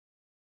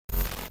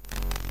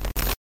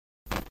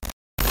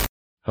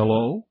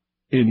Hello?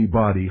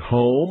 Anybody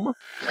home?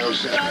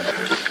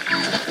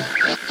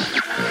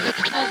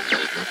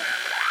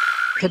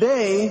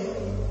 Today,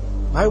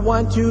 I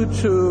want you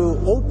to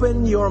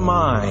open your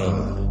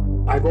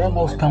mind. I've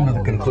almost come to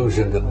the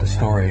conclusion that the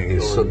story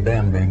is so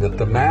damning that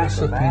the mass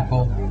of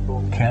people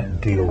can't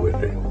deal with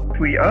it.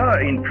 We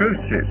are in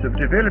process of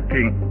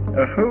developing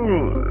a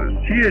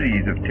whole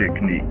series of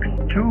techniques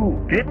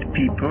to get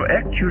people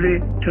actually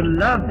to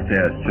love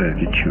their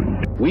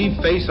servitude. We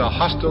face a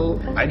hostile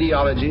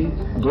ideology,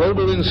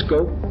 global in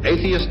scope,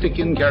 atheistic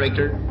in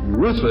character,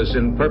 ruthless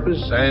in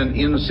purpose, and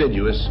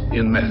insidious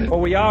in method.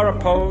 For we are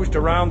opposed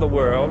around the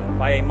world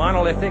by a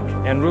monolithic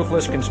and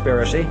ruthless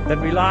conspiracy that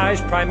relies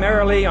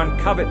primarily on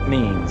covert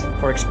means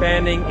for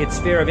expanding its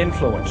sphere of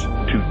influence.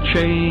 To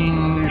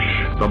change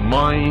the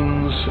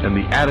minds and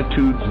the attitudes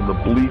and the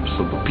beliefs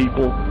of the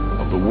people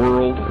of the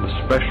world, and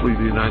especially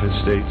the United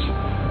States,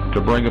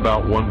 to bring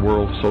about one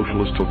world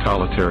socialist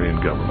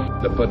totalitarian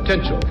government. The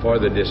potential for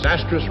the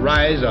disastrous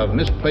rise of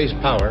misplaced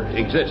power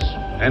exists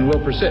and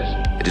will persist.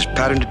 It has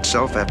patterned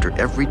itself after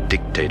every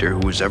dictator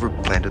who has ever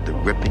planted the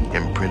ripping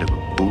imprint of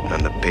a boot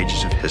on the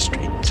pages of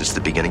history since the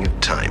beginning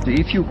of time.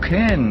 If you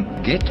can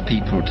get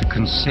people to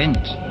consent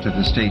to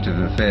the state of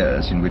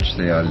affairs in which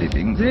they are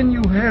living, then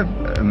you have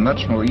a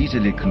much more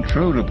easily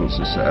controllable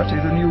society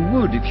than you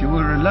would if you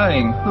were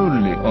relying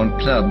wholly on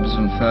clubs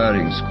and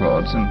firing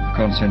squads and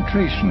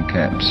concentration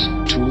camps.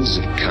 Tools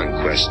of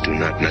conquest do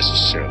not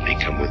necessarily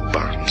come with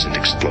bombs and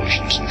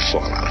explosions and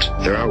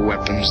fallout. There are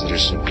weapons that are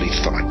simply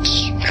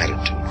thoughts,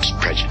 attitudes,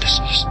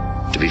 prejudices,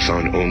 to be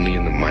found only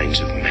in the minds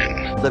of men.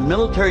 The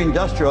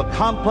military-industrial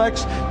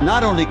complex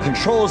not only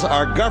controls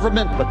our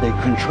government, but they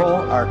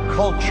control our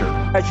culture.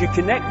 As you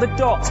connect the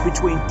dots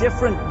between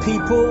different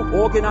people,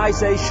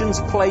 organizations,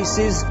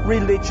 places,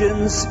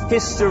 religions,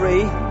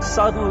 history,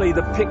 suddenly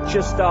the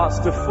picture starts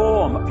to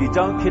form. If you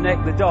don't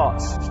connect the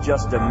dots, it's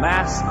just a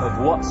mass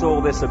of what's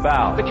all this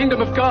about. The kingdom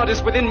of God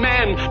is within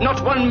man,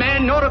 not one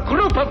man nor a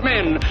group of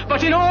men,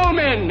 but in all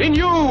men, in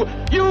you.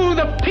 You,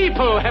 the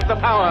people, have the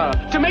power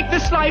to make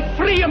this life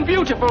free and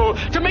beautiful,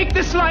 to make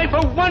this life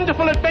a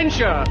wonderful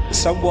adventure.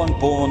 Someone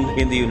born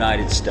in the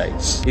United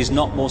States is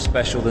not more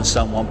special than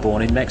someone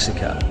born in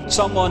Mexico.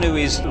 Someone who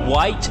is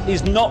white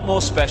is not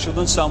more special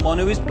than someone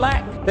who is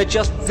black. They're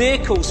just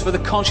vehicles for the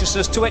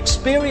consciousness to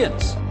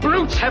experience.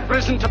 Brutes have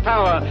risen to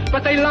power,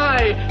 but they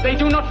lie. They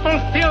do not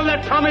fulfill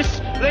that promise.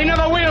 They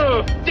never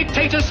will.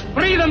 Dictators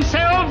free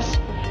themselves,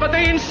 but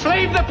they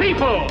enslave the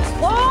people.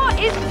 War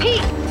is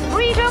peace.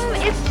 Freedom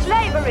is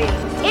slavery.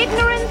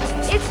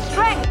 Ignorance is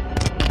strength.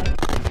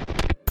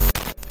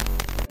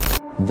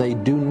 They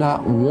do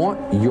not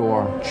want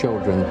your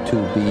children to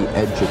be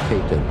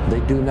educated.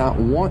 They do not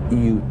want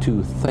you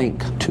to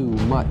think too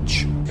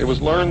much. It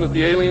was learned that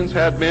the aliens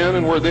had been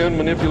and were then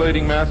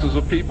manipulating masses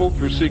of people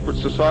through secret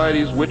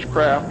societies,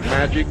 witchcraft,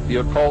 magic, the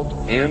occult,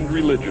 and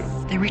religion.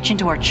 They reach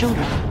into our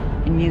children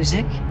in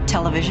music,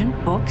 television,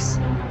 books.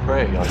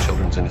 Prey on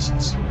children's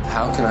innocence.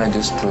 How can I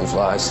disprove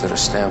lies that are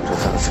stamped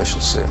with an official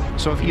seal?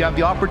 So if you have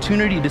the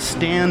opportunity to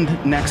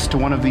stand next to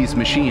one of these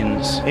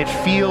machines, it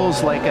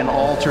feels like an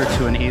altar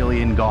to an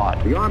alien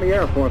god. The Army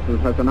Air Forces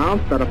has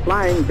announced that a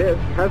flying disc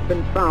has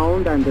been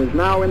found and is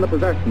now in the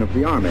possession of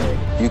the Army.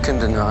 You can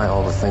deny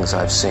all the things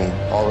I've seen,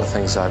 all the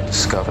things I've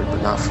discovered,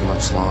 but not for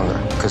much longer,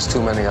 because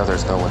too many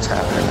others know what's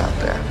happening out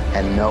there.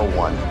 And no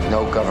one,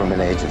 no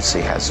government agency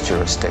has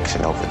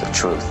jurisdiction over the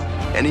truth.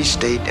 Any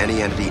state,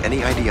 any entity,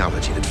 any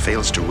ideology that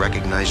fails to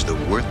recognize the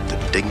worth, the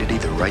dignity,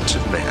 the rights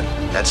of man,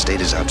 that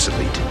state is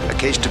obsolete. A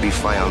case to be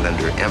filed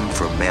under M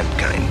for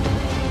Mankind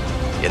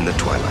in the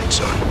Twilight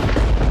Zone.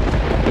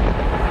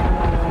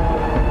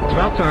 It's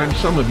about time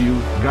some of you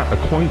got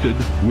acquainted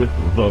with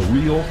the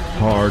real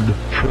hard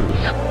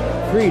truth.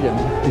 Freedom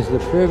is the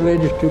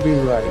privilege to be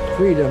right.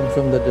 Freedom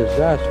from the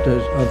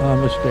disasters of our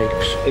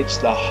mistakes. It's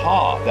the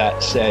heart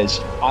that says,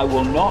 I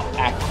will not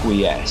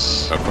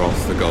acquiesce.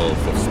 Across the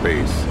gulf of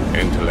space,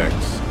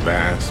 intellects,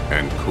 vast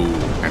and cool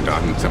and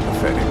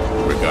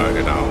unsympathetic,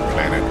 regarded our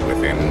planet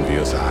with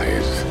envious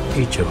eyes.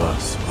 Each of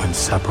us, when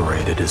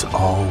separated, is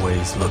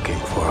always looking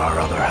for our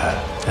other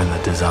half. And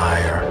the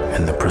desire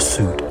and the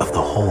pursuit of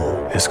the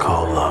whole is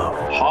called love.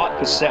 Heart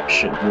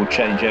perception will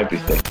change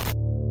everything.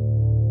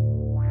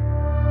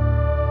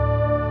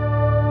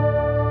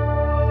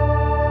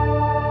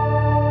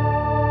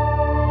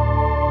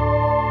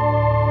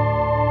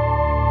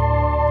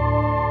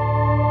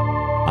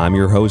 I'm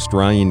your host,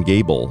 Ryan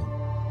Gable,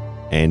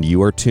 and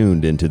you are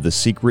tuned into the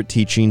Secret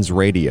Teachings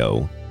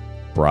Radio,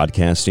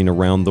 broadcasting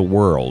around the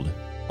world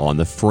on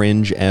the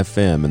Fringe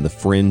FM and the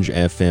Fringe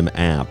FM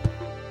app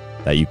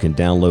that you can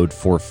download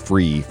for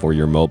free for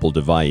your mobile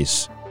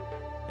device.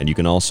 And you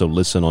can also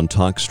listen on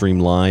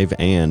TalkStream Live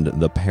and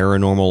the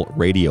Paranormal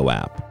Radio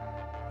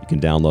app. You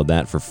can download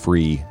that for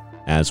free,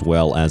 as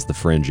well as the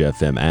Fringe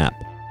FM app.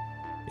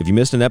 If you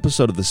missed an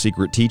episode of the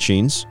Secret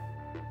Teachings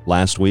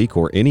last week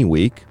or any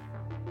week,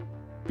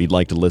 if you'd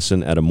like to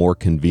listen at a more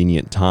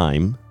convenient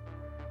time,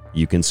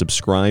 you can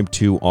subscribe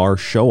to our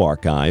show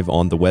archive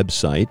on the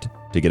website,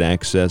 to get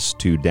access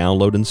to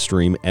download and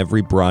stream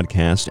every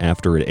broadcast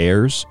after it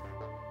airs,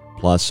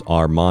 plus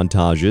our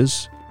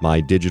montages,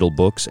 my digital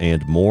books,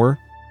 and more.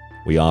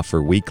 We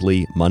offer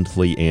weekly,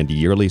 monthly, and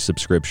yearly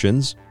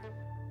subscriptions.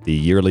 The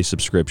yearly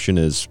subscription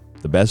is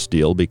the best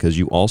deal because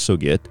you also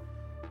get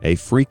a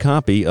free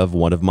copy of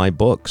one of my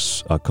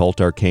books,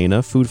 Occult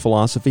Arcana, Food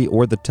Philosophy,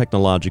 or The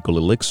Technological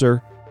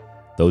Elixir.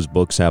 Those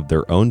books have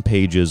their own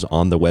pages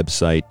on the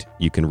website.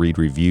 You can read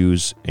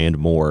reviews and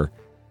more.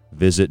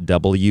 Visit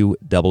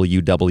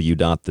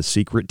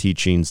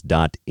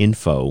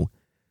www.thesecretteachings.info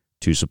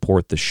to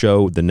support the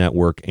show, the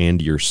network,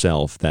 and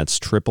yourself. That's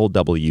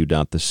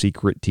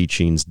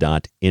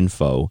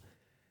www.thesecretteachings.info.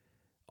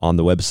 On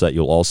the website,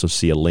 you'll also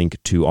see a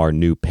link to our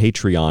new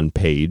Patreon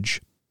page,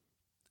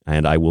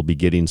 and I will be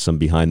getting some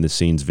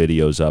behind-the-scenes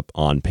videos up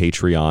on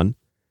Patreon.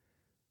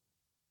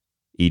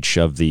 Each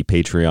of the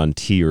Patreon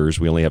tiers,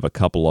 we only have a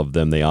couple of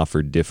them. They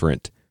offer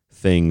different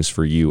things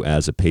for you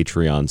as a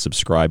Patreon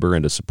subscriber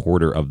and a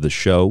supporter of the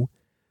show.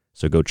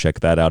 So go check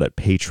that out at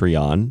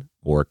Patreon,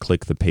 or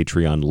click the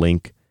Patreon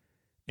link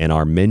in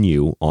our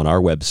menu on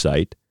our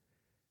website.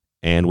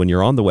 And when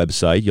you're on the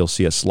website, you'll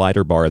see a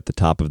slider bar at the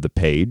top of the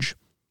page.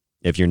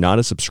 If you're not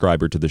a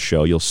subscriber to the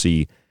show, you'll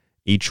see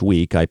each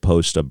week I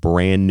post a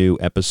brand new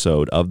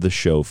episode of the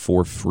show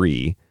for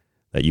free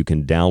that you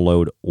can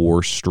download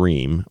or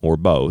stream, or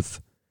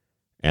both.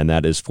 And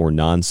that is for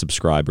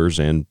non-subscribers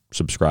and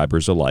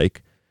subscribers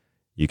alike.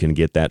 You can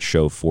get that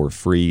show for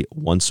free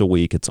once a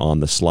week. It's on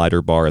the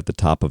slider bar at the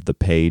top of the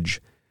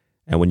page.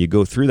 And when you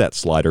go through that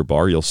slider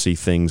bar, you'll see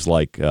things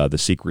like the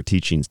Secret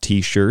Teachings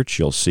t-shirts.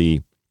 You'll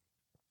see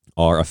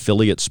our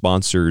affiliate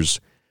sponsors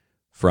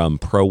from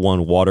Pro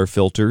One Water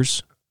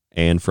Filters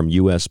and from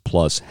US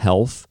Plus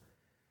Health.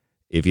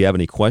 If you have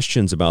any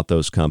questions about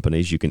those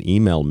companies, you can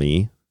email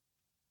me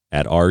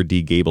at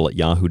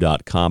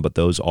rdgable@yahoo.com. But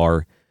those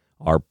are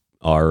our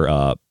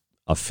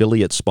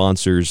affiliate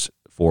sponsors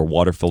for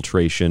water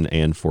filtration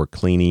and for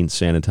cleaning,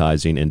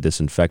 sanitizing, and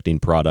disinfecting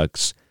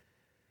products.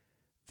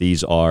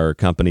 These are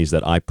companies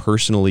that I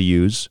personally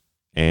use,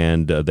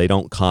 and they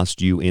don't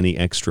cost you any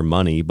extra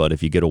money. But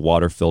if you get a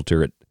water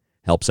filter, it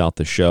helps out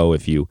the show.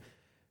 If you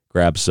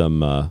grab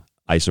some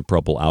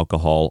isopropyl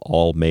alcohol,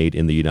 all made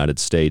in the United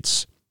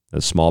States, a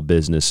small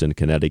business in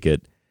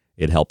Connecticut,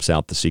 it helps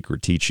out the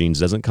Secret Teachings.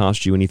 Doesn't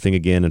cost you anything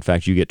again. In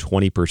fact, you get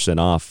 20%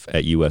 off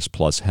at US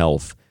Plus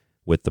Health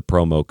with the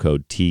promo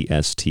code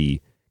TST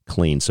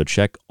Clean. So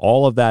check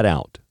all of that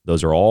out.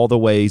 Those are all the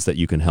ways that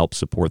you can help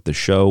support the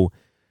show,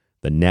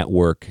 the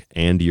network,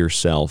 and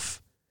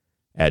yourself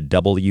at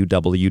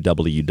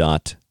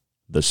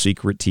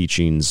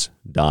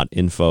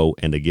www.thesecretteachings.info.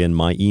 And again,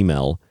 my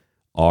email,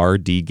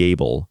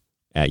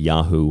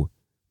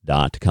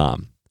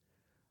 rdgable@yahoo.com.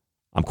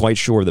 I'm quite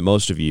sure that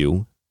most of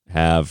you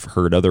have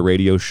heard other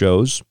radio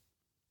shows,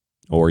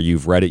 or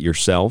you've read it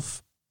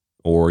yourself,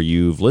 or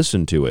you've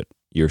listened to it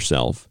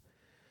yourself.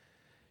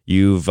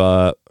 You've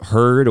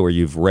heard, or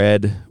you've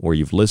read, or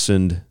you've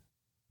listened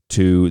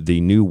to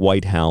the new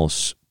White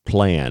House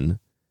plan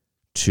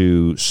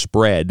to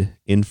spread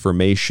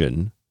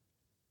information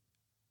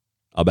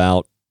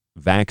about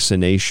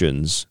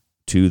vaccinations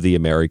to the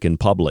American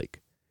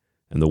public.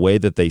 And the way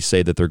that they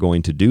say that they're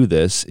going to do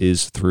this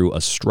is through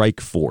a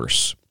strike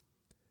force.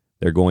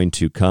 They're going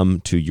to come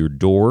to your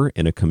door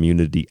in a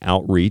community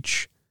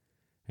outreach,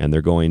 and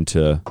they're going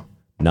to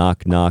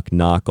knock, knock,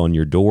 knock on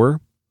your door,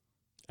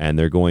 and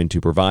they're going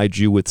to provide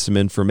you with some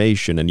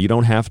information. And you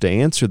don't have to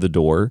answer the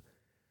door,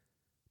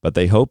 but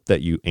they hope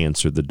that you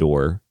answer the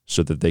door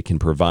so that they can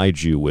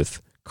provide you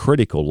with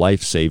critical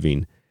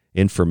life-saving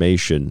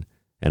information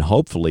and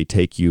hopefully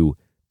take you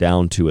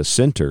down to a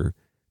center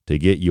to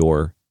get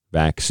your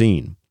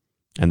vaccine.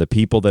 And the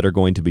people that are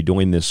going to be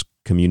doing this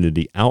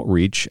community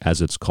outreach,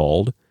 as it's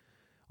called,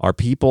 are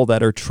people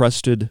that are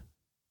trusted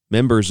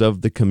members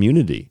of the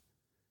community,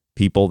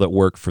 people that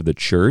work for the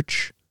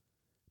church,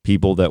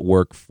 people that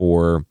work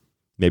for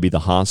maybe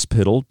the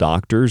hospital,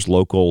 doctors,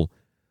 local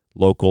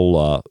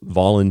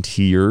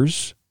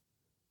volunteers,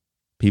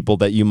 people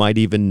that you might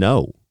even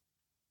know.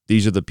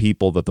 These are the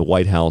people that the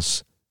White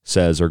House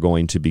says are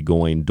going to be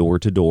going door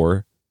to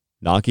door,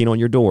 knocking on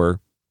your door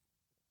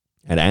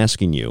and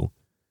asking you,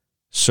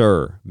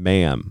 sir,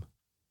 ma'am.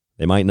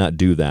 They might not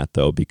do that,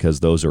 though, because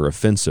those are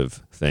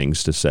offensive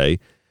things to say.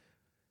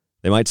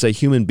 They might say,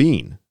 human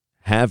being,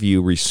 have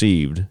you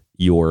received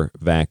your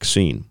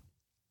vaccine?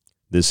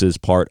 This is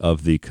part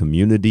of the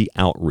community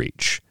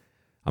outreach.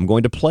 I'm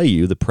going to play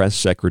you the press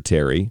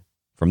secretary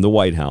from the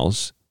White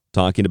House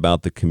talking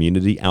about the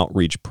community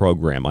outreach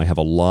program. I have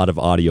a lot of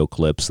audio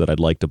clips that I'd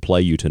like to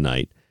play you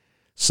tonight.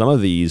 Some of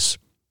these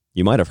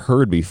you might have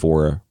heard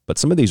before, but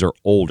some of these are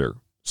older.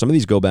 Some of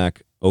these go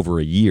back over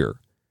a year,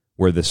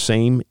 where the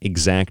same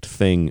exact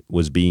thing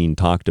was being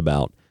talked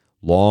about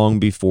long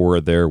before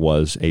there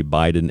was a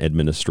Biden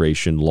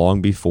administration,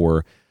 long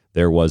before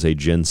there was a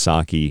Jen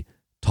Psaki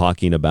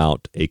talking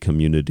about a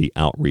community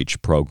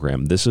outreach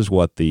program. This is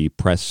what the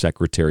press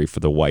secretary for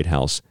the White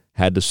House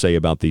had to say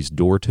about these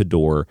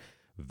door-to-door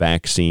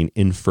vaccine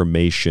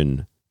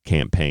information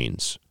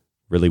campaigns.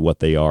 Really what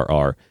they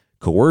are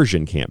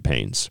coercion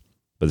campaigns.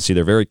 But see,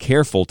 they're very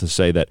careful to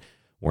say that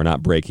we're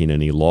not breaking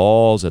any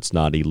laws. It's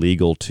not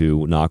illegal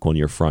to knock on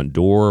your front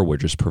door. We're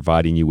just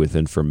providing you with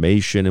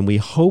information, and we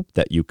hope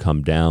that you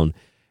come down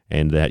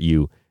and that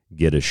you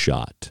get a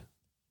shot.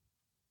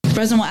 The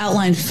president will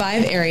outline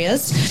 5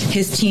 areas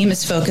his team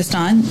is focused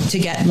on to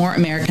get more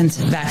Americans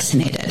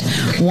vaccinated.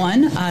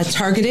 1,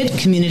 targeted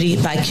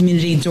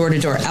community-by-community,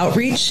 door-to-door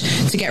outreach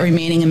to get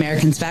remaining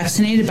Americans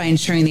vaccinated by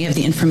ensuring they have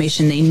the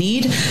information they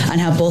need on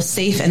how both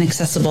safe and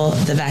accessible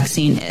the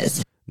vaccine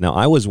is. Now,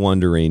 I was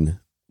wondering,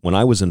 when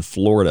I was in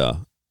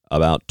Florida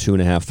about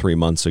 2.5-3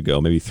 months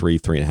ago, maybe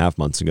 3.5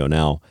 months ago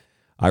now,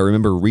 I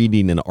remember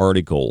reading an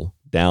article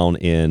down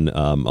in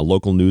a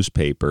local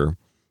newspaper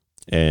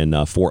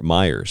in Fort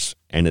Myers,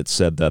 and it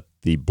said that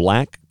the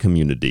black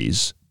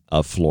communities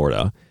of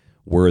Florida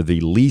were the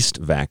least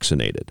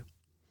vaccinated.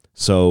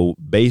 So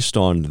based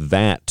on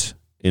that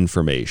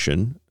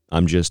information,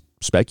 I'm just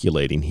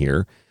speculating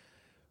here,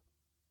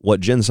 what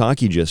Jen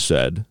Psaki just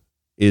said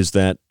is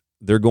that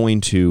they're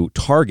going to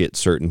target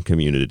certain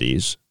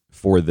communities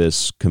for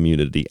this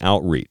community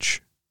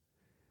outreach.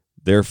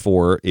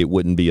 Therefore, it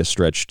wouldn't be a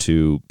stretch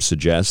to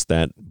suggest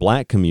that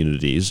black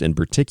communities in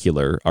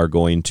particular are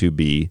going to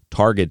be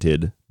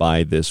targeted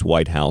by this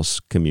White House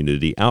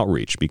community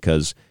outreach,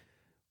 because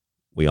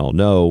we all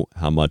know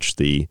how much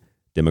the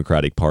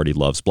Democratic Party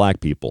loves black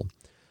people.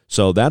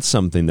 So that's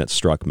something that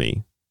struck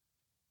me.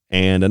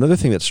 And another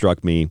thing that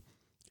struck me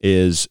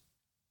is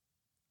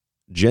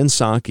Jen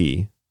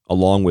Psaki,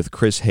 along with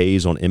Chris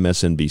Hayes on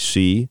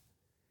MSNBC,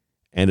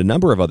 and a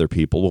number of other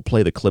people, we'll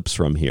play the clips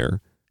from here,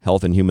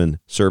 Health and Human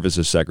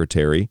Services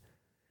Secretary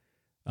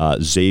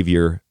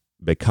Xavier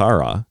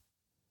Becerra,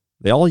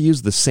 they all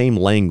use the same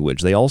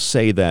language. They all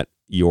say that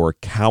you're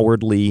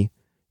cowardly,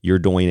 you're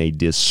doing a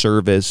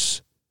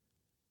disservice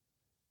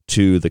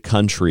to the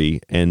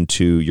country and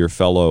to your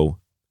fellow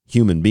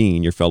human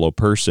being, your fellow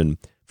person,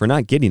 for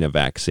not getting a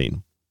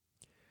vaccine.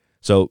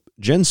 So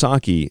Jen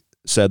Psaki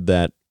said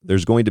that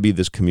there's going to be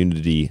this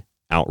community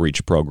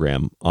outreach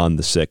program on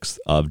the 6th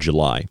of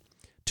July.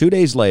 2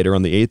 days later,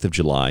 on the 8th of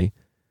July,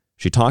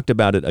 she talked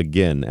about it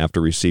again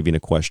after receiving a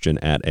question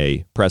at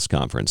a press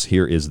conference.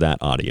 Here is that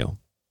audio.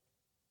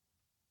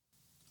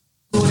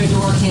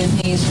 Door-to-door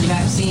campaigns for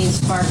vaccines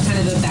sparked kind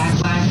of a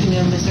backlash. You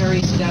know,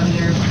 Missouri's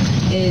governor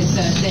is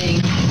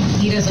saying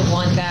he doesn't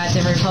want that.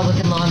 The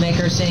Republican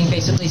lawmakers saying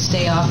basically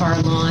stay off our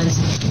lawns.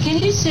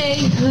 Can you say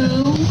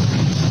who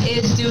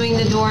is doing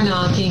the door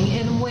knocking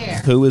and where?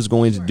 Who is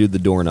going to do the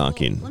door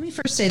knocking? Let me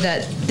first say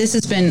that this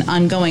has been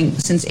ongoing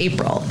since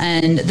April,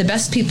 and the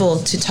best people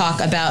to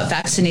talk about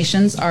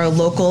vaccinations are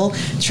local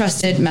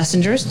trusted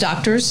messengers,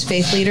 doctors,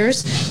 faith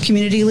leaders,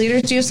 community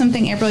leaders. Do you have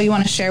something, April, you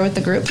want to share with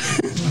the group?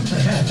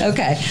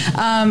 Okay.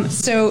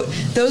 So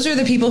those are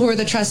the people who are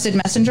the trusted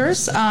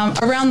messengers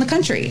around the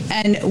country.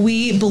 And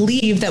we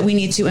believe that we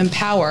need to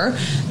empower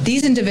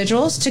these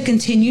individuals to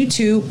continue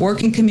to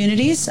work in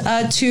communities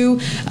to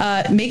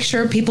make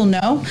sure people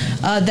know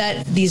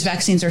that these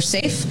vaccines are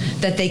safe,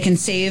 that they can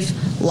save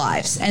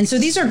lives. And so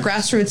these are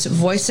grassroots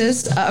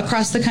voices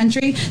across the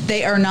country.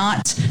 They are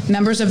not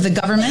members of the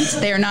government.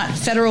 They are not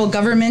federal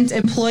government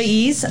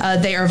employees.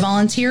 They are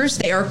volunteers.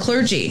 They are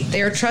clergy.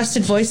 They are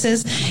trusted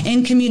voices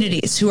in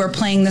communities who are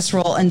playing this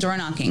role in door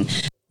knocking.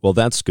 Well,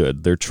 that's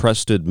good. They're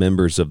trusted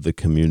members of the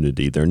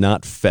community. They're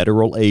not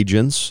federal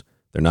agents.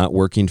 They're not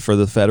working for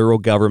the federal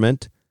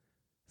government.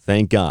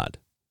 Thank God.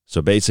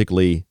 So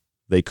basically,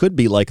 they could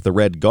be like the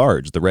Red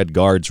Guards. The Red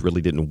Guards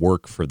really didn't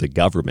work for the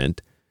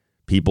government.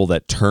 People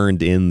that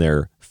turned in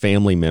their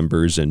family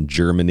members in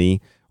Germany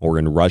or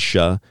in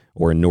Russia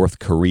or in North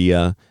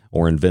Korea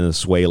or in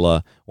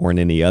Venezuela or in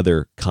any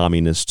other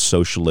communist,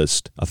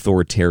 socialist,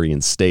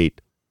 authoritarian state.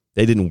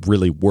 They didn't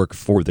really work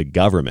for the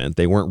government.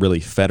 They weren't really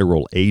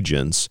federal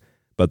agents,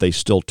 but they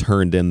still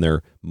turned in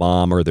their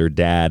mom or their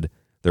dad,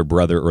 their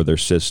brother or their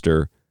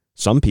sister.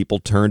 Some people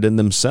turned in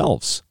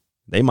themselves.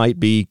 They might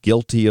be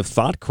guilty of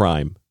thought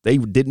crime. They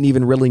didn't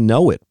even really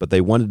know it, but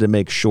they wanted to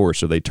make sure,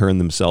 so they turned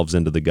themselves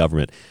into the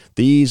government.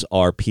 These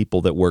are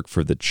people that work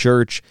for the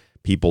church,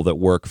 people that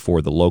work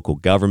for the local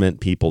government,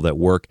 people that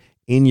work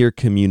in your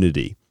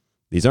community.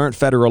 These aren't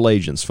federal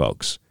agents,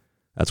 folks.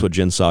 That's what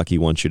Jen Psaki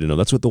wants you to know.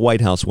 That's what the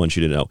White House wants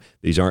you to know.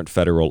 These aren't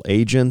federal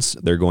agents.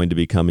 They're going to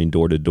be coming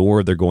door to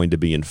door. They're going to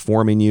be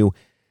informing you.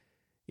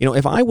 You know,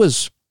 if I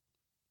was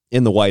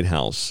in the White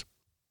House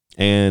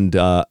and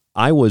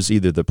I was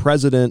either the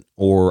president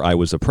or I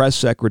was a press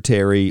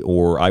secretary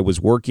or I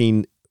was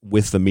working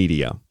with the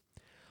media,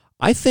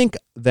 I think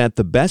that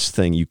the best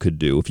thing you could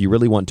do if you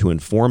really want to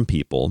inform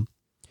people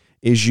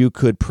is you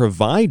could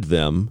provide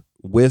them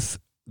with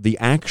the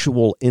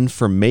actual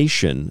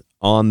information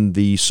on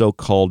the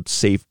so-called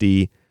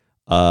safety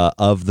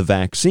of the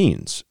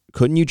vaccines.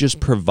 Couldn't you just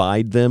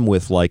provide them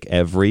with like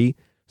every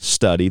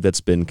study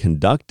that's been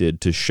conducted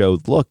to show,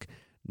 look,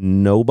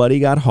 nobody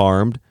got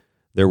harmed.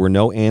 There were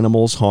no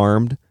animals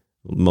harmed.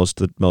 Most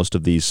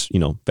of these,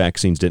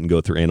 vaccines didn't go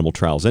through animal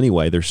trials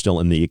anyway. They're still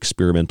in the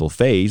experimental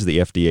phase. The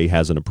FDA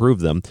hasn't approved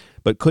them.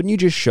 But couldn't you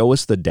just show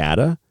us the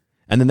data?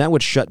 And then that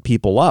would shut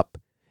people up.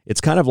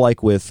 It's kind of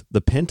like with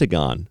the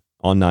Pentagon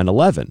on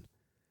 9/11.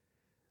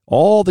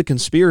 All the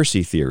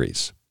conspiracy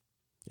theories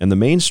and the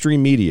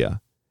mainstream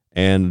media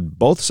and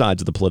both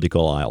sides of the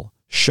political aisle,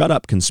 shut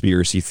up,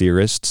 conspiracy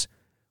theorists.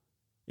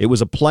 It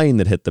was a plane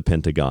that hit the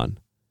Pentagon.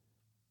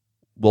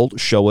 Well,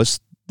 show us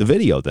the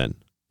video then.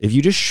 If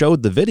you just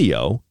showed the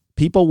video,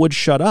 people would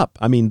shut up.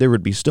 I mean, there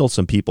would be still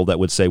some people that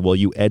would say, well,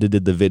 you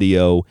edited the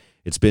video.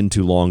 It's been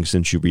too long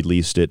since you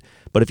released it.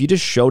 But if you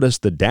just showed us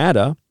the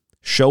data,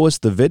 show us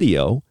the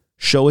video,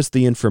 show us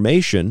the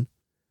information,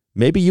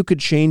 maybe you could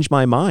change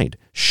my mind.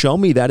 Show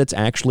me that it's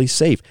actually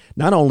safe.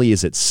 Not only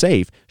is it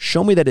safe,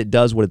 show me that it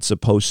does what it's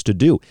supposed to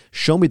do.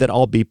 Show me that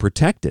I'll be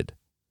protected.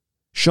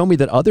 Show me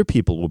that other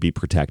people will be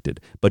protected.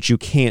 But you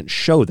can't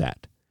show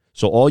that.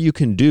 So all you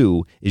can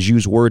do is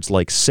use words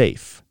like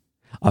safe,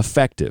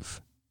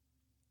 effective.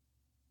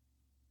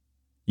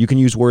 You can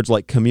use words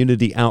like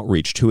community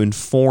outreach to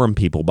inform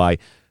people by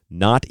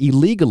not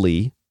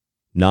illegally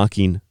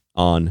knocking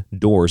on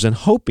doors and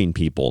hoping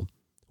people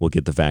will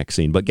get the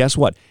vaccine. But guess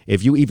what?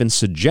 If you even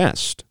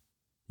suggest,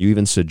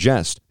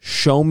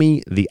 show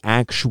me the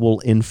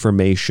actual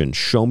information,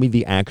 show me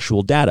the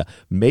actual data.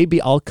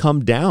 Maybe I'll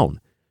come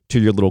down to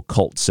your little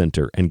cult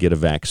center and get a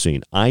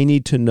vaccine. I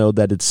need to know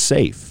that it's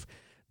safe,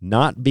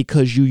 not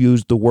because you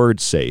used the word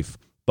safe,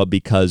 but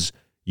because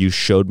you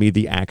showed me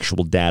the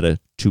actual data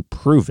to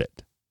prove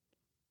it.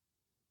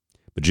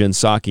 But Jen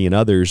Psaki and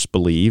others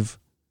believe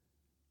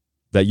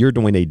that you're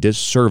doing a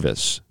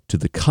disservice to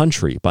the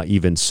country by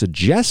even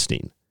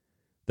suggesting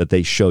that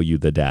they show you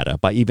the data,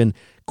 by even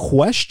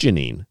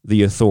questioning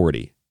the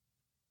authority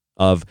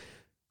of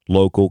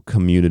local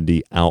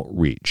community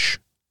outreach.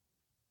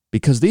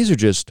 Because these are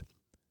just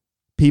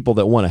people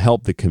that want to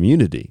help the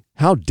community.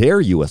 How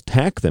dare you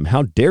attack them?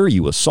 How dare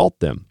you assault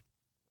them?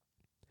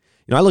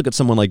 You know, I look at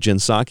someone like Jen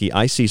Psaki,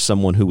 I see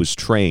someone who was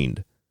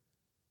trained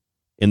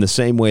in the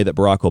same way that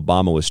Barack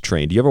Obama was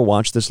trained. Do you ever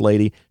watch this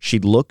lady? She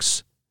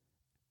looks,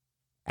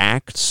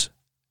 acts,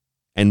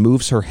 and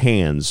moves her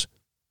hands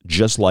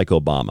just like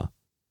Obama.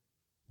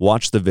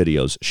 Watch the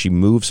videos. She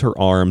moves her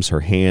arms,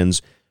 her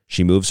hands,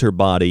 she moves her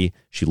body,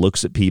 she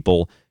looks at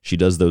people, she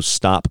does those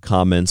stop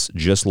comments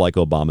just like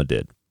Obama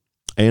did.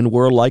 And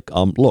we're like,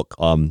 look,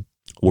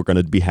 we're going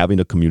to be having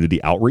a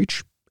community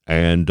outreach,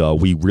 and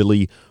we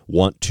really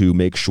want to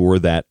make sure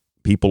that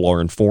people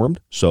are informed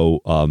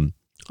so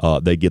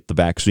they get the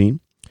vaccine.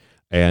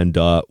 And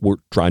we're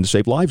trying to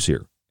save lives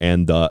here.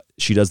 And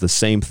she does the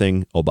same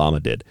thing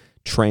Obama did,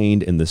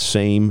 trained in the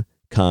same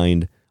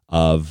kind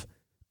of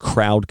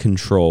crowd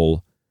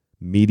control,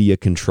 media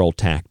control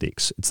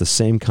tactics. It's the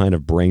same kind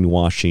of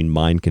brainwashing,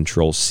 mind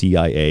control,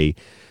 CIA,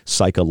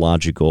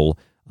 psychological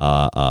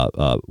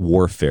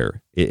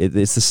warfare.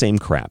 It's the same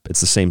crap.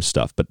 It's the same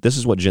stuff. But this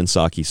is what Jen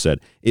Psaki said.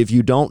 If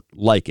you don't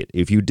like it,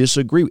 if you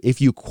disagree,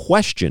 if you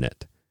question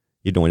it,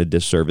 you're doing a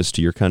disservice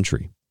to your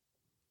country.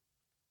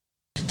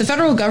 The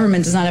federal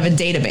government does not have a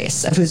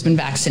database of who's been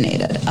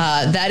vaccinated.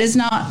 That is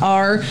not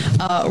our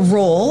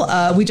role.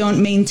 We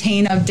don't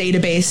maintain a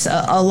database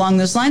along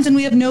those lines, and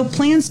we have no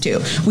plans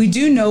to. We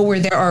do know where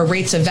there are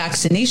rates of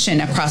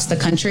vaccination across the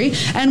country,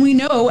 and we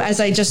know, as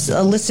I just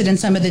listed in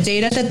some of the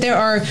data, that there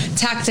are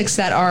tactics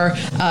that are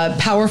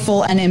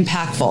powerful and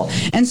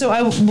impactful. And so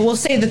I will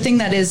say the thing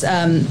that is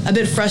a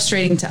bit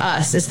frustrating to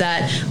us is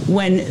that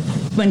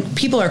when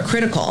people are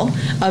critical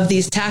of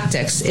these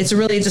tactics, it's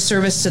really a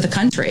disservice to the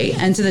country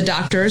and to the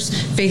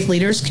doctors, faith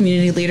leaders,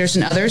 community leaders,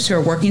 and others who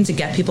are working to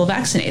get people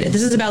vaccinated.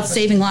 This is about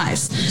saving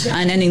lives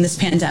and ending this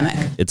pandemic.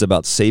 It's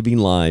about saving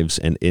lives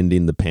and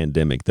ending the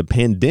pandemic. The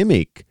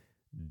pandemic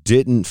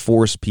didn't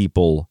force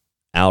people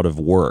out of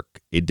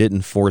work. It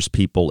didn't force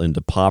people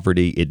into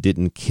poverty. It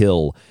didn't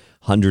kill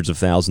hundreds of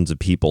thousands of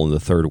people in the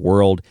third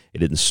world. It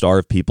didn't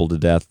starve people to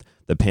death.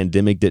 The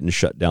pandemic didn't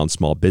shut down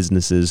small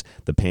businesses.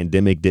 The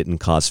pandemic didn't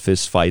cause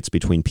fistfights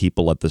between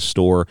people at the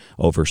store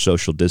over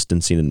social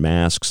distancing and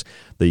masks.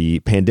 The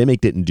pandemic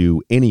didn't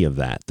do any of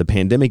that. The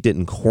pandemic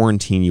didn't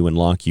quarantine you and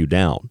lock you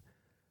down.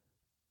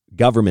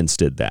 Governments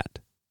did that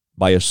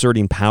by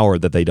asserting power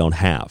that they don't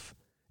have.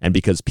 And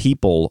because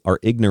people are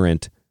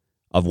ignorant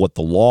of what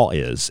the law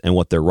is and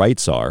what their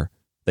rights are,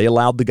 they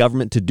allowed the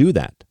government to do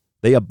that.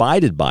 They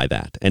abided by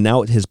that. And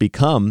now it has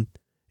become,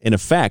 in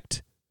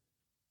effect,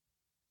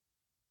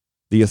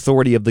 the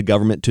authority of the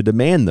government to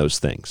demand those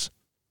things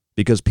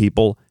because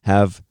people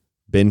have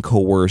been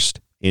coerced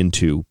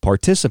into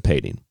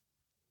participating.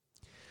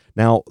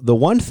 Now, the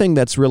one thing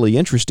that's really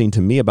interesting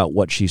to me about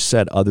what she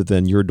said, other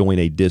than you're doing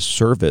a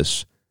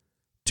disservice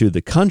to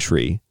the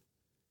country,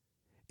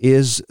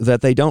 is that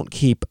they don't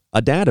keep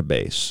a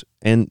database.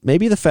 And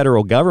maybe the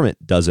federal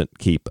government doesn't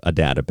keep a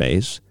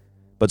database,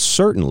 but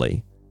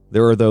certainly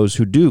there are those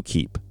who do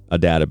keep a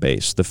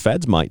database. The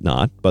feds might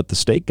not, but the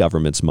state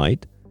governments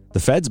might. The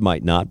feds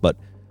might not, but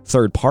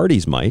third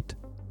parties might.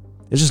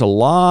 There's just a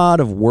lot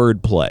of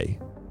wordplay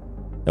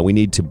that we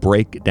need to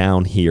break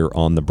down here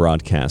on the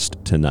broadcast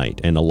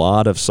tonight, and a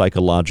lot of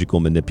psychological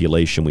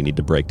manipulation we need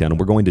to break down. And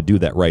we're going to do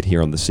that right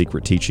here on The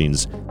Secret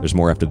Teachings. There's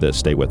more after this.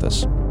 Stay with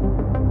us.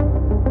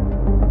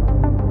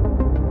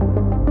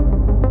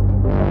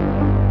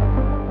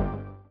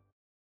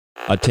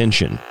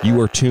 Attention, you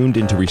are tuned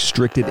into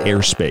restricted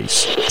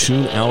airspace.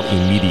 Tune out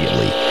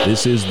immediately.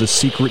 This is The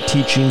Secret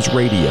Teachings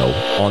Radio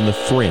on The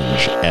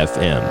Fringe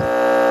FM.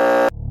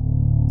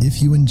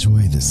 If you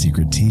enjoy The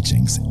Secret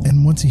Teachings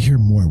and want to hear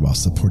more while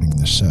supporting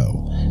the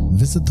show,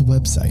 visit the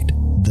website,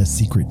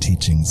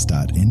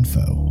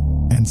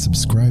 thesecretteachings.info, and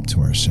subscribe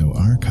to our show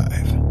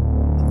archive.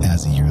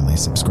 As a yearly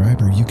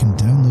subscriber, you can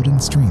download and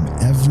stream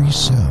every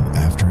show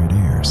after it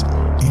airs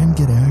and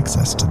get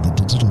access to the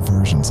digital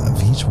versions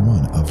of each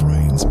one of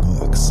Ryan's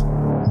books.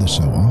 The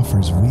show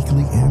offers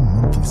weekly and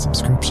monthly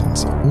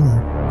subscriptions,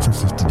 or for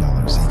 $50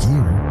 a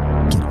year,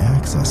 get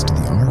access to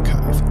the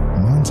archive,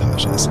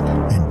 montages,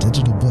 and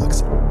digital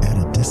books at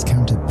a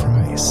discounted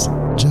price.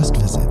 Just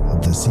visit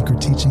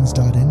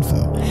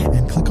thesecretteachings.info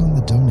and click on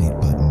the donate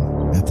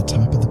button at the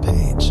top of the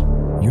page.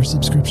 Your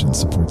subscription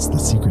supports The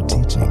Secret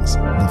Teachings,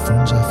 The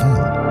Fringe FM,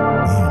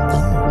 and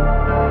you.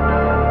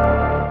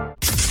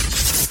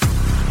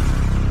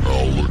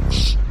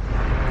 Alex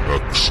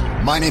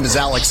Exum. My name is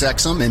Alex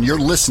Exum, and you're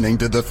listening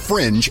to The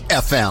Fringe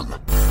FM.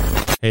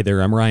 Hey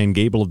there, I'm Ryan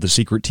Gable of The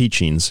Secret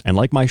Teachings, and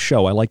like my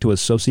show, I like to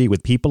associate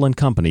with people and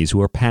companies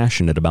who are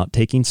passionate about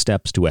taking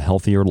steps to a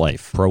healthier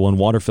life. Pro One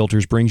Water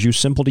Filters brings you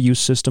simple-to-use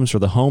systems for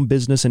the home,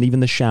 business, and even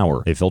the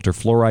shower. They filter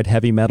fluoride,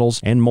 heavy metals,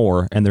 and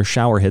more, and their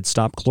shower heads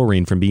stop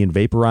chlorine from being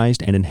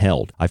vaporized and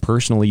inhaled. I've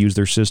personally used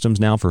their systems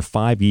now for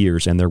 5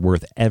 years, and they're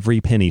worth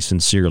every penny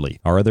sincerely.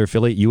 Our other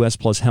affiliate, US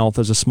Plus Health,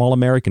 is a small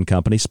American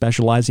company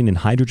specializing in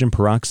hydrogen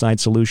peroxide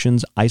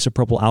solutions,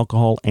 isopropyl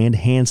alcohol, and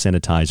hand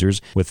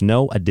sanitizers with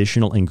no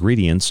additional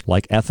ingredients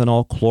like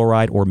ethanol,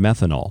 chloride, or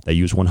methanol. They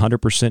use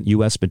 100%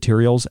 U.S.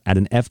 materials at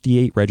an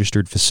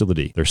FDA-registered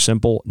facility. Their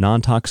simple,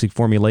 non-toxic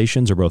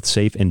formulations are both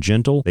safe and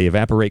gentle. They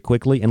evaporate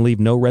quickly and leave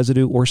no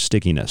residue or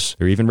stickiness.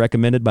 They're even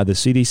recommended by the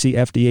CDC,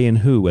 FDA, and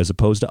WHO as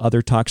opposed to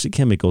other toxic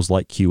chemicals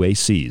like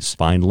QACs.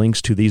 Find links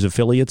to these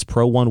affiliates,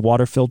 Pro One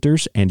Water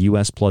Filters and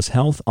US Plus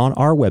Health, on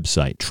our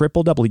website,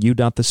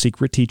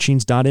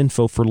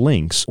 www.thesecretteachings.info for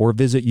links, or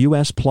visit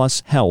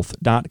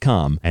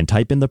usplushealth.com and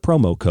type in the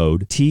promo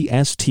code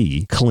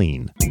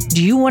TSTCLEAN.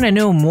 Do you want to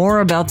know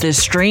more about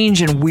this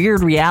strange and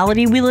weird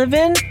reality we live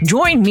in?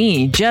 Join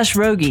me, Jess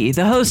Rogie,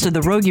 the host of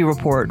The Rogie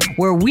Report,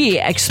 where we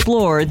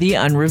explore the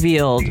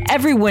unrevealed.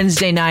 Every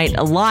Wednesday night,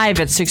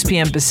 live at 6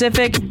 p.m.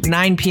 Pacific,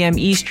 9 p.m.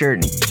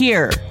 Eastern,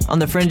 here on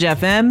The Fringe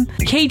FM,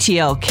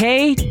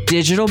 KTLK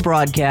Digital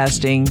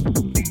Broadcasting.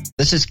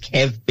 This is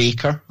Kev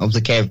Baker of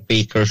The Kev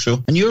Baker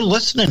Show, and you're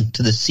listening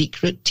to The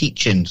Secret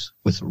Teachings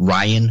with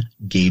Ryan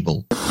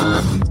Gable.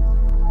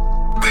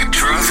 The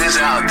truth is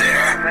out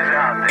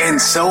there,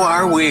 and so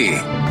are we.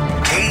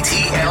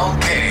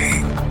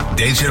 KTLK,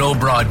 Digital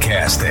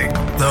Broadcasting,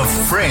 The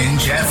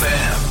Fringe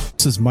FM.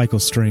 This is Michael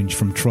Strange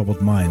from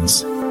Troubled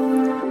Minds.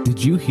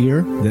 Did you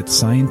hear that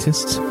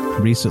scientists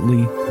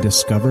recently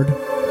discovered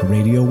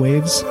radio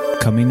waves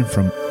coming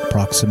from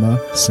Proxima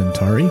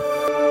Centauri?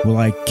 Well,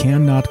 I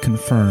cannot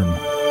confirm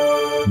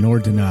nor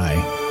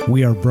deny.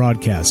 We are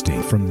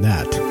broadcasting from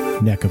that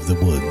neck of the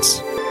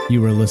woods.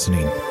 You are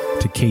listening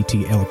to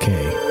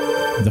KTLK,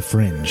 The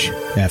Fringe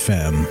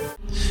FM.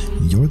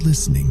 You're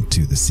listening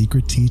to The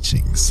Secret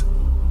Teachings.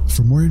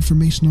 For more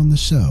information on the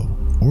show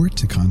or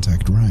to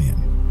contact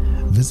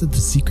Ryan, visit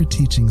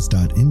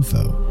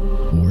thesecretteachings.info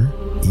or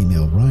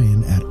email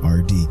Ryan at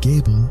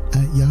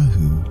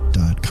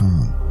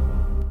rdgable@yahoo.com.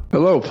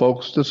 Hello,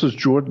 folks. This is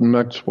Jordan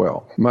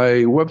Maxwell.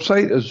 My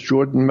website is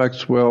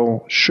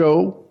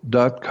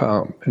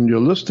jordanmaxwellshow.com, and you're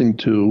listening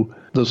to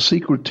The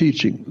Secret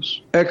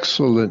Teachings.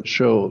 Excellent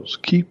shows.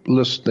 Keep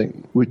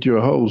listening with your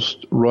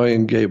host,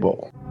 Ryan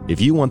Gable. If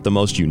you want the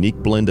most unique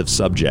blend of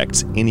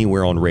subjects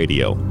anywhere on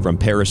radio, from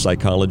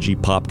parapsychology,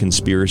 pop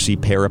conspiracy,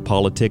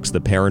 parapolitics,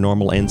 the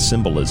paranormal, and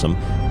symbolism,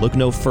 look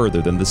no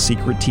further than The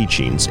Secret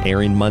Teachings,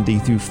 airing Monday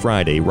through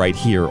Friday right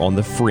here on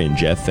The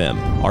Fringe FM.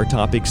 Our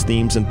topics,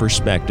 themes, and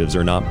perspectives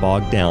are not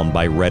bogged down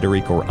by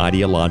rhetoric or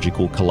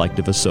ideological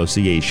collective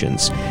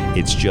associations.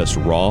 It's just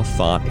raw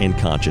thought and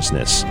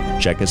consciousness.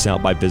 Check us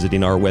out by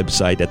visiting our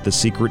website at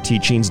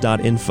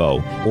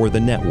thesecretteachings.info or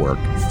the network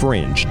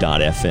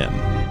fringe.fm.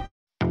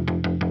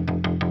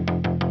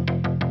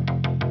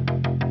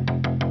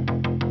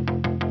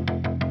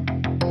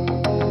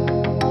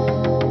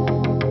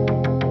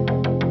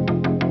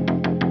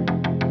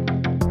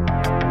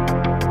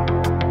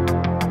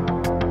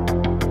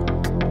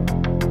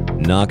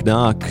 Knock,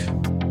 knock.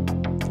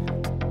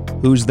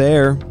 Who's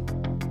there?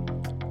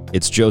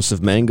 It's Joseph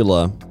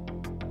Mengele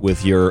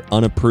with your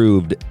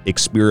unapproved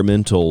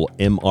experimental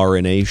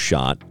mRNA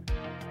shot.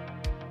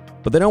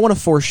 But they don't want to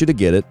force you to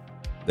get it.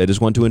 They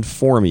just want to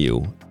inform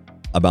you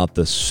about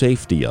the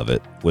safety of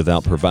it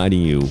without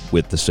providing you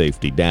with the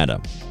safety data.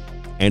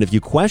 And if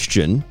you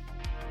question,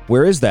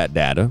 where is that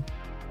data?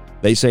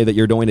 They say that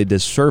you're doing a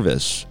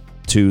disservice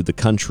to the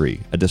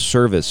country, a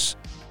disservice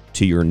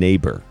to your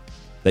neighbor,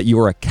 that you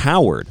are a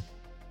coward,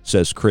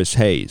 says Chris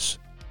Hayes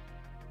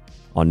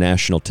on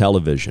national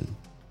television.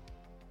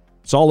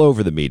 It's all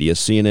over the media,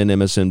 CNN,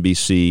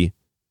 MSNBC.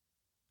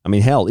 I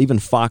mean, hell, even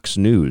Fox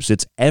News.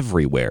 It's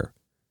everywhere.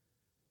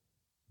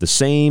 The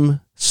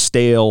same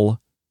stale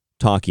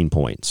talking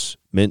points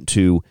meant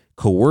to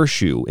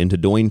coerce you into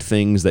doing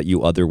things that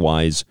you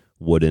otherwise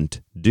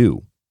wouldn't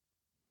do.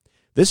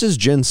 This is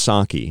Jen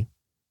Psaki,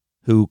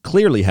 who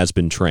clearly has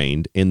been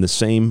trained in the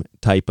same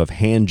type of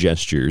hand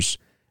gestures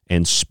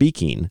and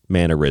speaking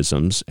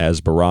mannerisms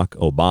as Barack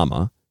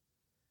Obama.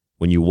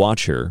 When you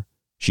watch her,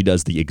 she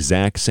does the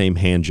exact same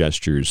hand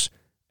gestures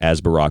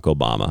as Barack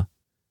Obama.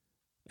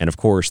 And of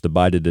course, the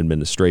Biden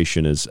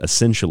administration is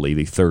essentially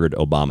the third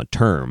Obama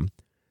term.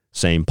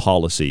 Same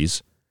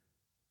policies,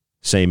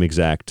 same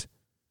exact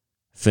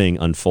thing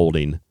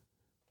unfolding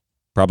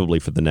probably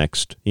for the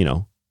next,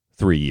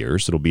 3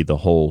 years. It'll be the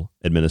whole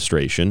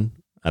administration.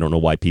 I don't know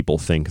why people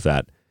think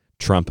that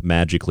Trump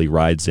magically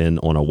rides in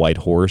on a white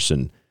horse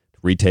and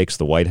retakes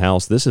the White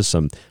House.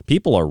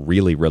 People are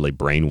really, really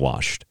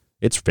brainwashed.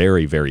 It's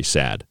very, very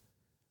sad.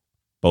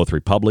 Both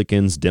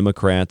Republicans,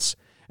 Democrats,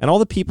 and all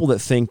the people that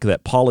think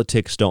that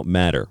politics don't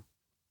matter,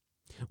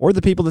 or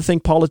the people that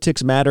think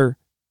politics matter.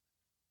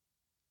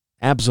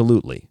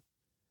 Absolutely.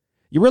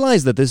 You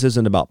realize that this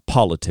isn't about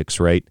politics,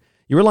 right?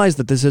 You realize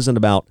that this isn't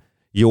about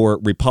your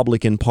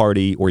Republican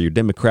Party or your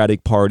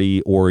Democratic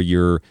Party or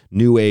your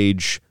New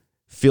Age,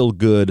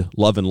 feel-good,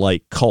 love and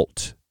light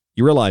cult.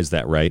 You realize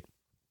that, right?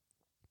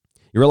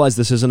 You realize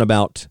this isn't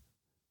about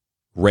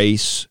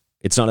race.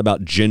 It's not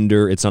about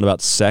gender. It's not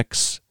about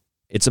sex.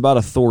 It's about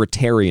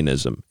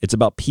authoritarianism. It's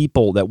about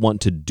people that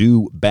want to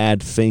do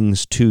bad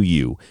things to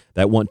you,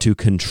 that want to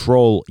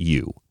control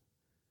you.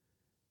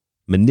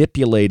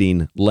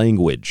 Manipulating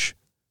language,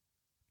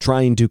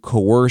 trying to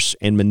coerce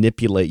and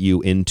manipulate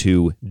you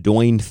into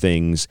doing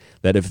things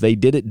that if they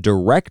did it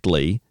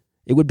directly,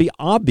 it would be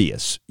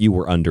obvious you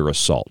were under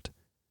assault.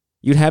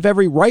 You'd have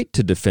every right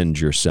to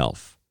defend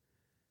yourself.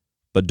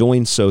 But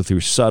doing so through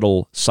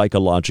subtle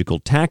psychological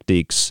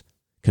tactics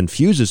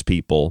confuses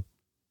people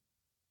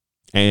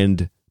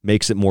and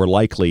makes it more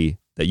likely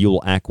that you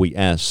will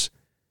acquiesce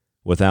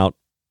without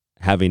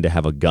having to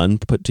have a gun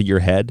put to your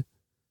head,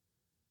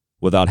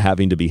 without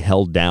having to be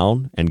held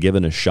down and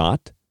given a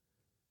shot.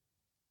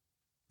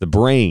 The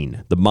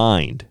brain, the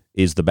mind,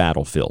 is the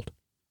battlefield.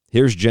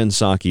 Here's Jen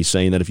Psaki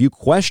saying that if you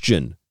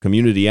question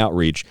community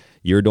outreach,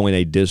 you're doing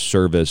a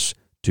disservice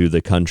to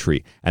the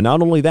country. And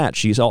not only that,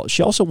 she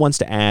also wants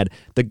to add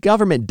the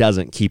government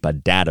doesn't keep a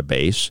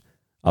database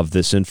of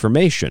this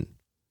information.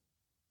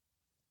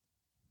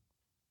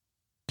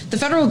 The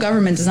federal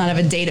government does not have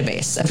a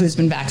database of who's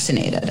been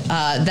vaccinated.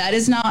 That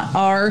is not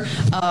our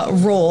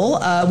role.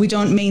 We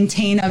don't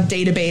maintain a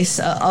database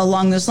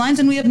along those lines,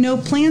 and we have no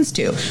plans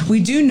to. We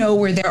do know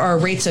where there are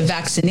rates of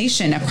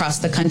vaccination across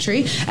the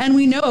country, and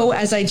we know,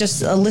 as I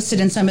just listed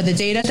in some of the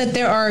data, that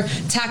there are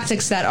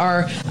tactics that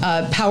are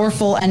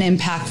powerful and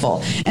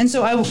impactful. And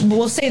so I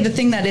will say the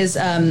thing that is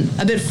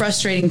a bit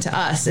frustrating to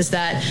us is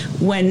that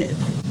when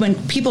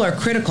people are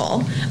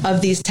critical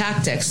of these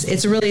tactics,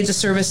 it's really a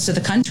disservice to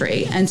the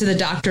country and to the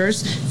doctors,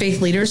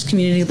 faith leaders,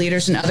 community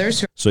leaders, and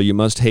others. So you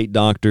must hate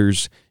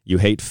doctors, you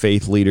hate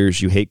faith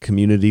leaders, you hate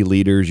community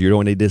leaders. You're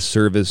doing a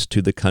disservice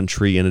to the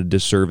country and a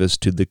disservice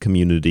to the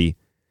community.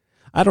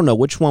 I don't know,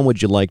 which one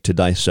would you like to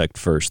dissect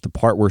first? The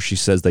part where she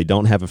says they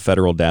don't have a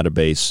federal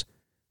database,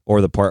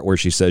 or the part where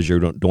she says you're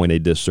doing a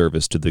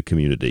disservice to the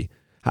community?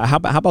 How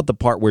about the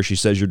part where she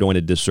says you're doing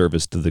a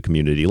disservice to the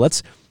community?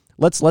 Let's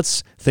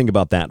think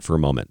about that for a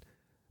moment.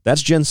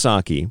 That's Jen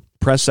Psaki,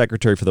 press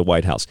secretary for the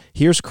White House.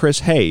 Here's Chris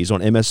Hayes on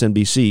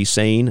MSNBC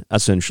saying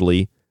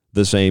essentially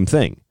the same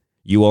thing.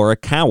 You are a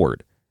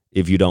coward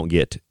if you don't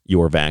get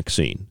your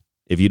vaccine,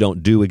 if you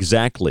don't do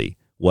exactly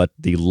what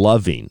the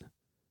loving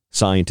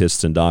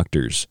scientists and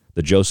doctors,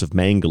 the Joseph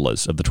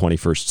Mengelas of the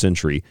 21st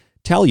century,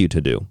 tell you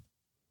to do.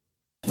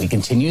 We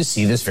continue to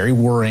see this very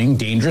worrying,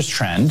 dangerous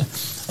trend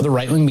of the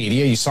right-wing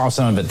media. You saw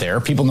some of it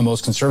there. People in the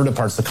most conservative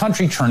parts of the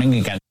country turning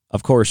against.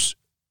 Of course,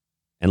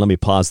 and let me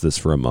pause this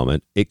for a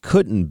moment, it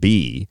couldn't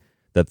be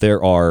that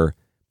there are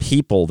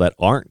people that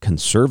aren't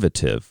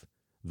conservative,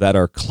 that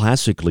are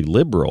classically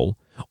liberal,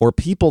 or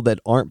people that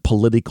aren't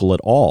political at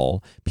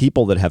all,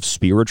 people that have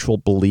spiritual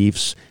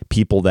beliefs,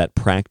 people that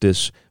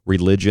practice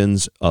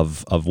religions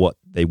of what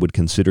they would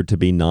consider to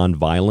be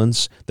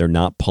nonviolence. They're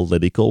not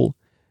political.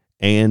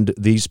 And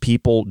these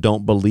people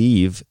don't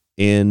believe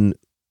in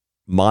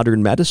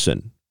modern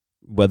medicine,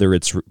 whether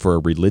it's for a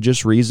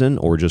religious reason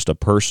or just a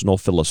personal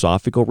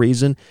philosophical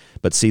reason.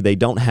 But see, they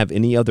don't have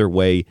any other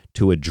way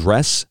to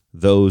address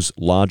those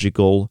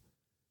logical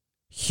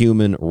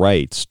human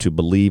rights to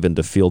believe and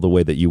to feel the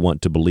way that you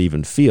want to believe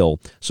and feel.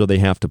 So they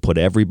have to put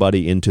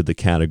everybody into the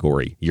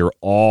category. You're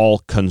all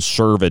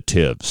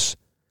conservatives.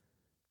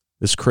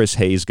 This Chris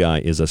Hayes guy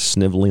is a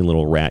sniveling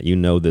little rat. You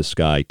know this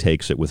guy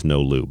takes it with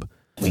no lube.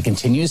 We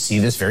continue to see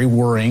this very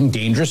worrying,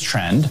 dangerous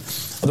trend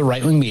of the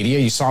right-wing media.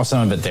 You saw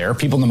some of it there.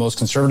 People in the most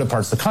conservative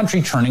parts of the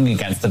country turning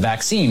against the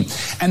vaccine.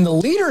 And the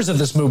leaders of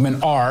this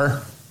movement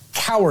are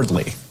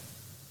cowardly.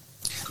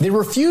 They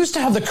refuse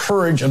to have the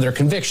courage of their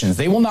convictions.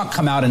 They will not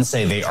come out and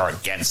say they are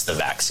against the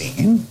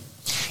vaccine.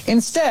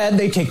 Instead,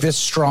 they take this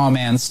straw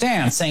man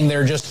stance, saying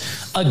they're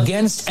just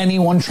against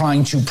anyone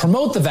trying to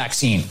promote the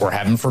vaccine or,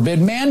 heaven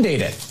forbid,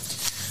 mandate it.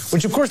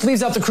 Which, of course,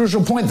 leaves out the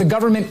crucial point. The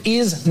government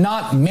is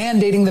not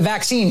mandating the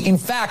vaccine. In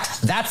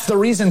fact, that's the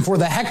reason for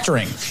the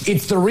hectoring.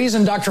 It's the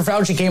reason Dr.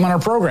 Fauci came on our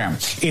program.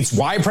 It's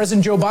why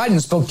President Joe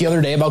Biden spoke the other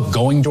day about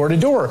going door to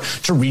door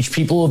to reach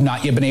people who have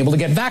not yet been able to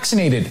get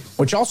vaccinated,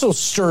 which also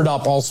stirred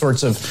up all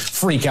sorts of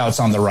freakouts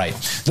on the right.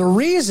 The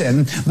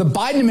reason the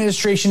Biden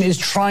administration is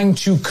trying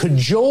to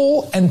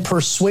cajole and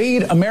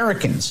persuade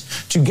Americans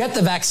to get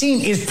the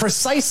vaccine is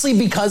precisely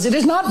because it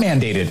is not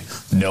mandated.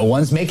 No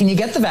one's making you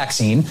get the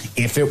vaccine.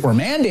 If it were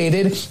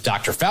mandated,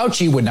 Dr.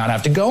 Fauci would not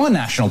have to go on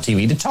national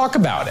TV to talk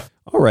about it.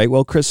 All right,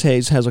 well, Chris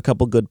Hayes has a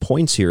couple good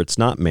points here. It's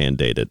not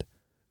mandated.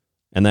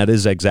 And that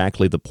is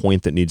exactly the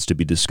point that needs to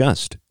be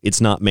discussed.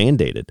 It's not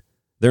mandated.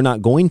 They're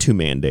not going to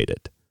mandate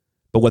it.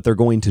 But what they're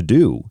going to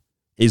do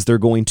is they're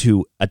going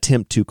to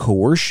attempt to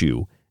coerce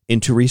you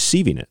into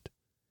receiving it.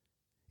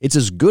 It's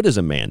as good as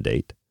a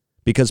mandate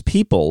because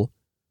people,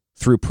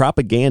 through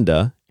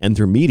propaganda and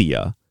through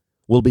media,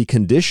 will be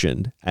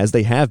conditioned, as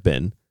they have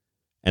been,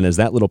 and as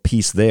that little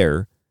piece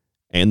there,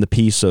 and the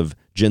piece of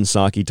Jen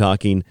Psaki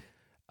talking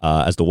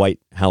as the White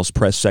House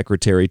press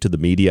secretary to the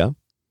media,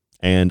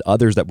 and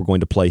others that we're going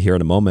to play here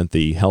in a moment,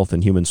 the Health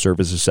and Human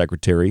Services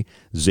Secretary,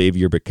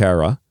 Xavier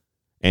Becerra,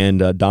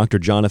 and Dr.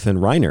 Jonathan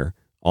Reiner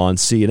on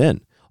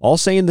CNN, all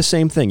saying the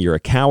same thing. You're a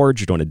coward.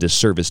 You're doing a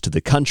disservice to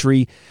the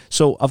country.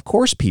 So, of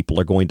course, people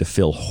are going to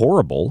feel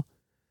horrible.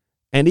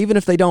 And even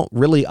if they don't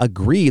really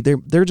agree,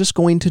 they're just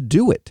going to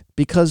do it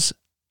because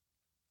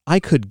I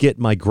could get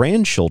my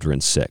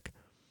grandchildren sick.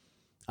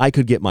 I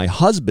could get my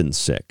husband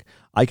sick.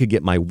 I could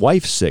get my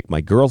wife sick,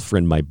 my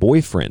girlfriend, my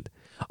boyfriend.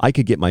 I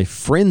could get my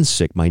friend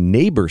sick, my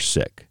neighbor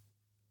sick.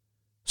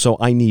 So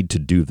I need to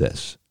do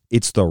this.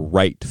 It's the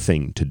right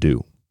thing to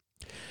do.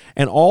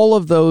 And all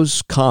of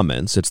those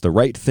comments, it's the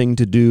right thing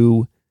to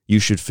do, you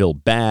should feel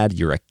bad,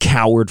 you're a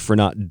coward for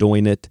not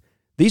doing it.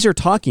 These are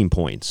talking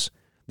points.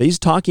 These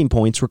talking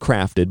points were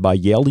crafted by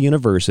Yale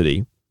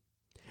University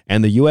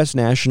and the U.S.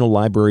 National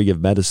Library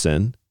of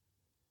Medicine,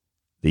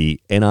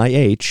 the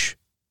NIH,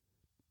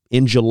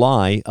 in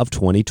July of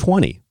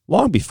 2020,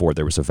 long before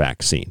there was a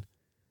vaccine.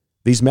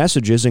 These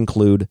messages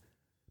include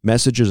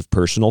messages of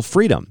personal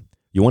freedom.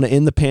 You want to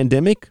end the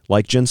pandemic,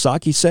 like Jen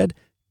Psaki said?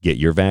 Get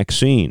your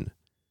vaccine.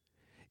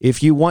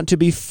 If you want to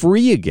be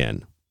free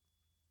again,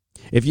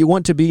 if you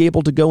want to be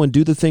able to go and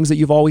do the things that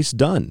you've always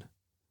done,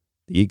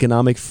 the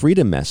economic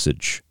freedom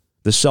message,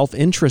 the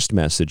self-interest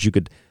message, you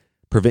could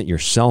prevent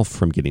yourself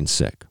from getting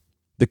sick,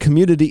 the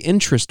community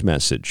interest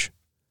message,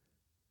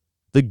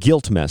 the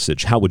guilt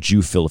message, how would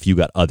you feel if you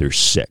got others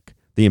sick,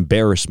 the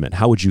embarrassment,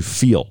 how would you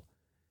feel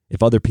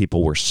if other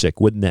people were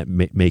sick, wouldn't that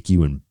make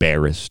you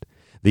embarrassed,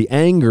 the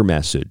anger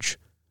message,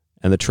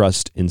 and the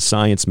trust in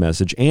science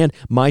message, and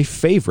my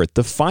favorite,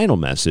 the final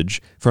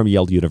message from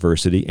Yale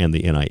University and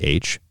the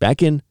NIH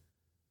back in,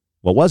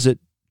 what was it,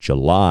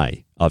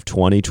 July of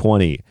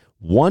 2020.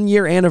 1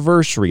 year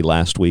anniversary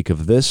last week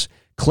of this,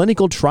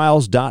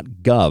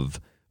 clinicaltrials.gov,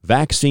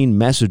 vaccine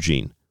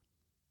messaging,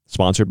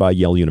 sponsored by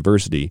Yale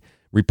University,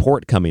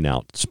 report coming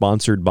out,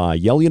 sponsored by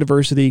Yale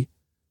University,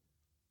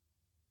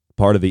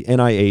 part of the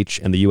NIH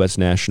and the U.S.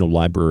 National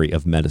Library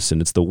of Medicine.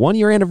 It's the 1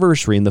 year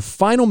anniversary, and the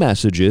final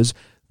message is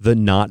the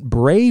not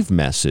brave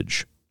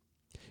message.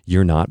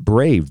 You're not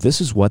brave. This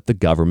is what the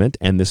government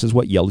and this is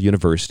what Yale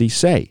University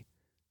say.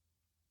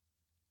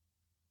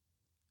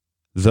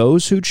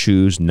 Those who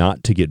choose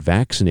not to get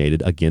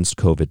vaccinated against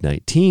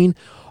COVID-19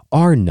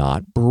 are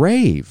not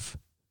brave.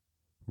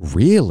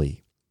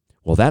 Really?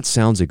 Well, that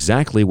sounds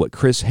exactly what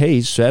Chris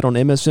Hayes said on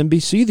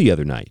MSNBC the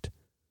other night.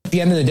 At the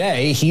end of the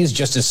day, he's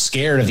just as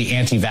scared of the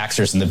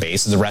anti-vaxxers in the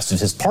base as the rest of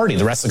his party,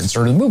 the rest of the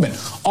conservative movement.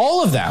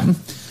 All of them,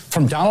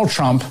 from Donald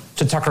Trump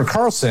to Tucker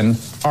Carlson,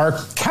 are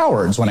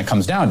cowards when it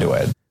comes down to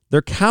it.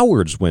 They're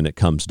cowards when it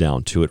comes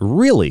down to it.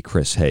 Really,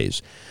 Chris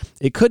Hayes.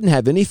 It couldn't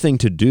have anything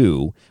to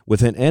do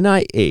with an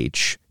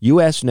NIH,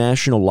 U.S.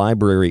 National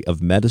Library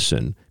of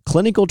Medicine,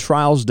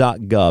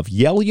 clinicaltrials.gov,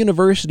 Yale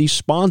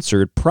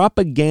University-sponsored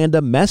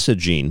propaganda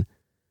messaging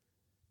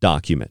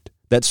document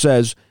that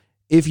says,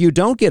 if you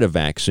don't get a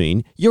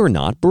vaccine, you're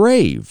not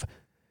brave.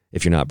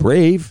 If you're not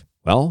brave,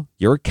 well,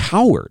 you're a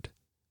coward.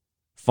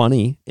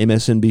 Funny,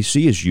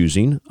 MSNBC is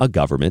using a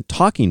government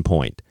talking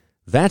point.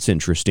 That's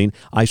interesting.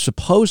 I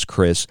suppose,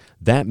 Chris,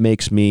 that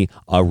makes me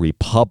a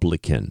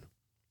Republican.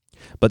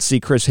 But see,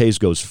 Chris Hayes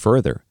goes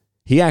further.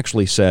 He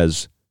actually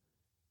says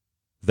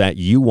that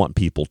you want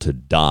people to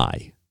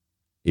die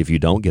if you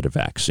don't get a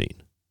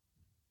vaccine.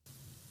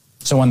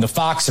 So when the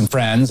Fox and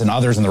Friends and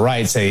others on the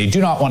right say they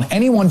do not want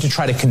anyone to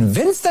try to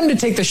convince them to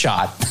take the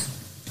shot,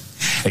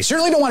 they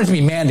certainly don't want it to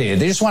be mandated.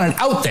 They just want it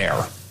out there.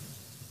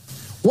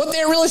 What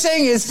they're really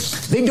saying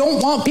is they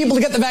don't want people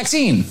to get the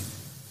vaccine.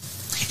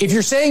 If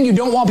you're saying you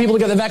don't want people to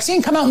get the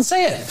vaccine, come out and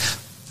say it.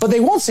 But they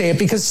won't say it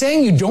because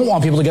saying you don't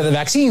want people to get the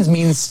vaccines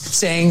means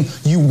saying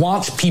you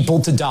want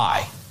people to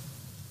die.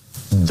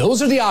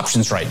 Those are the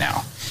options right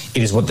now.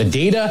 It is what the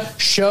data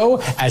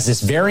show as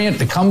this variant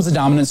becomes the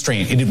dominant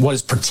strain. It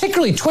was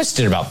particularly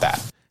twisted about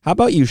that. How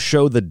about you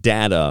show the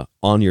data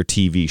on your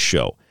TV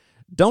show?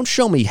 Don't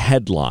show me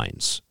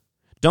headlines.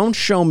 Don't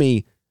show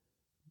me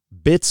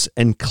bits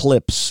and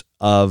clips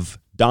of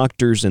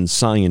doctors and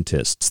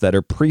scientists that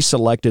are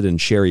pre-selected and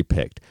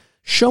cherry-picked.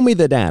 Show me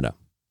the data.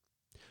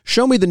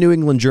 Show me the New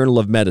England Journal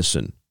of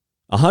Medicine.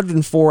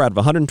 104 out of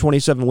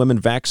 127 women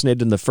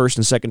vaccinated in the first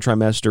and second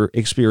trimester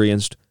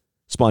experienced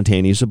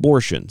spontaneous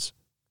abortions.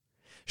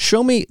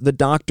 Show me the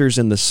doctors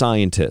and the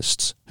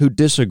scientists who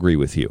disagree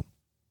with you.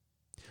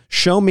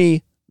 Show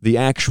me the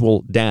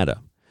actual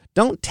data.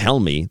 Don't tell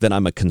me that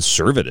I'm a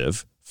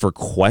conservative for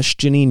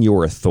questioning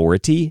your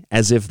authority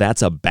as if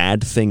that's a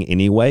bad thing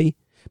anyway,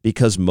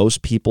 because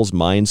most people's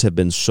minds have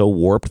been so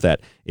warped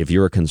that if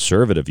you're a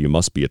conservative, you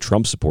must be a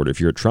Trump supporter. If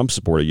you're a Trump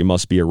supporter, you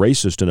must be a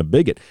racist and a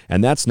bigot.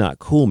 And that's not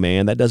cool,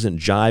 man. That doesn't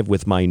jive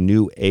with my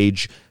new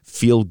age,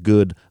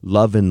 feel-good,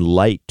 love and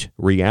light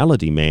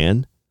reality,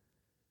 man.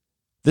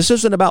 This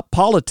isn't about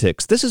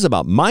politics. This is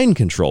about mind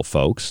control,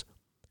 folks.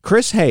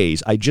 Chris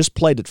Hayes, I just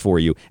played it for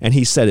you, and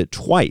he said it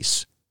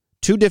twice.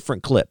 2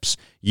 different clips.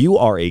 You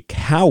are a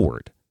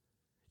coward.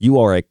 You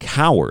are a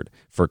coward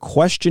for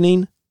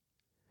questioning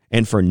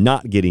and for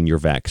not getting your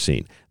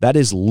vaccine. That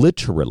is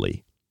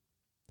literally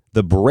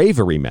the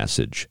bravery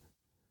message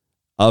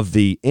of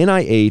the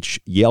NIH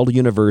Yale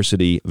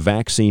University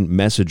vaccine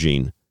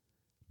messaging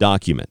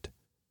document.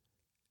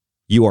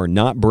 You are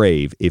not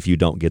brave if you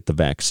don't get the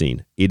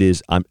vaccine.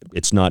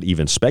 It's not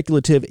even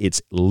speculative.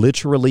 It's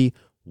literally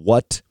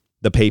what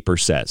the paper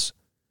says.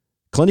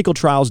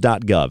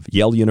 Clinicaltrials.gov,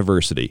 Yale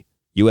University,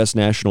 U.S.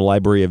 National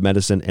Library of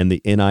Medicine, and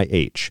the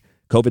NIH.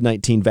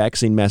 COVID-19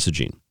 vaccine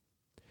messaging.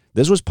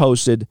 This was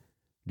posted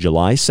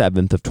July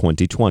 7th of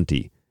 2020.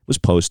 It was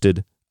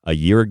posted a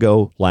year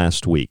ago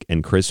last week,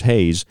 and Chris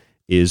Hayes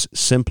is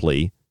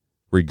simply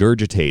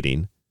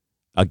regurgitating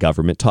a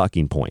government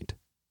talking point.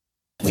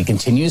 We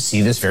continue to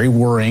see this very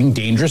worrying,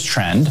 dangerous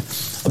trend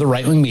of the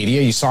right-wing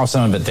media. You saw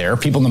some of it there.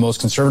 People in the most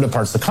conservative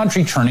parts of the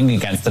country turning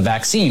against the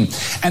vaccine.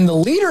 And the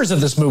leaders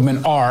of this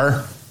movement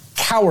are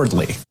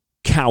cowardly.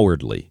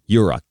 Cowardly.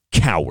 You're a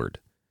coward.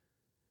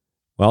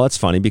 Well, that's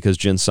funny because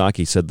Jen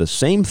Psaki said the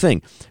same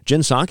thing. Jen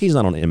Psaki's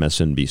not on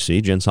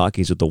MSNBC. Jen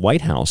Psaki's at the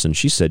White House, and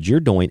she said, you're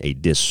doing a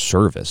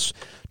disservice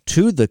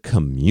to the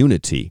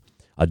community,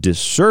 a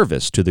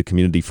disservice to the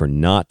community for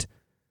not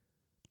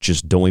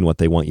just doing what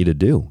they want you to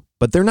do.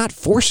 But they're not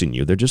forcing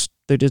you. They're just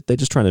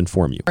trying to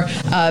inform you.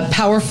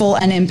 Powerful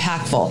and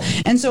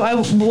impactful. And so I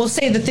will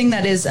say the thing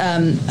that is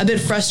a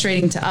bit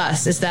frustrating to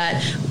us is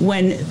that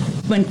when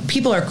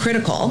people are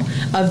critical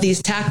of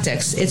these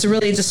tactics, it's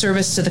really a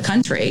disservice to the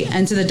country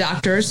and to the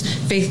doctors,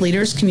 faith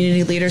leaders,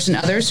 community leaders, and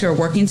others who are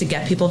working to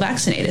get people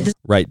vaccinated.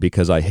 Right,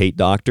 because I hate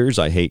doctors,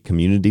 I hate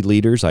community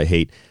leaders, I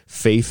hate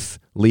faith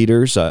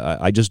leaders.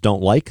 I just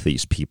don't like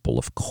these people.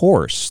 Of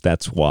course,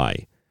 that's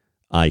why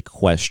I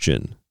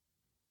question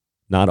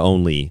not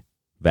only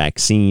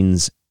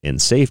vaccines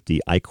and safety,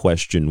 I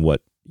question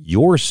what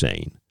you're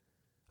saying,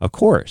 of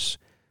course.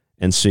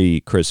 And see,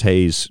 Chris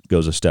Hayes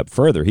goes a step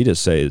further. He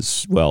just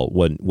says, well,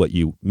 what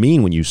you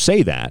mean when you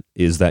say that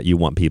is that you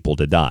want people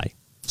to die.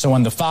 So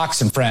when the Fox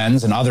and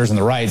Friends and others on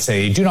the right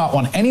say they do not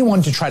want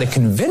anyone to try to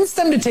convince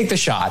them to take the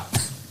shot,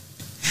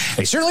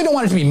 they certainly don't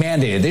want it to be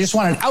mandated. They just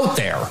want it out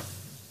there.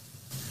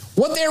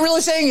 What they're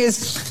really saying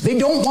is they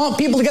don't want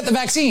people to get the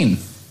vaccine.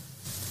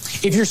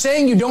 If you're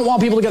saying you don't want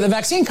people to get the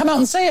vaccine, come out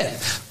and say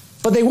it.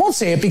 But they won't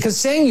say it because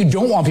saying you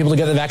don't want people to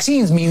get the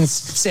vaccines means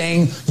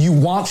saying you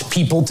want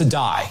people to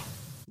die.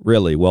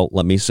 Really? Well,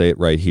 let me say it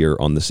right here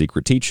on The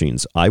Secret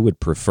Teachings. I would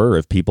prefer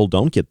if people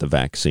don't get the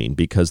vaccine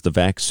because the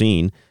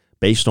vaccine,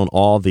 based on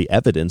all the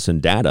evidence and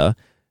data,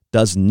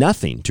 does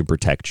nothing to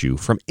protect you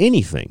from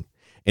anything.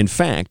 In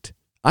fact,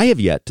 I have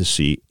yet to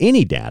see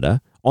any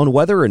data on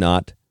whether or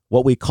not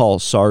what we call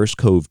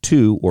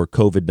SARS-CoV-2 or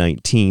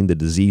COVID-19, the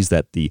disease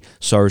that the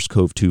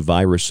SARS-CoV-2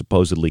 virus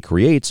supposedly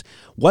creates,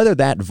 whether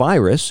that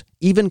virus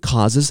even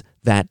causes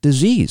that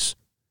disease.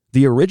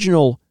 The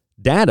original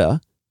data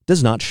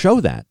does not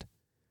show that.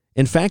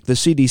 In fact, the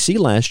CDC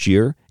last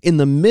year, in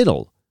the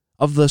middle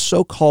of the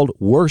so-called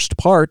worst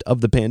part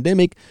of the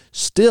pandemic,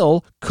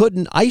 still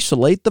couldn't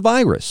isolate the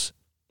virus.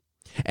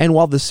 And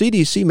while the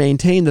CDC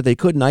maintained that they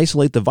couldn't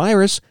isolate the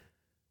virus,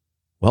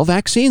 well,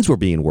 vaccines were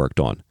being worked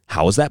on.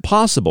 How is that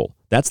possible?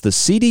 That's the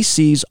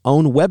CDC's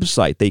own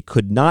website. They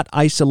could not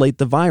isolate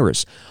the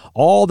virus.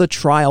 All the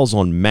trials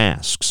on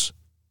masks,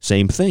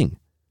 same thing.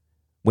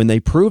 When they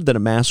proved that a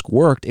mask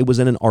worked, it was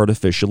in an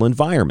artificial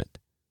environment.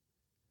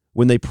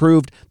 When they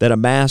proved that a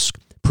mask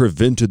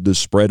prevented the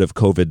spread of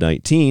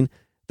COVID-19,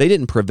 they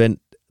didn't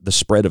prevent the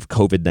spread of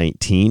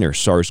COVID-19 or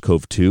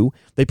SARS-CoV-2.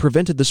 They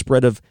prevented the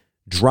spread of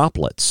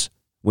droplets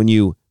when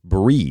you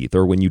breathe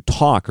or when you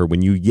talk or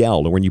when you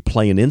yell or when you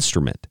play an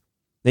instrument.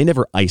 They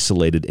never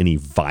isolated any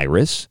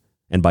virus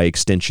and by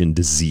extension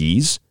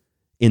disease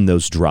in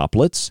those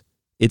droplets.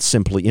 It's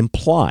simply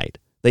implied.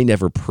 They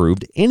never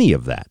proved any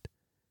of that.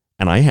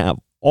 And I have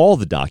all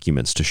the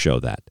documents to show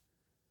that,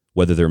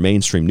 whether they're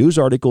mainstream news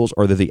articles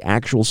or they're the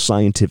actual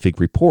scientific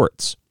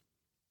reports.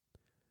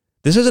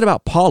 This isn't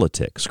about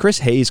politics. Chris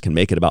Hayes can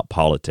make it about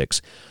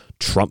politics.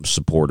 Trump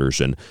supporters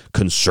and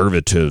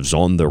conservatives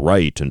on the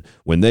right, and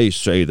when they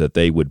say that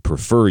they would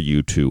prefer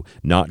you to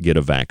not get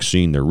a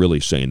vaccine, they're really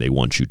saying they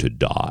want you to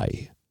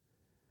die.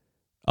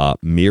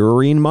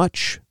 Mirroring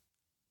much?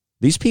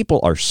 These people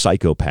are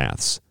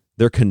psychopaths.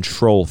 They're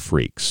control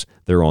freaks.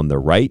 They're on the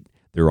right.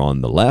 They're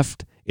on the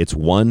left. It's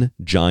one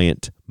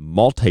giant,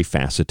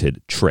 multifaceted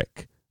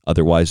trick,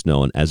 otherwise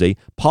known as a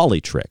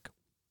poly trick.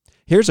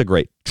 Here's a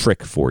great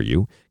trick for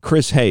you.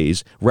 Chris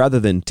Hayes, rather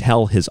than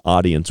tell his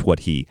audience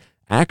what he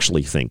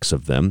actually thinks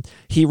of them,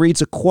 he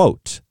reads a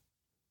quote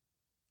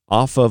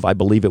off of, I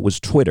believe it was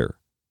Twitter,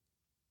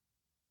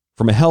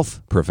 from a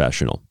health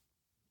professional.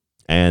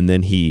 And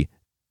then he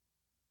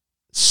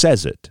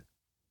says it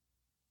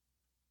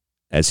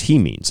as he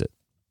means it.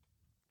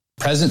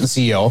 President and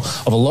CEO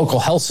of a local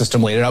health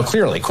system laid it out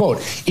clearly. Quote,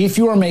 if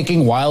you are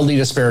making wildly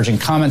disparaging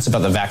comments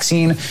about the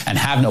vaccine and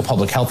have no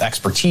public health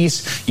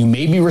expertise, you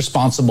may be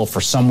responsible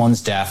for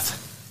someone's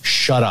death.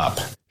 Shut up.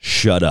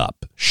 Shut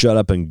up. Shut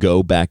up and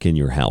go back in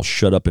your house.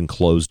 Shut up and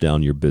close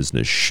down your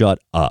business. Shut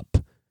up.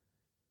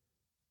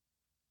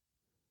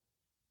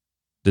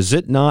 Does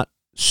it not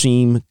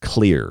seem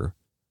clear,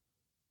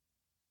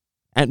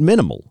 at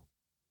minimal,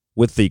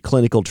 with the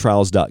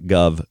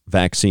clinicaltrials.gov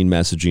vaccine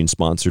messaging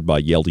sponsored by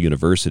Yale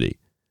University?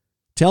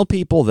 Tell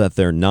people that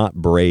they're not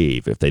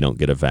brave if they don't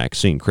get a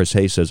vaccine. Chris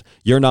Hayes says,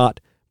 you're not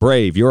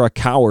brave. You're a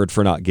coward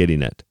for not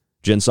getting it.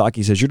 Jen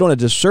Psaki says, you're doing a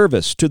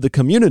disservice to the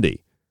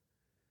community.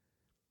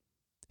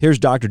 Here's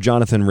Dr.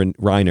 Jonathan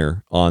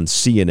Reiner on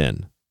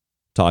CNN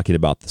talking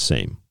about the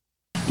same.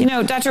 You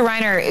know, Dr.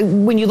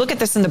 Reiner, when you look at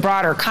this in the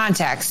broader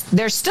context,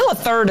 there's still a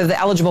third of the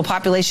eligible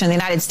population in the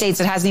United States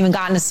that hasn't even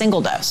gotten a single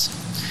dose.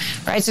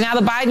 Right. So now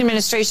the Biden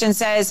administration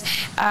says,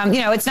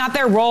 it's not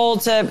their role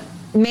to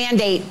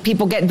mandate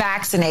people get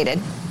vaccinated.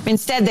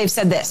 Instead, they've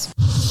said this.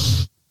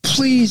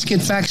 Please get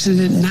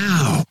vaccinated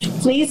now.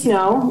 Please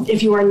know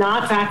if you are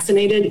not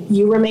vaccinated,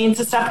 you remain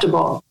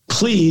susceptible.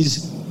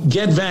 Please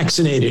get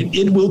vaccinated.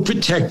 It will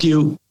protect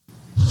you.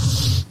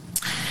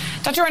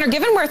 Dr. Reiner,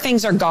 given where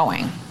things are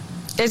going,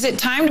 is it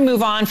time to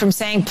move on from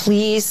saying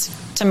please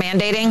to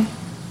mandating?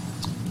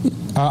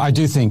 I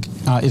do think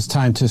it's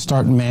time to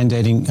start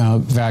mandating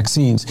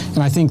vaccines. And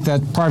I think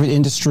that private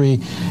industry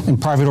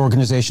and private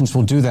organizations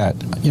will do that.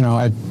 You know,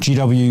 at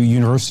GW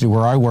University,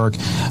 where I work,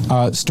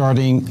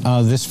 starting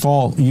this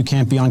fall, you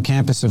can't be on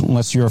campus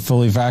unless you're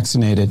fully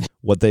vaccinated.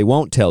 What they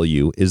won't tell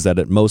you is that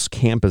at most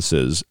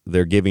campuses,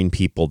 they're giving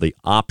people the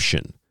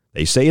option.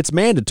 They say it's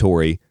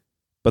mandatory,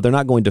 but they're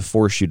not going to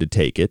force you to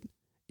take it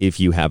if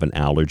you have an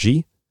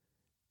allergy.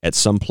 At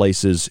some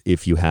places,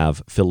 if you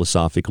have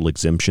philosophical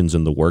exemptions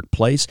in the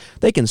workplace,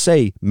 they can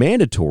say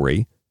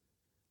mandatory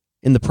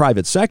in the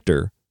private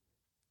sector,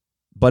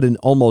 but in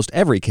almost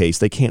every case,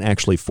 they can't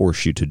actually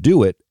force you to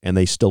do it, and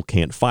they still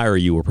can't fire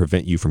you or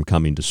prevent you from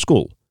coming to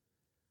school.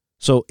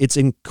 So it's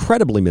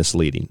incredibly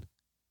misleading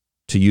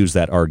to use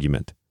that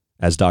argument,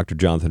 as Dr.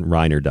 Jonathan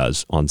Reiner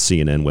does on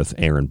CNN with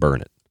Aaron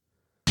Burnett.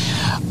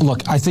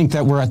 Look, I think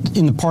that we're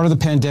in the part of the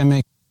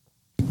pandemic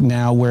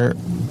now where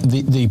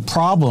the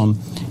problem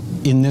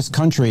in this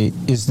country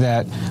is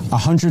that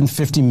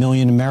 150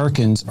 million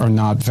Americans are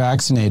not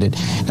vaccinated.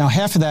 Now,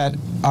 half of that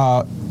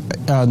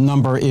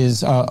number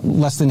is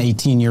less than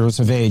 18 years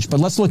of age. But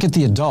let's look at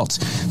the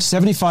adults.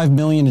 75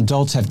 million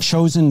adults have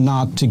chosen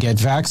not to get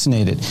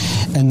vaccinated.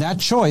 And that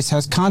choice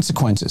has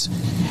consequences.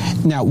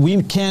 Now,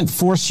 we can't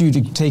force you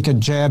to take a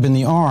jab in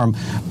the arm,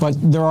 but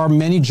there are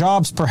many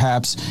jobs,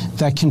 perhaps,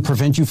 that can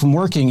prevent you from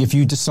working if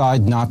you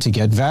decide not to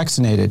get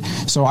vaccinated.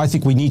 So I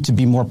think we need to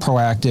be more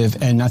proactive,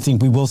 and I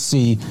think we will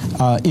see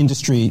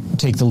industry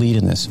take the lead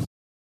in this.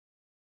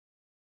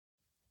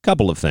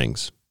 Couple of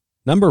things.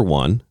 Number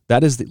one,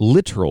 that is the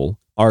literal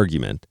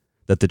argument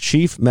that the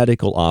chief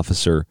medical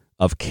officer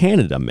of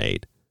Canada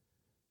made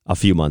a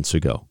few months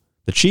ago.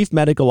 The chief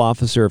medical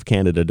officer of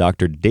Canada,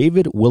 Dr.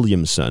 David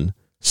Williamson,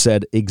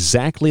 said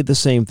exactly the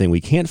same thing.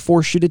 We can't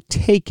force you to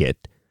take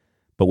it,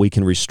 but we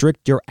can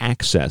restrict your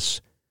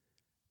access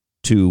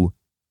to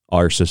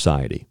our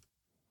society.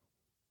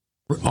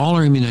 All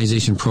our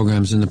immunization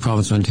programs in the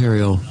province of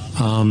Ontario,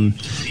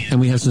 and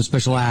we have some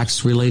special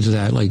acts related to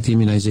that, like the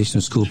Immunization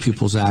of School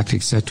Pupils Act,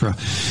 etc.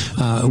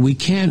 We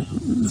can't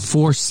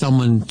force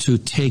someone to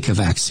take a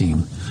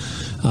vaccine.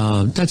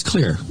 That's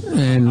clear,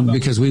 and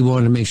because we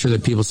want to make sure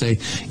that people say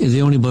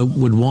they only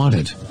would want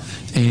it.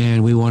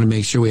 And we want to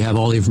make sure we have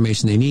all the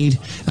information they need,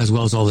 as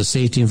well as all the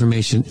safety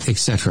information,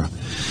 etc.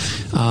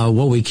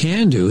 What we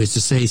can do is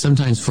to say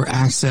sometimes for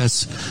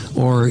access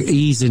or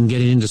ease in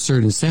getting into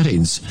certain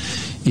settings,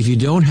 if you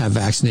don't have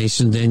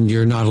vaccination, then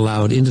you're not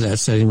allowed into that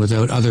setting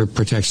without other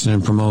protection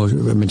and promote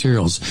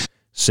materials.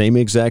 Same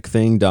exact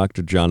thing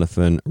Dr.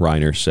 Jonathan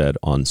Reiner said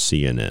on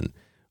CNN.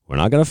 We're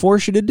not going to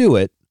force you to do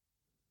it,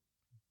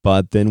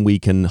 but then we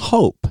can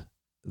hope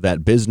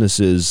that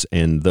businesses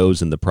and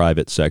those in the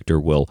private sector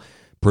will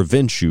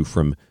prevent you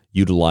from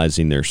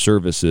utilizing their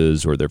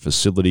services or their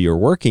facility or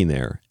working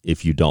there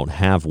if you don't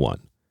have one.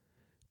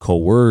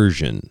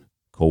 Coercion.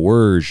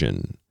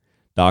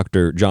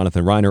 Dr.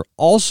 Jonathan Reiner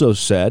also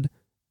said,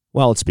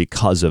 well, it's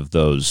because of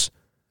those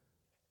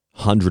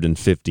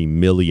 150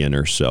 million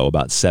or so,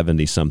 about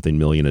 70-something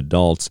million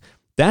adults.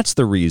 That's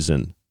the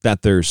reason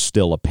that there's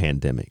still a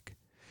pandemic.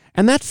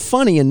 And that,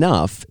 funny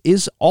enough,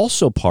 is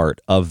also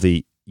part of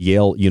the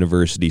Yale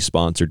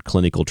University-sponsored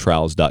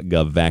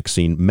clinicaltrials.gov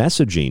vaccine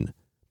messaging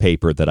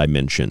paper that I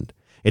mentioned.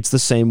 It's the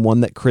same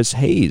one that Chris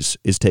Hayes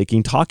is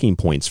taking talking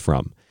points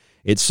from.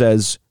 It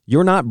says,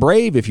 you're not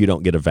brave if you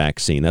don't get a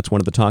vaccine. That's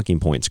one of the talking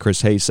points.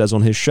 Chris Hayes says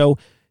on his show,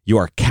 you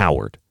are a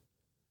coward.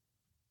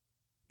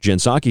 Jen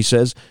Psaki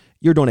says,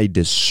 you're doing a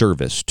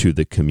disservice to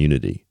the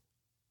community.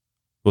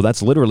 Well,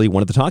 that's literally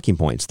one of the talking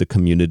points, the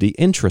community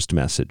interest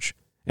message.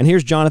 And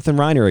here's Jonathan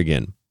Reiner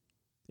again.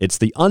 It's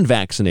the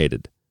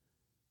unvaccinated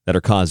that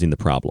are causing the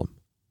problem.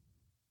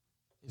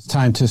 It's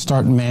time to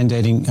start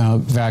mandating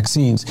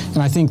vaccines. And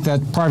I think that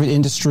private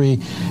industry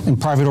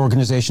and private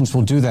organizations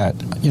will do that.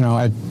 You know,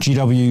 at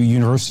GW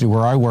University,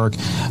 where I work,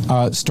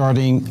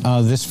 starting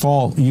this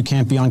fall, you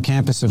can't be on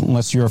campus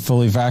unless you're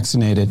fully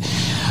vaccinated.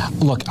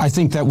 Look, I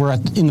think that we're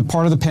in the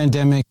part of the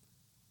pandemic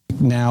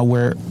now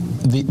where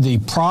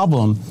the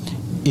problem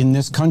in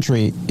this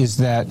country is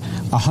that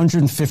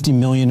 150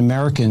 million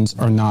Americans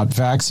are not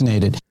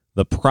vaccinated.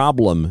 The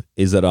problem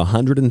is that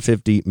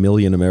 150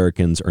 million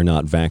Americans are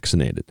not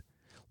vaccinated.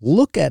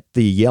 Look at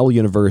the Yale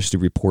University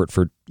report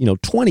for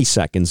 20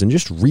 seconds and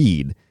just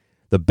read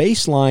the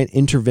baseline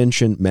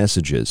intervention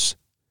messages.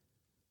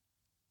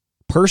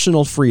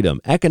 Personal freedom,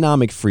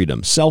 economic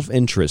freedom,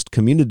 self-interest,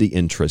 community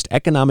interest,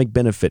 economic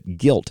benefit,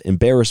 guilt,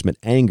 embarrassment,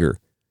 anger,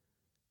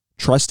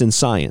 trust in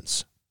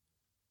science,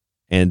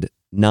 and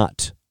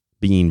not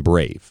being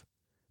brave.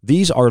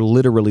 These are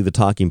literally the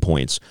talking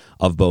points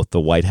of both the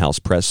White House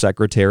press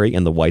secretary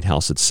and the White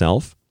House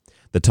itself,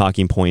 the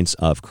talking points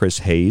of Chris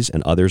Hayes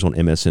and others on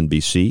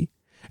MSNBC,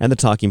 and the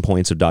talking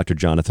points of Dr.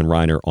 Jonathan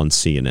Reiner on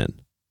CNN.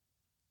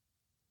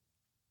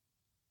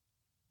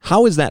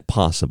 How is that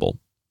possible?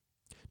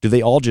 Do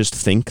they all just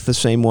think the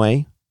same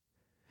way?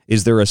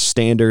 Is there a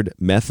standard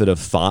method of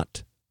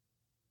thought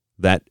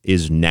that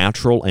is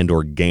natural and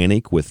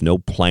organic with no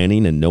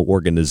planning and no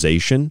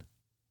organization?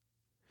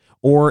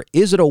 Or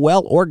is it a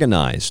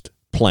well-organized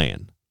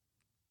plan?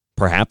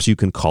 Perhaps you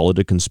can call it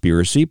a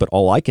conspiracy, but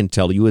all I can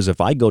tell you is if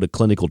I go to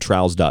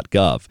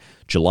clinicaltrials.gov,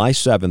 July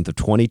 7th of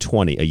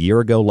 2020, a year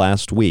ago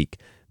last week,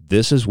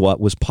 this is what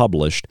was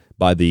published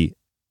by the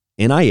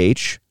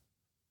NIH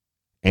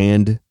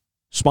and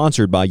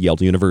sponsored by Yale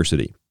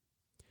University.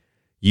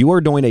 You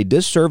are doing a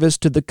disservice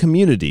to the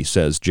community,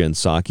 says Jen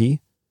Psaki.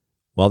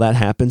 Well, that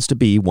happens to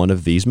be one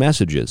of these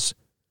messages.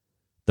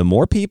 The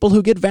more people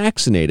who get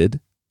vaccinated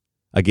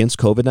against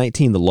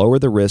COVID-19, the lower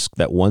the risk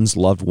that one's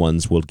loved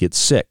ones will get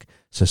sick.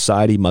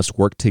 Society must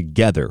work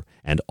together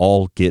and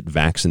all get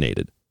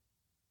vaccinated.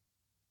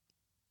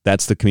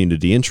 That's the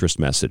community interest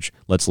message.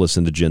 Let's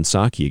listen to Jen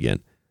Psaki again.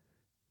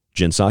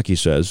 Jen Psaki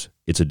says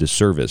it's a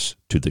disservice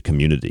to the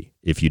community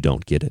if you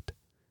don't get it,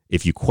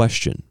 if you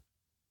question.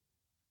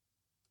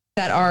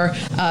 That are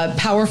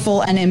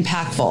powerful and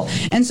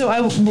impactful. And so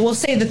I will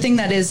say the thing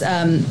that is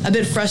a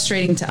bit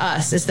frustrating to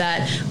us is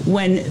that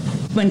when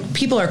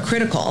people are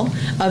critical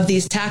of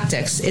these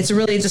tactics, it's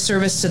really a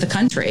disservice to the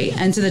country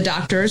and to the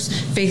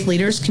doctors, faith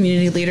leaders,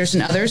 community leaders,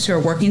 and others who are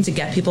working to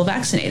get people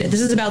vaccinated.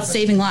 This is about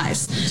saving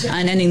lives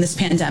and ending this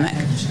pandemic.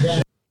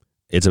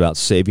 It's about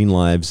saving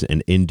lives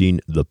and ending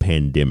the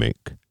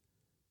pandemic.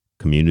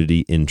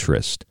 Community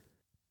interest.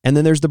 And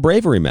then there's the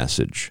bravery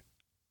message.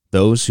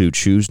 Those who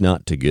choose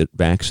not to get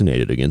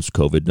vaccinated against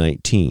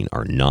COVID-19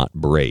 are not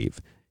brave.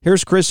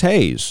 Here's Chris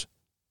Hayes.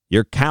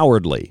 You're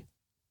cowardly.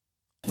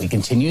 We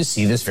continue to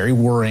see this very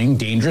worrying,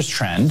 dangerous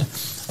trend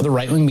of the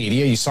right-wing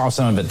media. You saw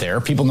some of it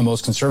there. People in the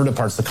most conservative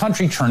parts of the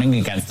country turning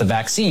against the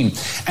vaccine.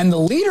 And the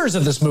leaders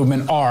of this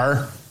movement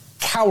are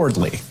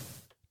cowardly.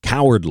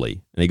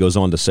 Cowardly. And he goes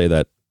on to say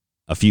that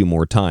a few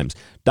more times.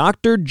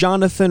 Dr.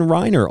 Jonathan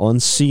Reiner on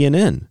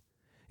CNN.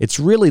 It's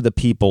really the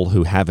people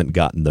who haven't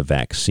gotten the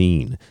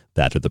vaccine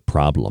that are the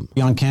problem.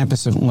 On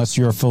campus unless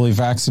you're fully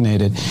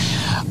vaccinated.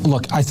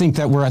 Look, I think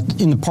that we're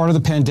in the part of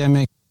the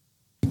pandemic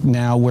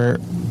now where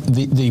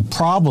the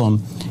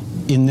problem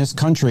in this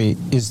country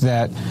is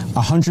that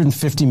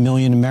 150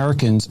 million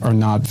Americans are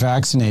not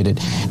vaccinated.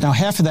 Now,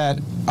 half of that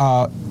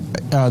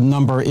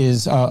number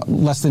is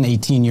less than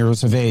 18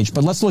 years of age.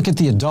 But let's look at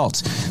the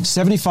adults.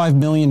 75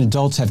 million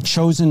adults have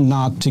chosen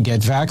not to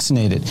get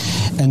vaccinated.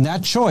 And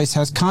that choice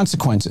has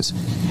consequences.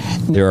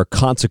 There are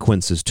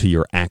consequences to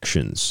your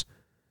actions.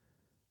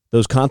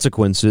 Those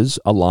consequences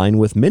align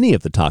with many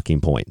of the talking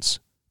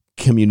points.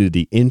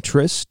 Community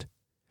interest,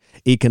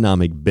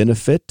 economic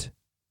benefit.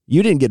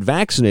 You didn't get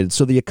vaccinated,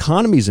 so the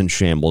economy's in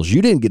shambles.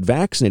 You didn't get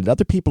vaccinated.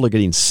 Other people are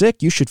getting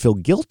sick. You should feel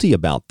guilty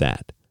about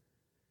that.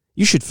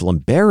 You should feel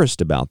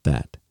embarrassed about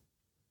that.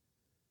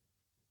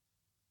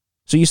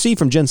 So you see,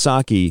 from Jen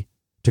Psaki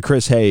to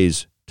Chris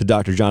Hayes to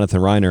Dr. Jonathan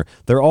Reiner,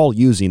 they're all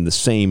using the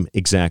same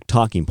exact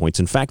talking points.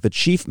 In fact, the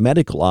chief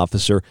medical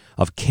officer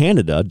of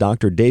Canada,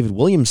 Dr. David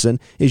Williamson,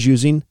 is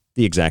using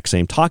the exact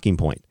same talking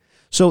point.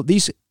 So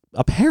these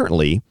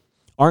apparently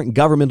aren't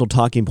governmental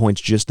talking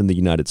points just in the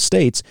United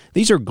States.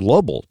 These are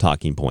global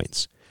talking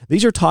points.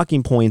 These are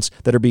talking points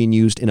that are being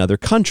used in other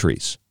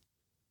countries.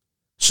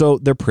 So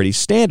they're pretty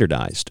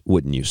standardized,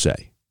 wouldn't you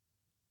say?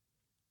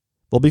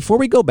 Well, before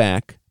we go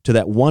back to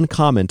that one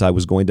comment I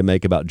was going to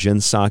make about Jen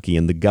Psaki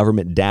and the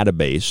government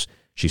database,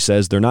 she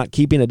says they're not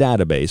keeping a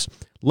database.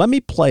 Let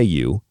me play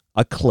you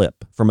a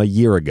clip from a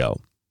year ago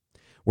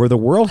where the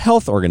World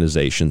Health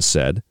Organization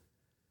said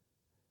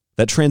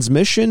that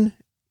transmission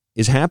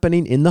is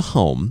happening in the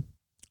home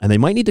and they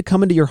might need to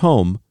come into your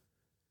home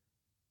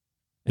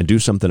and do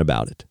something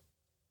about it.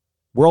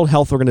 World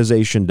Health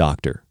Organization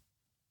doctor.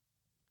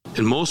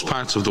 In most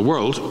parts of the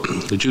world,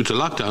 due to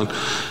lockdown,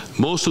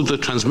 most of the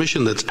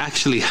transmission that's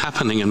actually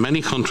happening in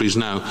many countries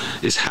now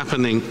is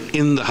happening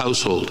in the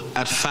household,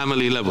 at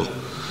family level.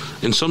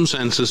 In some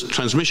senses,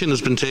 transmission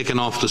has been taken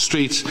off the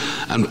streets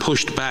and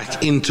pushed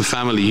back into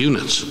family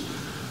units.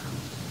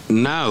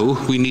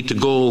 Now we need to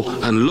go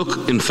and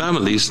look in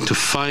families to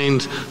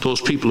find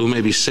those people who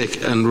may be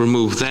sick and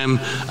remove them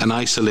and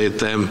isolate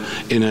them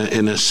in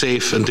a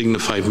safe and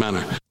dignified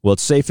manner. Well,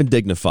 it's safe and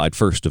dignified,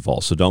 first of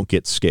all, so don't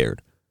get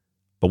scared.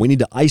 But we need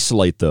to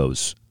isolate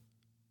those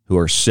who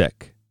are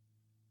sick.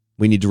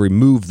 We need to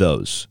remove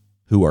those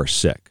who are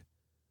sick.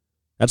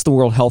 That's the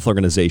World Health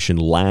Organization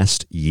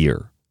last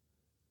year.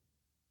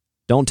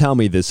 Don't tell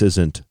me this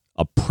isn't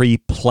a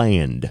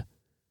pre-planned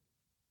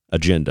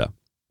agenda.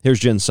 Here's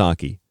Jen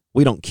Psaki.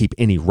 We don't keep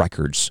any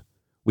records.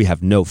 We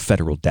have no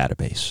federal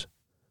database.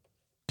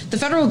 The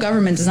federal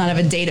government does not have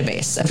a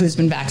database of who's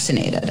been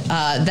vaccinated.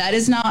 That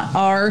is not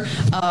our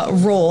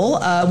role.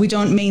 We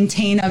don't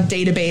maintain a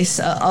database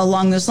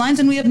along those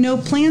lines, and we have no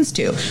plans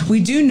to. We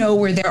do know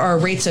where there are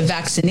rates of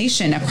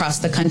vaccination across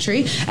the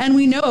country, and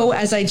we know,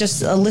 as I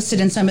just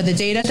listed in some of the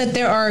data, that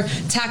there are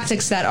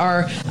tactics that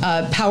are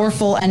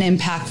powerful and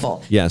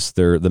impactful. Yes,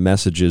 they're the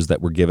messages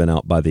that were given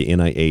out by the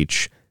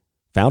NIH,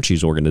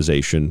 Fauci's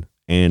organization,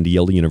 and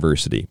Yale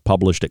University,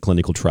 published at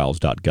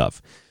clinicaltrials.gov.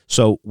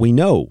 So we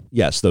know,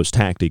 yes, those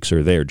tactics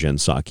are there, Jen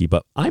Psaki,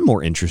 but I'm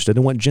more interested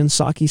in what Jen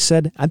Psaki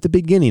said at the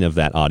beginning of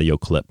that audio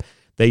clip.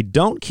 They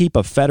don't keep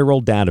a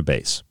federal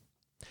database.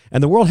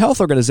 And the World Health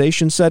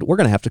Organization said, we're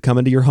going to have to come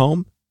into your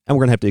home and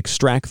we're going to have to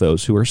extract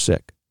those who are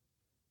sick.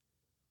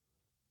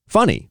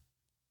 Funny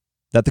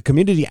that the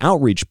community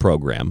outreach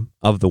program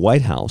of the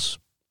White House,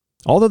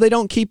 although they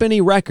don't keep any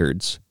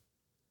records,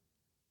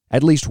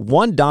 at least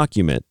one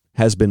document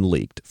has been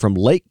leaked from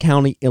Lake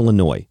County,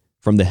 Illinois,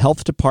 from the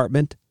health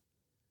department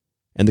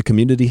and the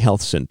community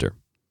health center.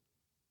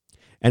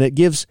 And it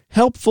gives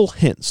helpful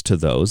hints to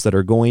those that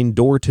are going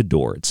door to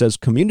door. It says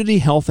Community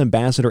Health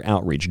Ambassador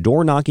Outreach,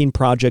 door knocking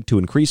project to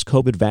increase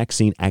COVID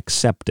vaccine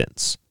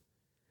acceptance.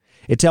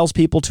 It tells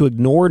people to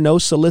ignore no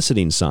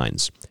soliciting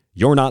signs.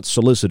 You're not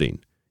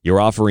soliciting. You're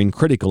offering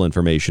critical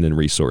information and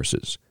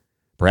resources.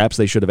 Perhaps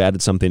they should have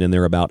added something in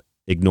there about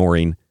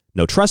ignoring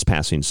no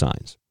trespassing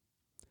signs.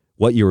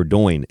 What you're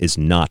doing is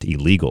not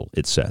illegal,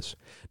 it says.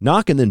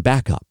 Knock and then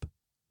back up.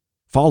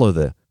 Follow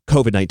the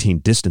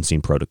COVID-19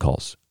 distancing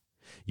protocols.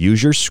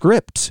 Use your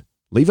script.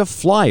 Leave a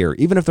flyer,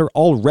 even if they're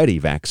already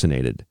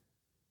vaccinated.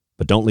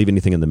 But don't leave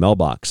anything in the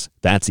mailbox.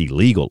 That's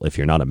illegal if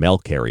you're not a mail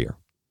carrier.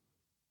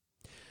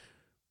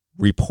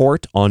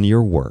 Report on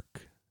your work.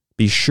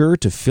 Be sure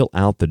to fill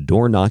out the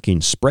door-knocking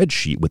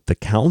spreadsheet with the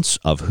counts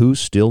of who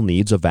still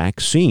needs a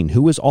vaccine,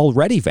 who is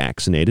already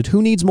vaccinated,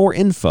 who needs more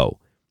info.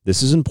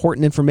 This is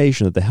important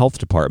information that the health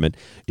department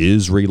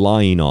is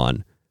relying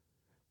on.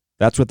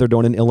 That's what they're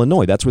doing in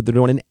Illinois. That's what they're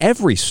doing in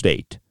every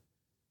state.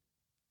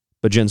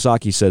 But Jen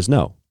Psaki says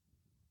no.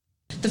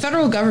 The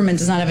federal government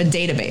does not have a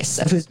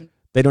database of who's been...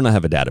 They don't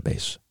have a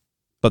database,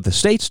 but the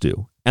states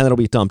do, and it'll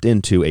be dumped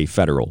into a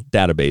federal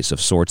database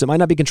of sorts. It might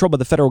not be controlled by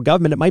the federal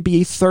government. It might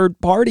be a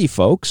third party,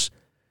 folks.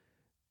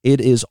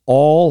 It is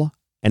all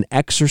an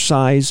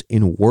exercise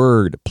in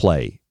word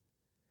play.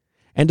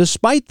 And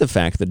despite the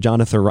fact that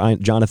Dr.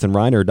 Jonathan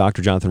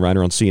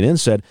Reiner on CNN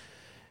said,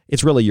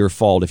 it's really your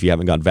fault if you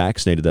haven't got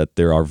vaccinated that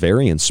there are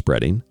variants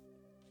spreading.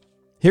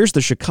 Here's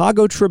the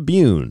Chicago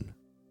Tribune.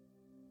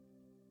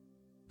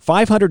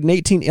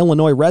 518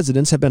 Illinois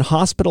residents have been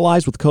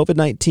hospitalized with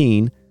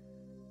COVID-19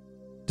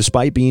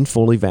 despite being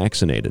fully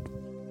vaccinated.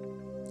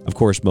 Of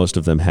course, most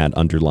of them had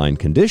underlying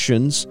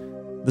conditions,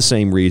 the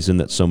same reason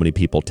that so many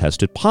people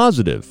tested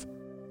positive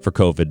for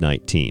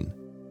COVID-19.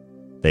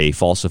 They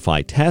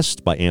falsify tests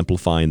by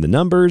amplifying the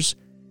numbers,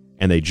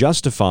 and they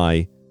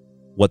justify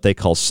what they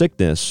call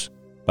sickness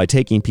by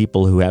taking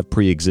people who have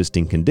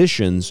pre-existing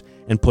conditions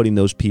and putting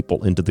those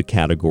people into the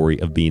category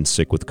of being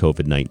sick with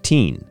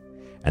COVID-19.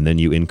 And then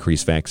you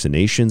increase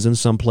vaccinations in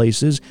some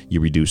places,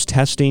 you reduce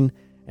testing,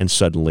 and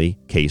suddenly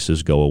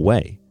cases go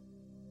away.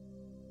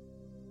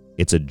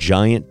 It's a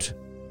giant,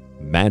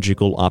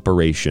 magical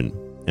operation.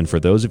 And for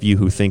those of you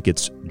who think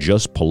it's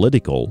just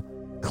political,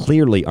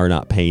 clearly are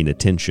not paying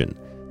attention.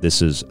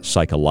 This is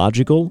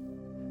psychological,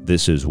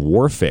 this is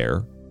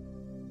warfare,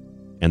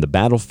 and the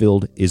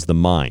battlefield is the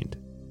mind.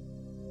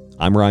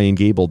 I'm Ryan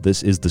Gable.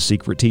 This is The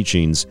Secret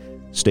Teachings.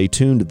 Stay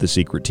tuned to The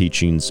Secret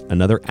Teachings.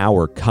 Another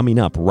hour coming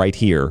up right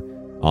here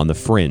on The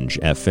Fringe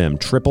FM,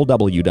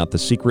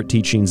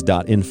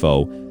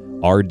 www.thesecretteachings.info,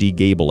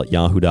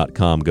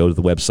 rdgable@yahoo.com. Go to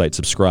the website,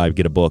 subscribe,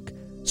 get a book,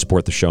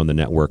 support the show and the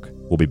network.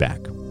 We'll be back.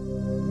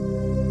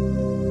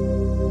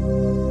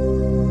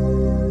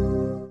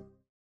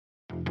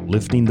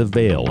 Lifting the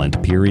veil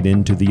and peering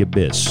into the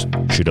abyss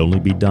should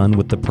only be done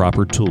with the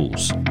proper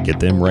tools.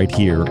 Get them right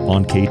here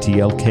on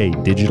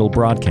KTLK Digital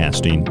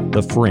Broadcasting,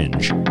 The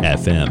Fringe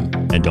FM.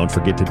 And don't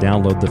forget to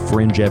download the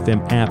Fringe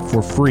FM app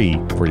for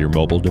free for your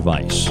mobile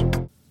device.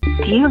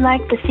 Do you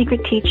like The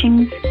Secret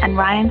Teachings and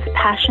Ryan's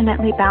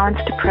passionately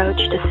balanced approach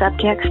to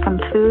subjects from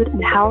food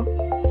and health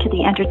to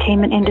the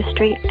entertainment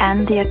industry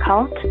and the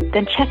occult?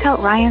 Then check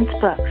out Ryan's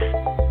books,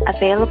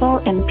 available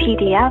in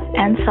PDF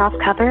and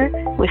softcover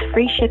with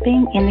free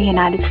shipping in the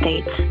United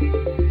States.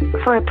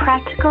 For a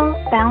practical,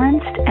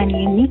 balanced, and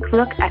unique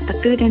look at the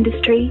food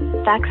industry,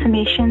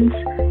 vaccinations,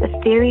 the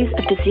theories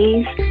of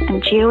disease,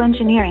 and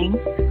geoengineering,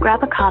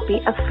 grab a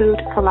copy of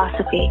Food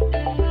Philosophy.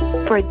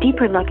 For a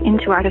deeper look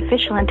into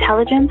artificial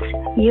intelligence,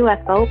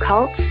 UFO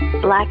cults,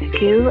 black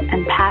goo,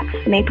 and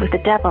pacts made with the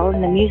devil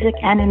in the music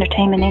and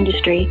entertainment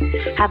industry,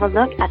 have a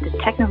look at the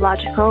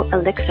Technological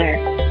Elixir.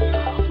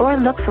 Or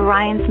look for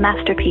Ryan's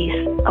masterpiece,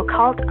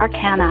 Occult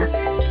Arcana,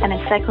 an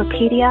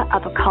encyclopedia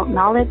of occult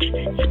knowledge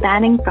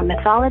spanning from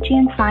mythology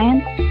and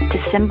science to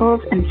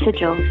symbols and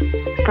sigils,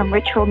 from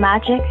ritual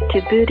magic to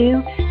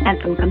voodoo,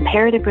 and from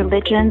comparative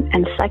religion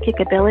and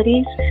psychic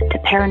abilities to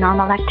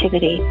paranormal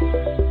activity.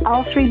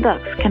 All 3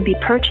 books can be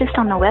purchased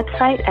on the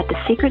website at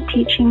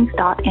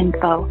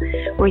thesecretteachings.info,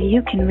 where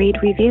you can read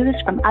reviews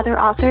from other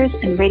authors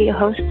and radio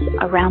hosts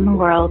around the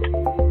world.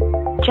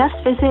 Just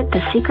visit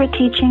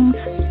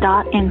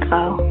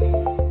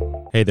thesecretteachings.info.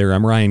 Hey there,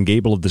 I'm Ryan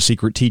Gable of The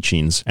Secret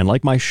Teachings, and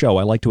like my show,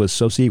 I like to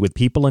associate with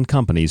people and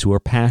companies who are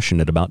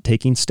passionate about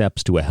taking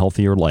steps to a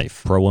healthier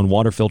life. Pro One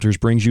Water Filters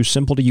brings you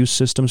simple-to-use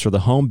systems for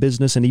the home,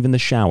 business, and even the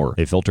shower.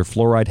 They filter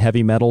fluoride,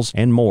 heavy metals,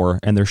 and more,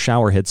 and their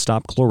shower heads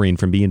stop chlorine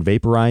from being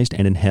vaporized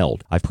and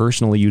inhaled. I've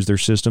personally used their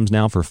systems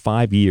now for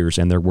 5 years,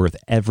 and they're worth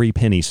every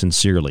penny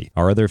sincerely.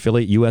 Our other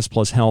affiliate, US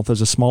Plus Health,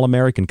 is a small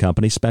American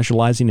company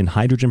specializing in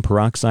hydrogen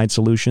peroxide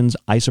solutions,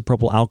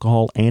 isopropyl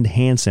alcohol, and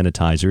hand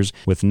sanitizers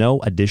with no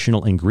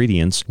additional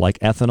ingredients like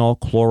ethanol,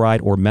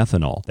 chloride, or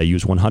methanol. They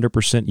use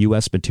 100%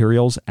 U.S.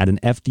 materials at an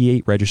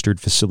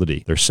FDA-registered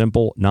facility. Their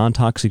simple,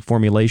 non-toxic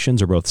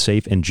formulations are both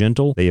safe and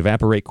gentle. They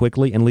evaporate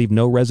quickly and leave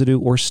no residue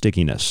or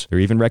stickiness. They're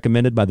even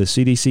recommended by the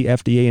CDC,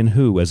 FDA, and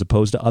WHO as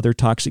opposed to other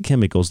toxic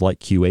chemicals like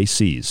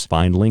QACs.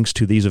 Find links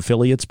to these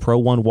affiliates, Pro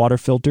One Water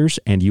Filters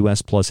and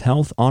US Plus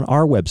Health, on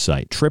our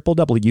website,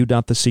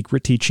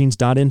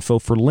 www.thesecretteachings.info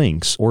for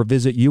links, or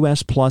visit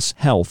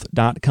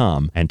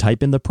usplushealth.com and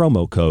type in the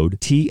promo code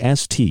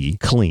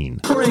TSTCLEAN. The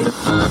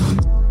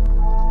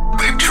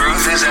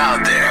truth is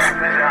out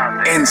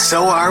there, and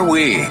so are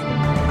we.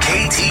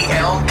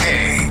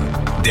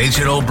 KTLK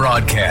Digital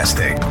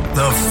Broadcasting,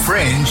 The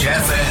Fringe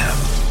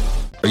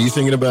FM. Are you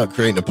thinking about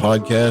creating a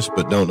podcast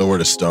but don't know where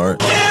to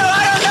start?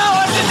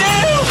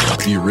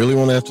 Do you really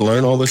want to have to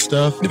learn all this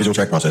stuff? Individual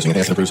track processing,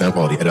 enhance and improve sound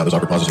quality, edit out those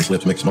awkward pauses and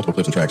slips, mix multiple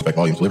clips and tracks, back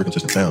volumes, deliver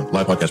consistent sound,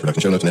 live podcast production,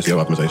 show notes and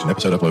SEO optimization,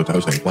 episode upload to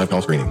hosting, live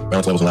call screening,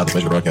 balance levels allowed to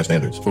measure broadcast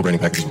standards, full branding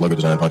packages, logo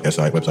design, podcast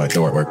site, website,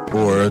 no artwork.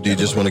 Or do you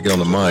just want to get on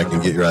the mic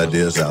and get your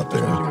ideas out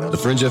there? The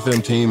Fringe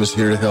FM team is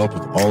here to help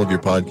with all of your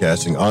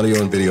podcasting, audio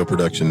and video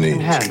production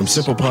needs. From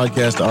simple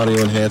podcast to audio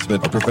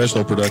enhancement, our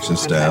professional production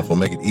staff will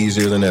make it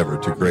easier than ever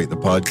to create the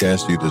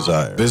podcast you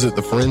desire. Visit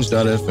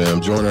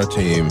thefringe.fm, join our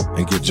team,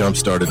 and get jump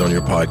started on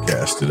your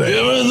podcast today.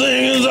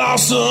 Everything is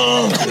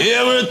awesome.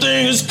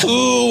 Everything is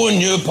cool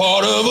when you're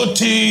part of a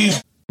team.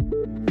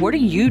 What are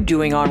you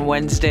doing on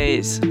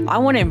Wednesdays? I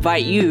want to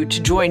invite you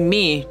to join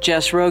me,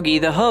 Jess Rogie,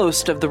 the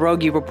host of The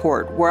Rogie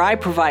Report, where I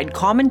provide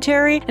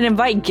commentary and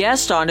invite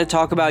guests on to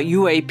talk about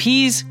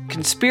UAPs,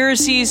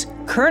 conspiracies,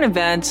 current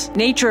events,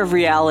 nature of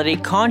reality,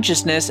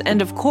 consciousness,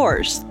 and of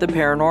course, the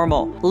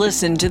paranormal.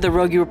 Listen to The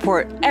Rogie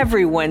Report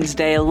every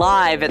Wednesday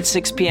live at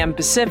 6 p.m.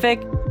 Pacific,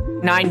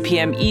 9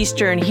 p.m.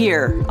 Eastern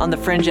here on The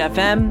Fringe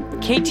FM,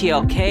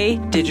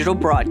 KTLK Digital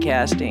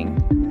Broadcasting.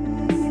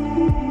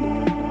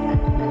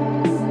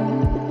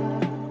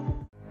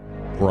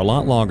 For a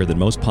lot longer than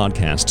most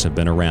podcasts have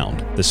been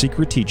around, The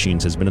Secret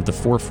Teachings has been at the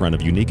forefront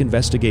of unique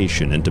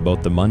investigation into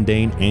both the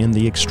mundane and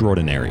the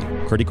extraordinary.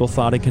 Critical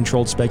thought and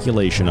controlled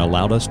speculation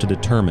allowed us to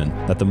determine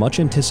that the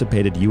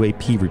much-anticipated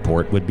UAP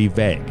report would be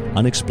vague,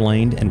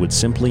 unexplained, and would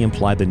simply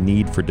imply the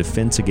need for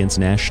defense against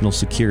national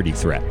security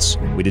threats.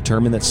 We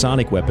determined that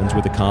sonic weapons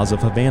were the cause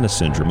of Havana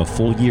Syndrome a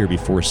full year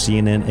before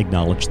CNN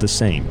acknowledged the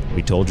same.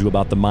 We told you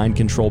about the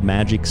mind-controlled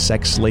magic,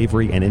 sex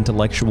slavery, and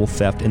intellectual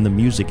theft in the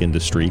music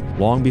industry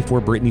long before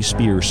Britney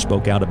Spears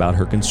spoke out about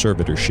her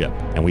conservatorship,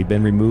 and we've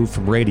been removed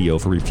from radio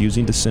for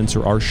refusing to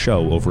censor our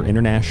show over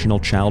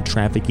international child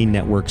trafficking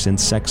networks and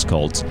sex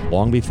cults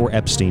long before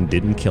Epstein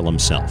didn't kill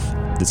himself.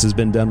 This has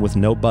been done with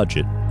no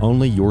budget,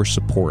 only your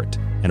support,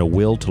 and a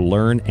will to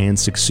learn and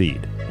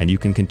succeed. And you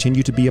can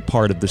continue to be a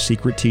part of the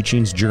Secret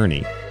Teachings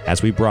journey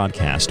as we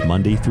broadcast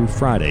Monday through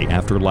Friday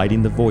after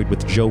Lighting the Void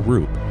with Joe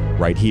Roop,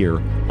 right here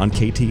on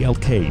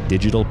KTLK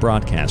Digital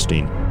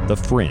Broadcasting, The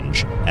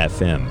Fringe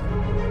FM.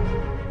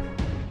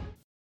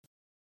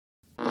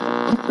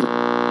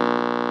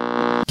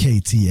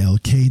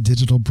 KTLK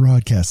Digital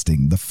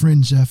Broadcasting, The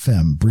Fringe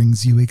FM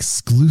brings you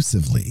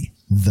exclusively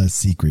The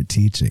Secret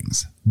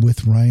Teachings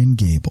with Ryan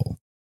Gable.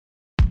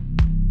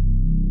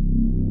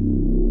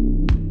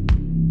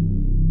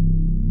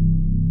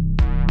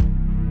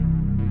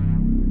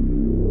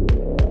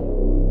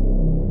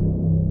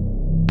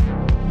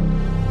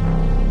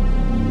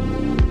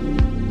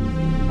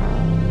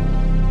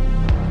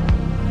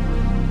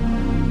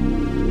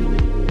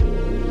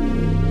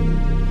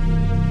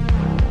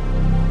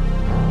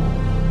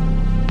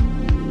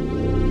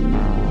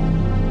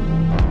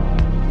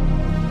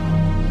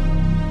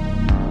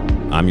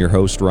 I'm your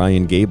host,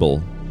 Ryan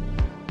Gable,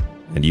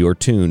 and you are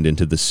tuned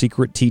into the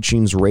Secret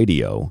Teachings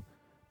Radio,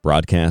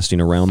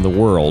 broadcasting around the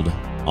world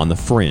on the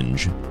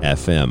Fringe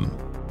FM.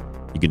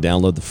 You can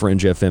download the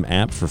Fringe FM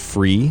app for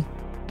free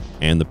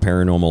and the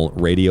Paranormal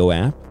Radio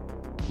app.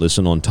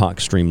 Listen on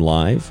TalkStream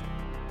Live.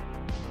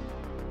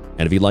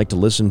 And if you'd like to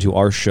listen to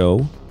our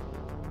show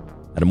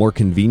at a more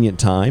convenient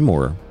time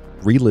or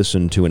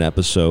re-listen to an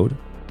episode,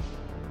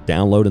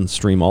 download and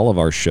stream all of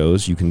our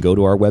shows, you can go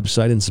to our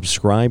website and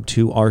subscribe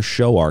to our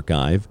show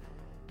archive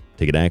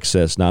to get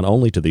access not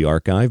only to the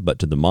archive, but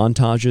to the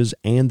montages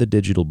and the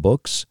digital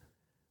books.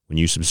 When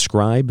you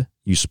subscribe,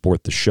 you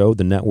support the show,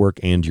 the network,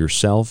 and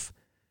yourself.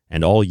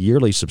 And all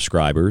yearly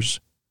subscribers,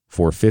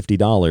 for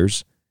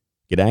 $50,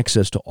 get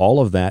access to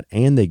all of that,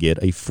 and they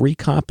get a free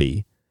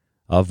copy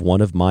of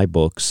one of my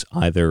books,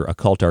 either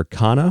Occult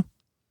Arcana,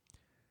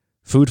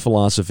 Food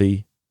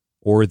Philosophy,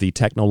 or The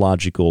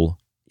Technological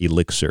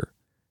Elixir.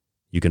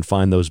 You can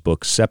find those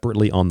books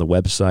separately on the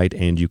website,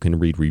 and you can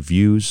read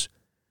reviews.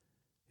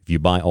 If you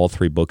buy all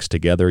three books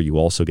together, you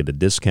also get a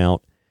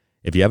discount.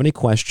 If you have any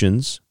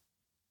questions,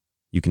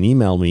 you can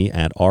email me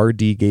at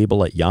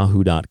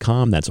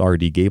rdgable@yahoo.com. That's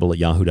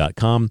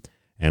rdgable@yahoo.com.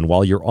 And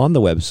while you're on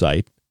the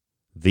website,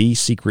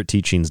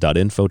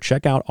 thesecretteachings.info,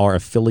 check out our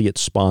affiliate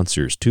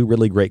sponsors, two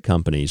really great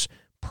companies,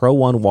 Pro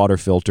One Water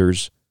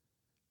Filters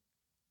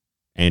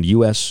and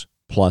US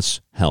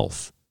Plus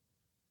Health.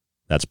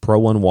 That's Pro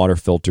One Water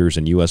Filters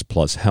and US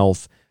Plus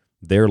Health.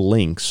 Their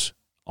links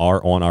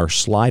are on our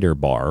slider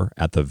bar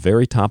at the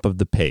very top of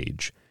the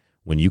page.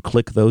 When you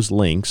click those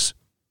links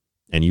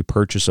and you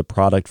purchase a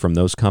product from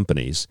those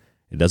companies,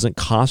 it doesn't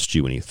cost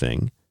you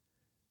anything,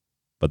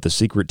 but the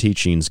Secret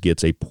Teachings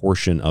gets a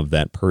portion of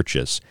that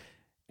purchase.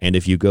 And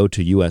if you go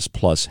to US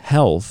Plus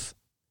Health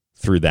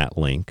through that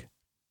link,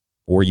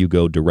 or you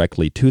go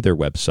directly to their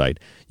website,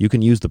 you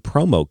can use the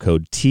promo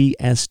code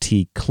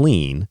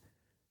TSTClean,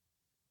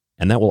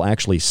 and that will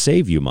actually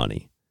save you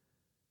money.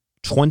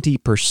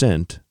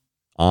 20%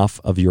 off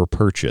of your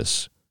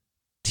purchase.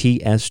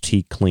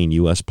 TSTClean,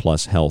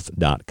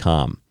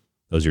 USPlusHealth.com.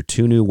 Those are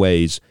two new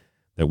ways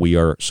that we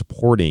are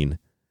supporting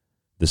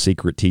the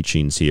Secret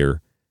Teachings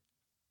here,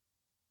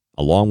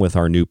 along with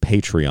our new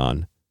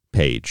Patreon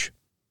page.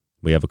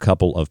 We have a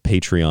couple of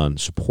Patreon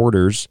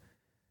supporters.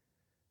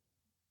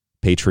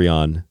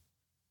 Patreon,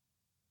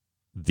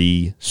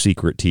 The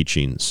Secret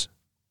Teachings.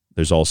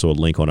 There's also a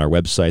link on our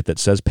website that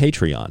says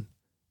Patreon,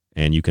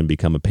 and you can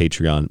become a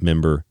Patreon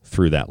member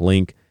through that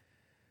link.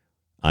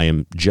 I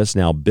am just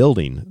now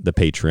building the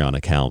Patreon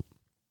account,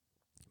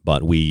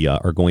 but we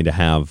are going to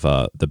have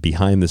the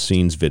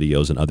behind-the-scenes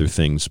videos and other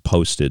things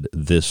posted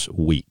this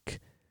week.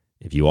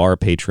 If you are a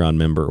Patreon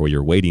member or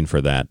you're waiting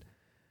for that,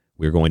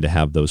 we're going to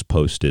have those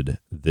posted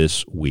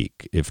this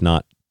week. If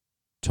not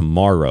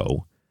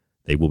tomorrow,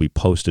 they will be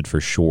posted for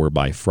sure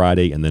by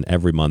Friday, and then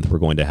every month we're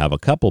going to have a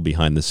couple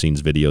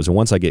behind-the-scenes videos. And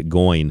once I get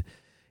going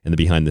in the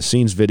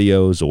behind-the-scenes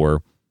videos,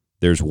 or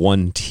there's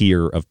one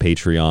tier of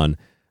Patreon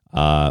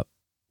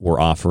we're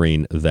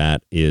offering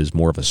that is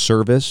more of a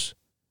service,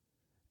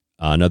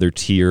 another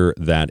tier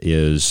that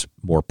is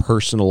more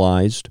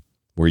personalized,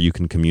 where you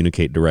can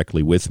communicate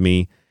directly with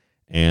me,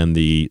 and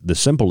the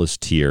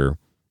simplest tier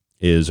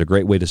is a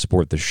great way to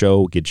support the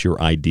show, get your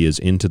ideas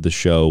into the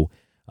show,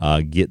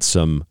 get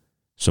some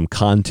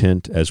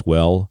content as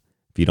well.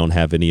 If you don't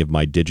have any of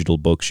my digital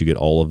books, you get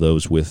all of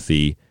those with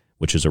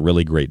which is a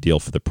really great deal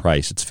for the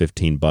price. It's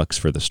 $15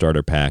 for the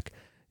starter pack.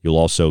 You'll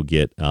also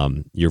get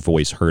your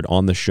voice heard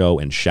on the show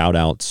and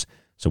shout-outs.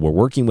 So we're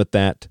working with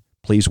that.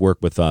 Please work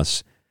with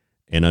us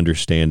in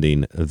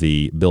understanding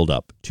the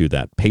build-up to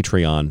that.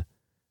 Patreon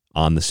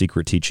on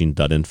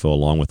thesecretteaching.info,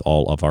 along with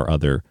all of our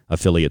other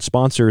affiliate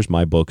sponsors,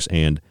 my books,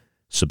 and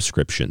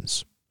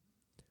subscriptions.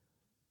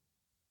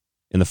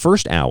 In the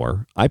first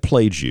hour, I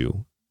played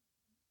you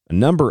a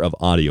number of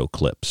audio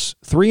clips,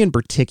 three in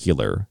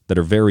particular that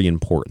are very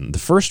important. The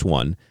first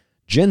one,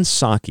 Jen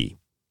Psaki,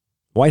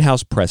 White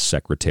House press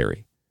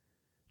secretary.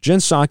 Jen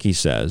Psaki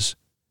says,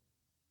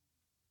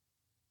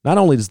 not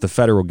only does the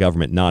federal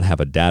government not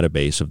have a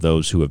database of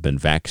those who have been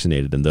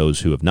vaccinated and those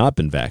who have not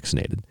been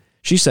vaccinated,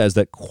 she says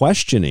that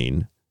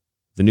questioning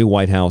the new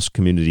White House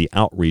Community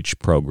Outreach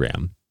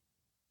Program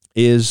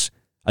is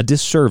a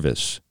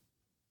disservice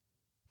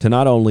to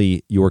not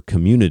only your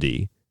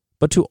community,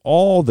 but to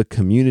all the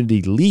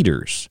community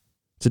leaders.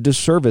 It's a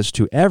disservice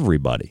to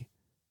everybody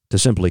to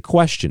simply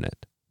question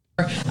it.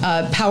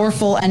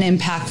 powerful and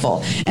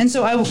impactful. And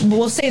so I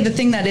will say the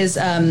thing that is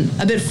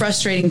a bit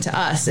frustrating to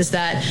us is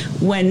that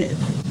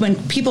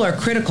when people are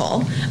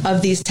critical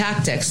of these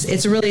tactics,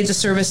 it's really a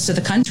disservice to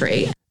the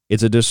country.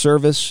 It's a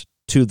disservice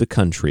to the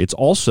country. It's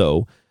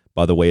also,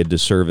 by the way, a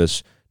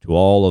disservice to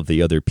all of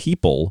the other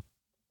people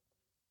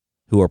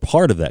who are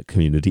part of that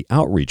community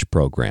outreach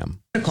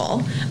program.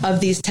 Critical of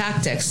these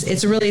tactics,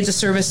 it's really a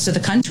disservice to the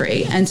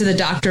country and to the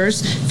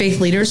doctors, faith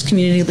leaders,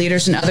 community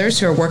leaders, and others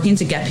who are working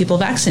to get people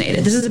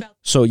vaccinated. This is about.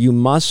 So you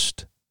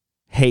must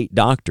hate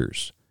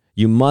doctors.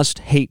 You must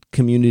hate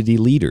community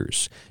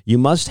leaders. You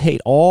must hate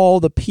all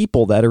the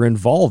people that are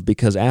involved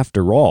because,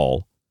 after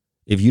all,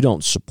 if you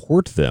don't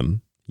support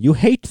them, you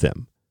hate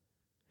them.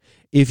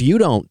 If you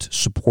don't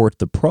support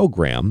the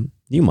program,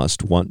 you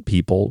must want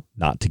people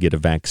not to get a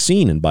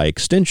vaccine, and by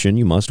extension,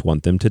 you must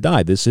want them to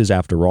die. This is,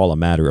 after all, a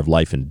matter of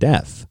life and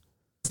death.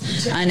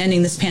 On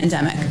ending this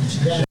pandemic.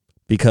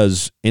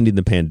 Because ending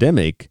the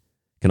pandemic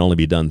can only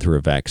be done through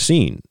a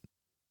vaccine.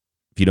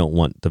 If you don't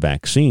want the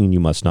vaccine, you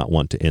must not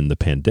want to end the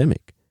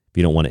pandemic. If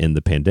you don't want to end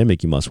the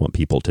pandemic, you must want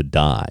people to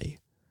die.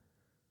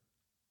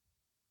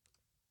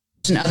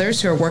 And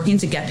others who are working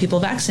to get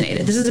people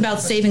vaccinated. This is about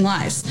saving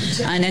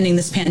lives and ending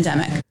this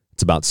pandemic.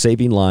 It's about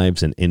saving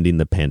lives and ending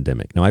the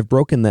pandemic. Now, I've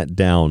broken that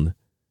down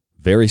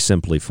very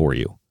simply for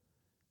you.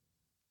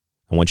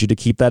 I want you to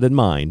keep that in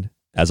mind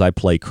as I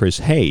play Chris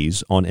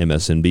Hayes on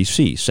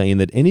MSNBC, saying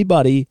that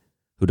anybody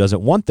who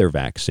doesn't want their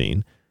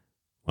vaccine,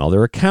 well,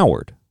 they're a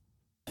coward.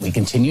 We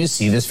continue to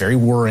see this very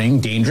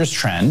worrying, dangerous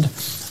trend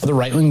of the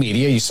right-wing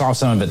media. You saw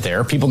some of it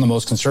there. People in the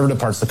most conservative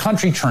parts of the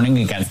country turning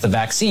against the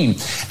vaccine.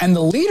 And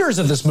the leaders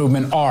of this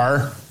movement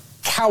are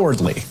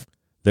cowardly.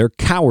 They're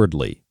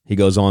cowardly. He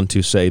goes on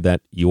to say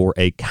that you're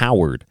a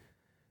coward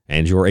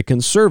and you're a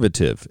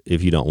conservative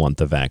if you don't want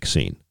the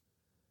vaccine.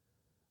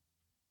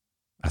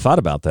 I thought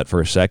about that for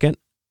a second,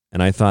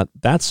 and I thought,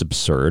 that's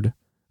absurd.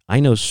 I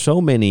know so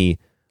many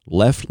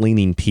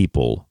left-leaning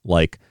people,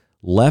 like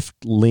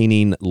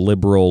left-leaning,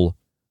 liberal,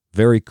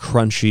 very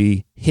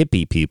crunchy,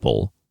 hippie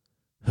people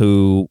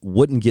who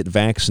wouldn't get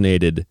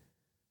vaccinated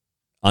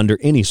under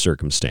any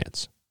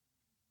circumstance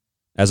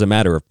as a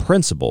matter of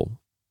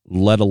principle,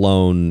 let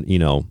alone,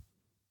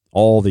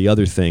 all the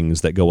other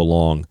things that go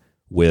along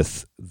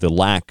with the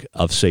lack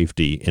of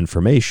safety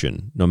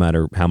information, no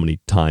matter how many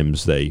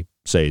times they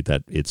say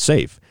that it's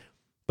safe.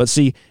 But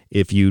see,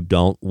 if you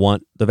don't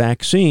want the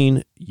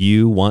vaccine,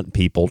 you want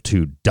people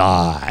to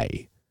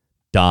die.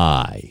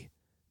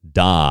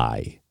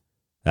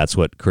 That's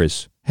what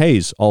Chris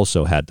Hayes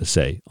also had to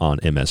say on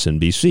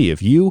MSNBC.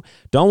 If you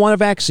don't want a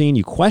vaccine,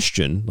 you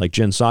question, like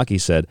Jen Psaki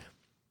said,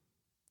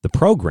 the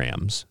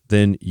programs,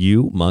 then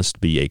you must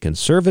be a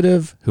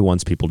conservative who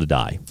wants people to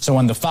die. So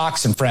when the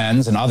Fox and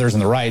Friends and others on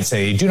the right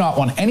say they do not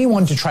want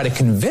anyone to try to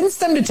convince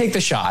them to take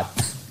the shot,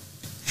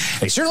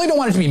 they certainly don't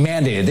want it to be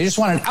mandated. They just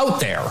want it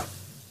out there.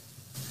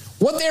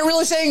 What they're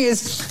really saying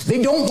is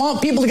they don't want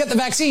people to get the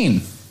vaccine.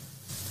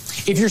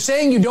 If you're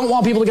saying you don't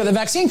want people to get the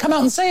vaccine, come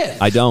out and say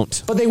it. I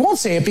don't. But they won't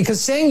say it because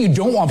saying you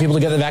don't want people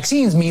to get the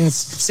vaccines means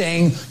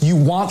saying you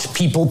want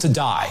people to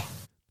die.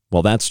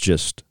 Well, that's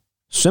just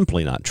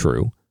simply not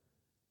true.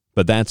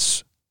 But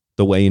that's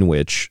the way in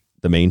which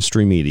the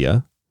mainstream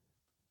media,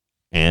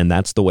 and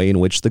that's the way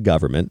in which the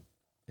government,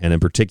 and in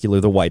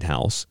particular the White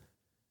House,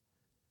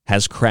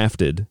 has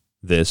crafted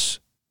this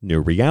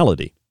new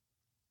reality.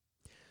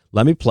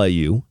 Let me play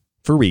you,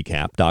 for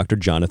recap, Dr.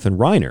 Jonathan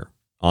Reiner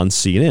on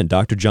CNN.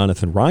 Dr.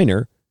 Jonathan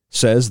Reiner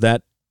says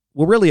that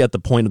we're really at the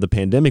point of the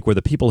pandemic where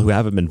the people who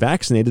haven't been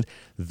vaccinated,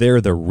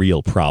 they're the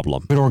real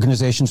problem. Good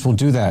organizations will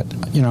do that.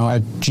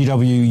 At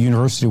GW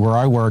University, where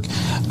I work,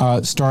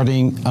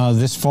 starting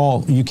this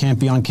fall, you can't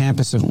be on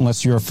campus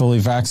unless you're fully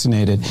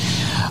vaccinated.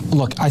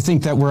 Look, I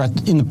think that we're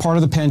in the part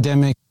of the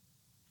pandemic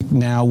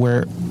now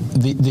where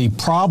the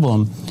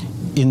problem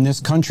in this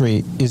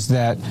country is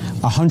that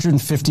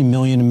 150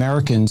 million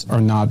Americans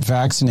are not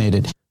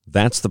vaccinated.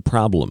 That's the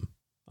problem.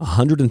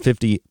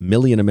 150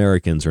 million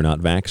Americans are not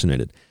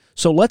vaccinated.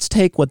 So let's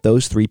take what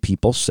those three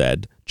people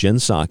said, Jen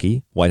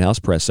Psaki, White House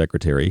press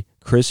secretary,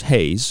 Chris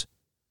Hayes,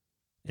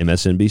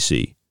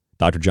 MSNBC,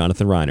 Dr.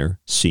 Jonathan Reiner,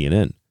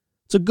 CNN.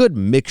 It's a good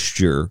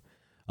mixture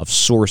of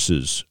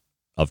sources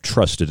of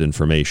trusted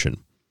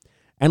information.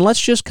 And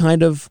let's just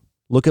kind of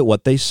look at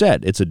what they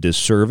said. It's a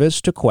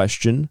disservice to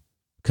question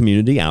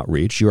community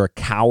outreach. You're a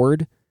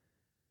coward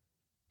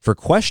for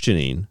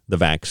questioning the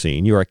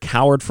vaccine. You're a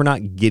coward for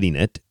not getting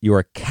it. You're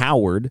a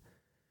coward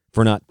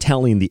for not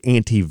telling the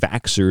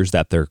anti-vaxxers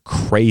that they're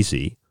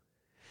crazy,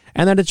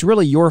 and that it's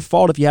really your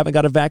fault if you haven't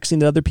got a vaccine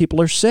that other people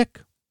are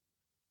sick.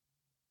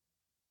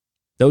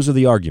 Those are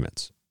the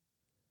arguments.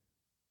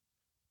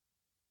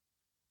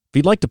 If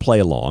you'd like to play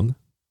along,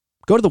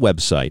 go to the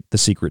website,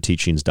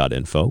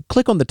 thesecretteachings.info,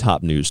 click on the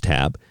top news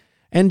tab,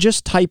 and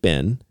just type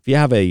in, if you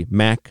have a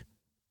Mac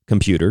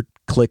computer,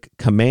 click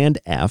Command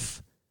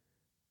F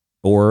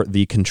or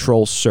the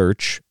Control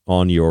Search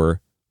on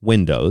your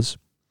Windows,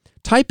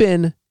 type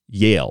in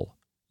Yale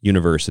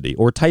University,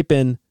 or type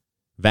in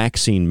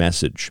vaccine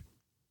message.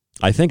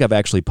 I think I've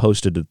actually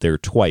posted it there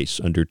twice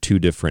under two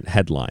different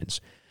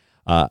headlines.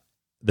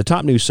 The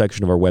top news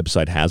section of our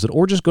website has it,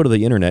 or just go to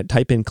the internet,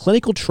 type in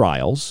clinical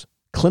trials,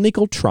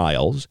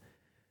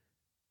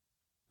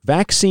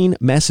 vaccine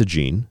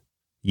messaging,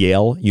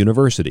 Yale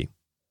University.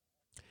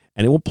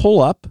 And it will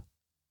pull up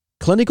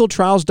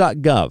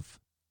clinicaltrials.gov,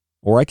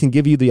 or I can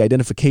give you the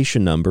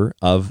identification number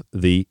of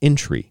the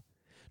entry.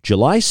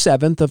 July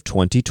 7th of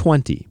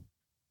 2020.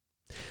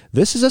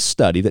 This is a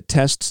study that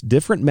tests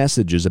different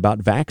messages about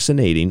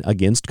vaccinating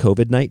against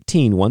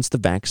COVID-19 once the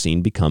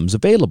vaccine becomes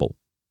available.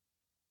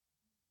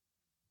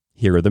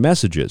 Here are the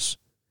messages.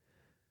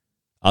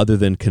 Other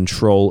than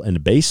control and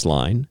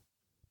baseline,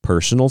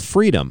 personal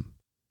freedom,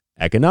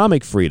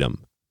 economic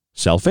freedom,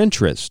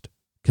 self-interest,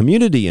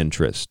 community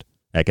interest,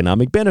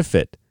 economic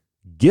benefit,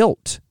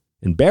 guilt,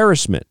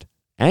 embarrassment,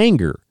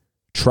 anger,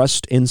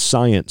 trust in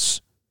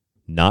science,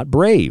 not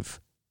brave.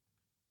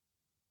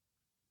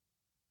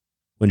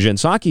 When Jen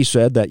Psaki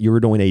said that you were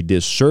doing a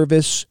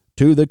disservice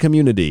to the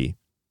community,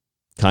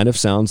 kind of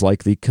sounds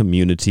like the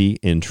community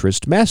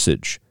interest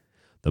message.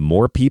 The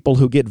more people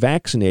who get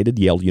vaccinated,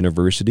 Yale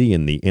University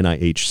and the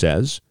NIH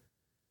says,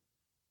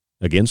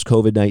 against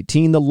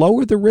COVID-19, the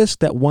lower the risk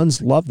that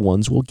one's loved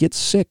ones will get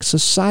sick.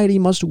 Society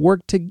must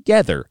work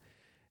together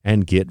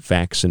and get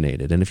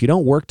vaccinated. And if you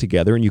don't work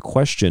together and you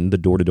question the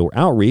door-to-door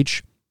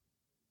outreach,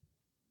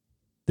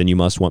 then you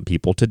must want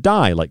people to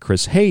die, like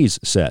Chris Hayes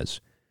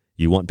says.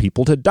 You want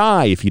people to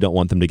die if you don't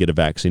want them to get a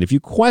vaccine. If you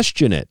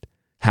question it,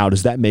 how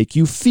does that make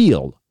you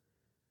feel?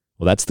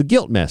 Well, that's the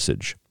guilt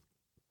message.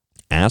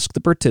 Ask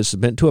the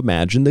participant to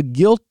imagine the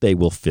guilt they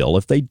will feel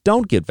if they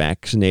don't get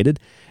vaccinated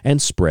and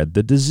spread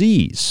the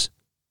disease.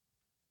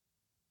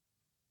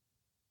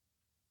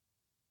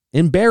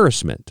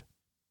 Embarrassment.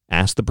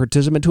 Ask the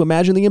participant to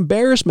imagine the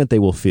embarrassment they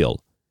will feel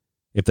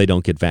if they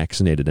don't get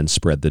vaccinated and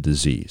spread the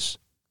disease.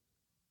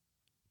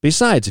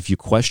 Besides, if you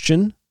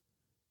question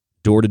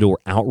door-to-door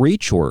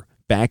outreach or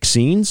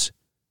vaccines,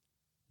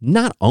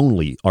 not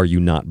only are you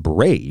not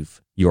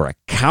brave, you're a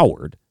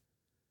coward,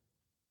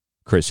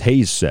 Chris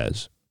Hayes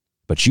says,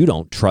 but you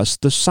don't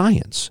trust the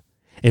science.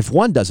 If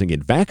one doesn't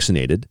get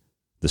vaccinated,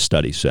 the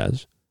study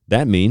says,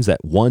 that means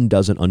that one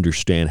doesn't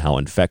understand how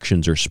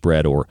infections are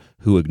spread or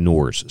who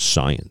ignores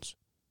science.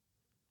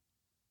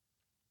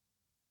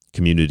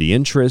 Community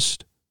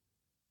interest,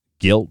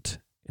 guilt,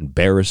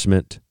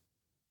 embarrassment,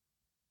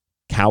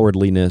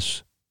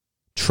 cowardliness,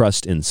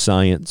 trust in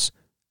science,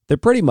 they're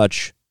pretty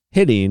much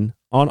hitting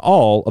on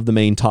all of the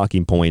main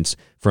talking points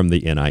from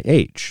the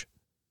NIH.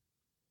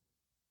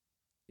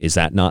 Is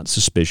that not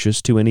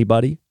suspicious to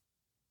anybody?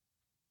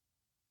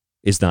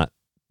 Is that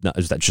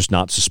just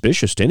not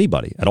suspicious to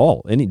anybody at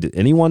all?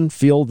 Anyone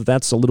feel that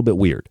that's a little bit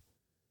weird?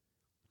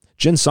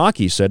 Jen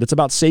Psaki said it's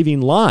about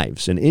saving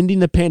lives and ending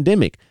the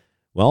pandemic.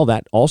 Well,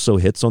 that also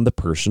hits on the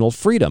personal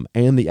freedom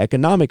and the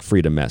economic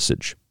freedom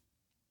message,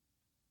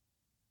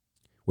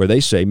 where they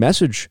say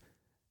message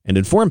and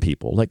inform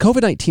people that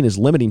COVID-19 is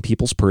limiting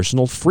people's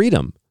personal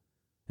freedom.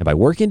 And by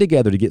working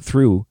together to get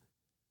through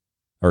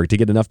or to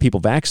get enough people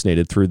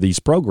vaccinated through these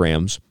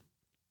programs,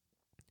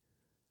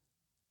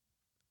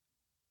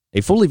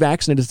 a fully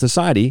vaccinated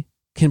society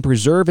can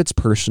preserve its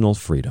personal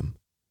freedom.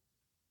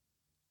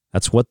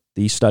 That's what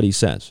the study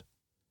says.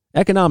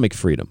 Economic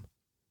freedom.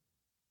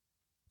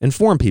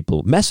 Inform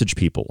people, message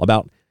people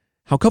about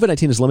how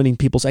COVID-19 is limiting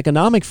people's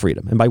economic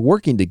freedom. And by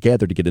working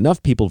together to get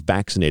enough people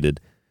vaccinated,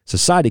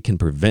 society can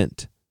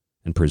prevent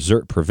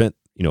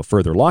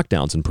further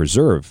lockdowns and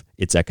preserve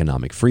its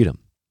economic freedom.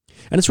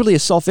 And it's really a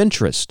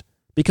self-interest,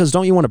 because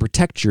don't you want to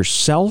protect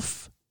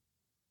yourself?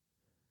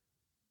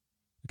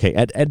 Okay,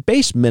 at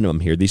base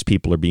minimum here, these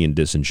people are being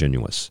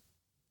disingenuous.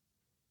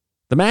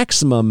 The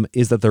maximum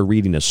is that they're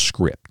reading a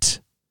script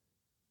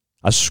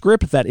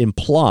that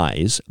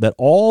implies that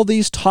all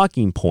these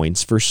talking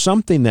points for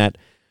something that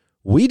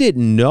we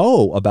didn't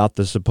know about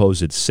the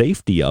supposed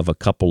safety of a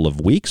couple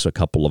of weeks, a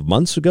couple of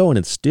months ago, and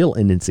it's still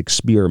in its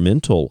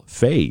experimental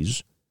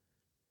phase.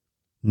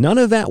 None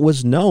of that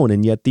was known,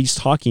 and yet these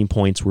talking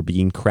points were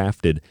being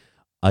crafted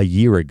a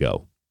year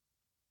ago,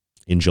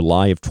 in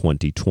July of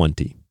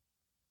 2020.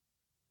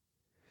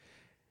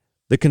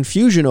 The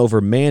confusion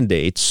over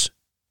mandates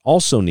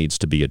also needs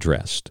to be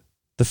addressed.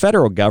 The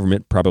federal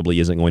government probably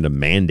isn't going to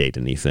mandate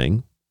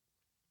anything,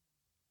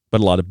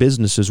 but a lot of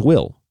businesses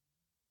will,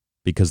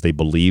 because they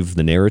believe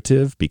the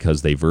narrative,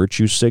 because they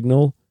virtue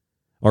signal,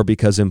 or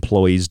because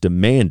employees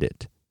demand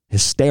it,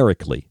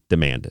 hysterically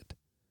demand it.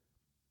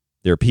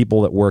 There are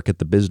people that work at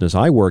the business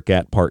I work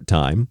at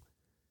part-time,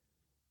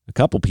 a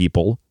couple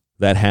people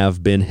that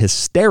have been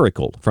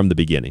hysterical from the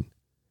beginning.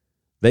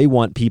 They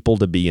want people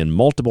to be in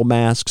multiple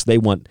masks. They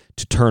want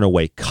to turn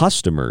away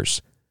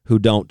customers who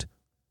don't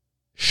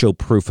show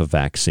proof of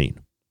vaccine.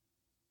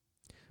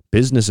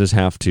 Businesses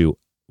have to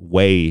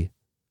weigh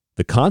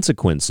the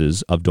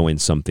consequences of doing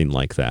something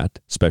like that,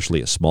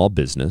 especially a small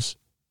business.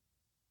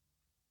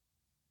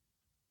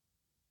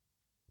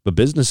 But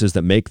businesses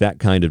that make that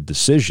kind of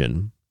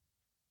decision,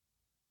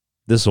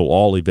 this will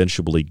all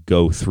eventually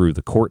go through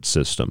the court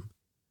system,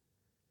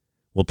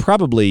 will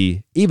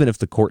probably, even if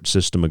the court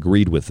system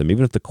agreed with them,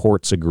 even if the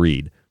courts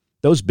agreed,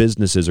 those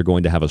businesses are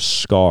going to have a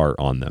scar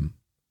on them.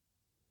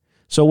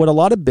 So what a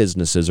lot of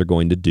businesses are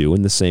going to do,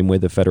 in the same way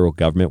the federal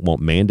government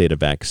won't mandate a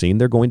vaccine,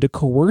 they're going to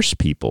coerce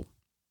people.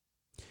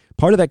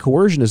 Part of that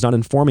coercion is not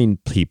informing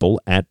people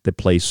at the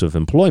place of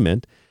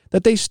employment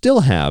that they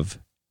still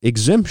have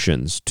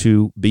exemptions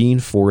to being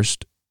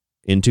forced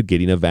into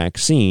getting a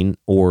vaccine,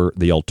 or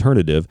the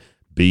alternative,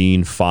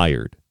 being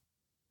fired.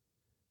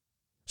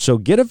 So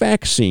get a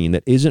vaccine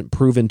that isn't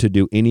proven to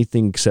do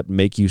anything except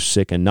make you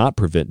sick and not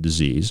prevent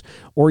disease,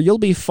 or you'll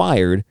be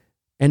fired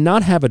and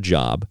not have a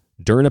job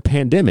during a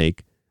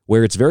pandemic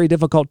where it's very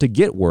difficult to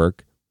get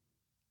work,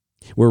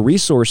 where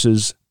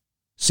resources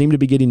seem to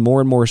be getting more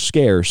and more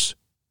scarce.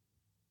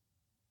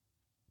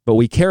 But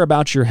we care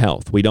about your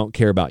health. We don't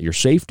care about your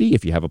safety,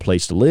 if you have a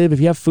place to live, if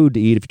you have food to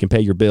eat, if you can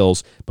pay your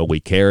bills, but we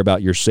care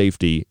about your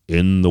safety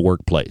in the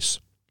workplace.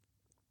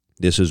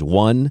 This is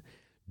one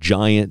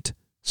giant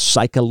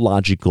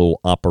psychological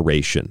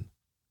operation,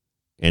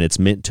 and it's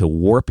meant to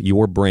warp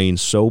your brain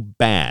so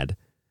bad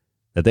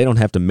that they don't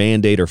have to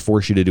mandate or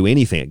force you to do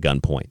anything at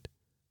gunpoint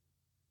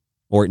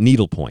or at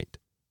needlepoint.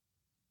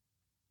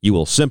 You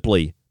will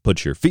simply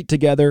put your feet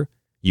together,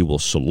 you will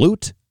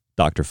salute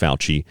Dr.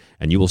 Fauci,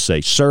 and you will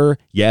say, "Sir,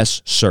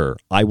 yes, sir,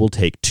 I will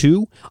take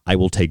 2, I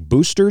will take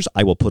boosters,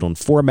 I will put on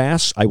 4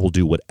 masks, I will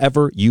do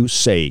whatever you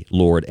say,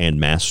 Lord and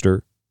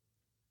Master."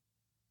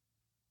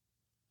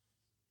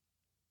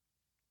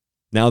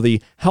 Now,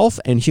 the Health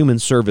and Human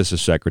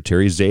Services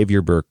Secretary,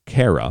 Xavier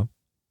Becerra,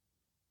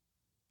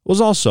 was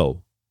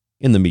also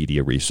in the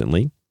media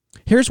recently.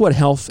 Here's what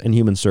Health and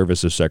Human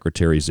Services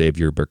Secretary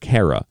Xavier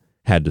Becerra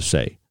had to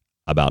say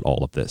about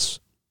all of this.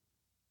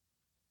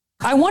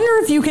 I wonder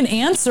if you can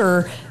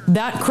answer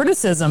that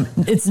criticism.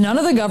 It's none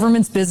of the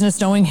government's business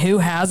knowing who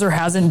has or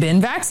hasn't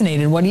been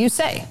vaccinated. What do you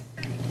say?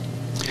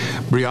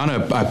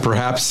 Brianna,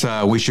 perhaps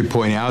we should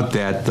point out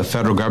that the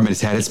federal government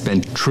has had to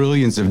spend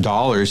trillions of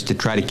dollars to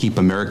try to keep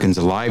Americans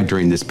alive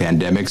during this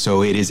pandemic.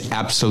 So it is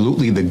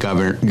absolutely the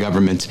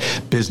government's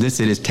business.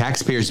 It is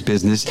taxpayers'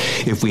 business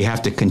if we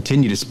have to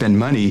continue to spend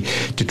money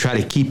to try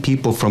to keep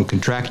people from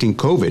contracting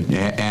COVID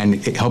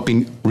and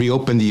helping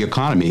reopen the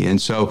economy. And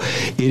so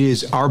it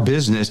is our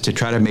business to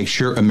try to make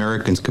sure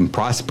Americans can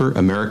prosper,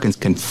 Americans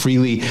can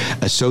freely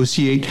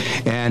associate,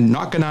 and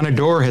knocking on a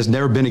door has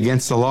never been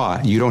against the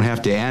law. You don't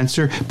have to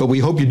answer, but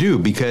we hope you do,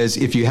 because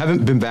if you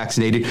haven't been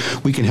vaccinated,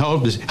 we can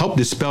help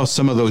dispel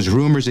some of those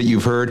rumors that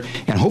you've heard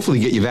and hopefully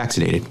get you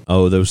vaccinated.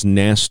 Oh, those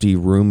nasty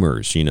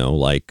rumors,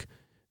 like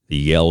the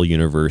Yale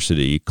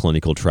University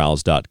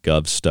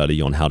clinicaltrials.gov study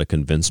on how to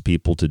convince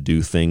people to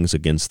do things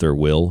against their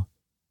will,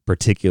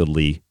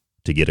 particularly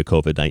to get a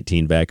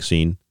COVID-19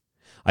 vaccine.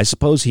 I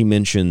suppose he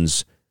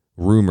mentions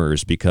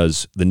rumors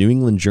because the New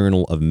England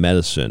Journal of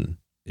Medicine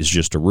is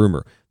just a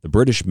rumor. The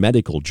British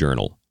Medical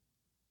Journal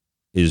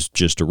is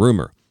just a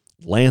rumor.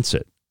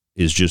 Lancet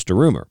is just a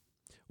rumor.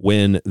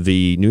 When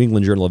the New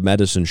England Journal of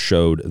Medicine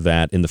showed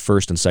that in the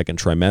first and second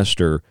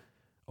trimester,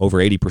 over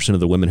 80% of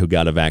the women who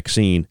got a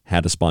vaccine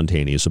had a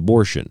spontaneous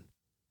abortion.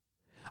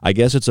 I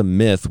guess it's a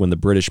myth when the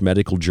British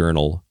Medical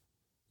Journal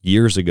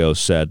years ago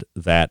said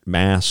that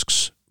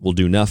masks will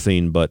do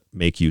nothing but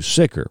make you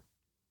sicker,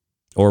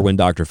 or when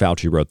Dr.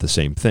 Fauci wrote the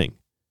same thing.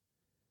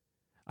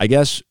 I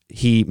guess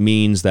he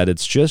means that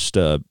it's just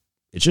a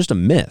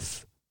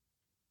myth.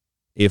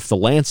 If the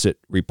Lancet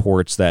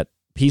reports that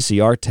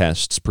PCR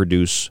tests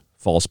produce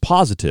false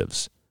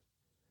positives,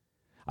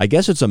 I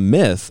guess it's a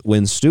myth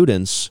when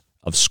students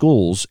of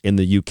schools in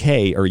the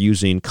UK are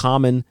using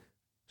common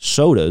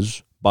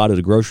sodas bought at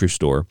a grocery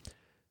store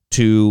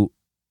to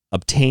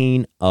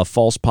obtain a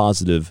false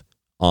positive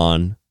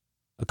on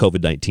a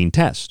COVID-19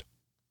 test.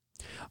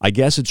 I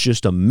guess it's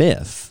just a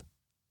myth,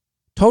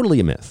 totally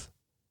a myth,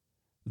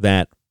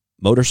 that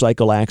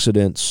motorcycle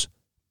accidents,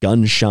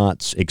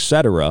 gunshots,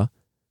 etc.,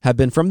 have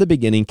been from the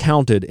beginning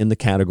counted in the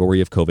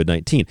category of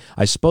COVID-19.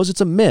 I suppose it's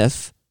a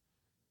myth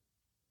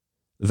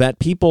that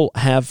people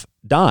have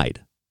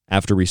died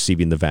after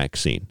receiving the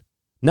vaccine,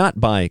 not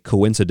by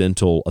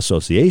coincidental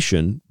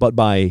association, but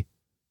by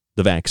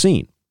the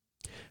vaccine,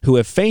 who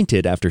have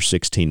fainted after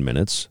 16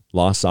 minutes,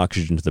 lost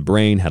oxygen to the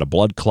brain, had a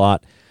blood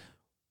clot,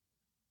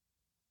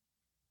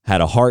 had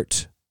a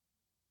heart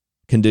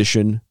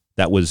condition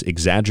that was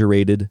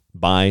exaggerated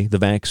by the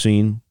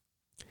vaccine,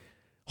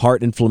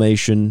 heart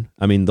inflammation.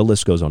 I mean, the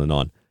list goes on and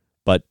on.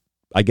 But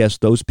I guess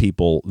those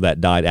people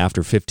that died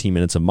after 15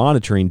 minutes of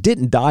monitoring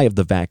didn't die of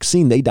the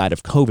vaccine. They died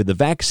of COVID. The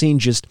vaccine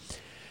just,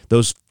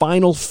 those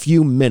final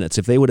few minutes,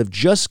 if they would have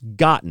just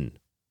gotten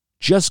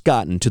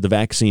to the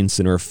vaccine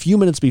center a few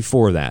minutes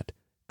before that,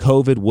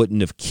 COVID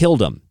wouldn't have killed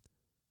them.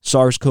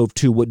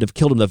 SARS-CoV-2 wouldn't have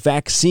killed them. The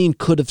vaccine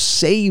could have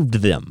saved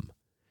them.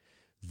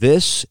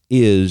 This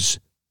is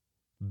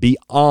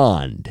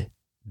beyond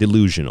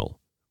delusional.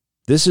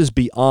 This is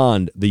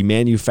beyond the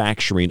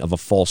manufacturing of a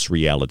false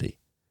reality.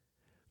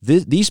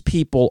 These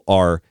people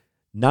are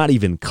not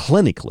even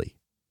clinically,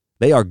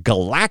 they are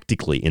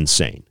galactically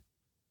insane.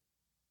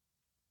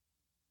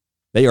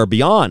 They are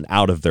beyond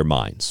out of their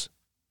minds.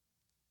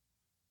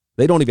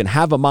 They don't even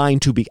have a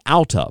mind to be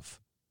out of.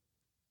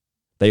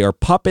 They are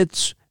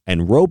puppets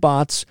and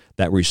robots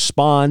that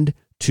respond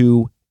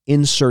to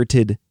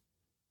inserted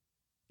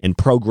and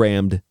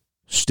programmed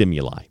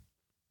stimuli.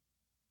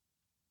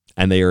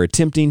 And they are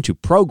attempting to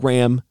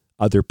program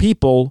other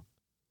people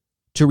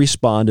to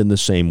respond in the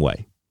same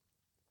way.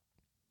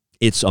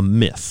 It's a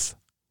myth.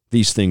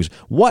 These things.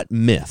 What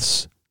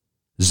myths,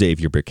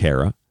 Xavier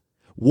Becerra?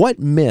 What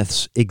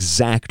myths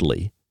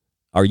exactly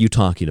are you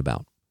talking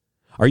about?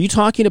 Are you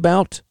talking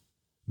about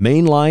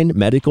mainline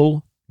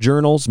medical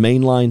journals,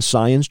 mainline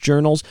science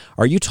journals?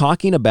 Are you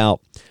talking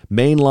about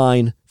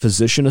mainline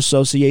physician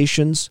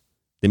associations,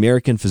 the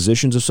American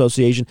Physicians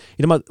Association?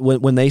 You know,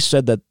 when they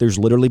said that there's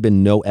literally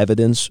been no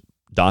evidence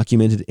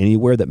documented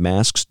anywhere that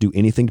masks do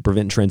anything to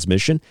prevent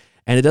transmission,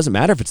 and it doesn't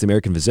matter if it's the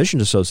American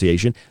Physicians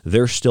Association,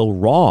 they're still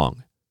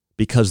wrong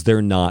because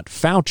they're not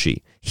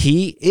Fauci.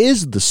 He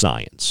is the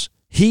science.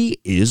 He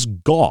is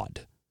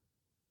God.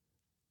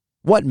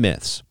 What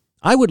myths?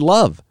 I would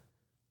love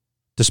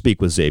to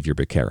speak with Xavier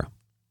Becerra.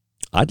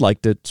 I'd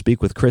like to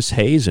speak with Chris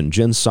Hayes and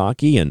Jen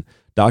Psaki and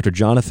Dr.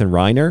 Jonathan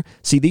Reiner.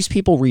 See, these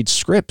people read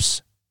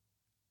scripts,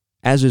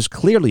 as is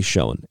clearly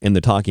shown in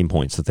the talking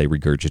points that they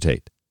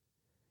regurgitate.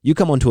 You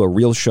come onto a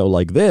real show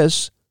like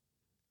this,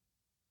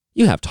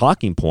 you have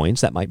talking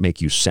points that might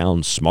make you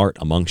sound smart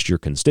amongst your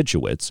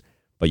constituents,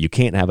 but you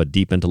can't have a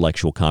deep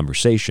intellectual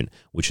conversation,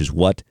 which is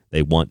what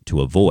they want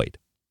to avoid.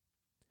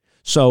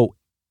 So,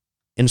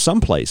 in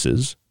some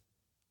places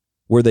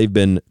where they've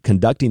been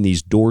conducting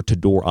these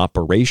door-to-door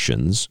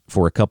operations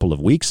for a couple of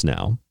weeks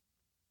now,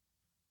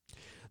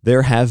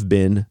 there have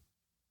been,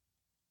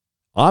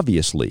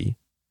 obviously,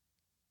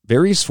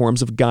 various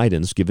forms of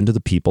guidance given to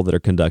the people that are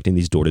conducting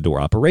these door-to-door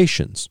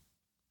operations.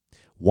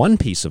 One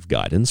piece of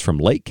guidance from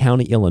Lake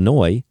County,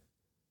 Illinois,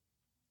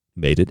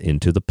 made it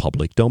into the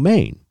public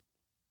domain.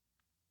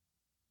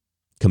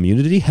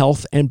 Community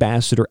Health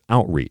Ambassador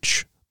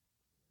Outreach,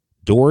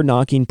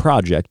 door-knocking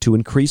project to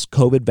increase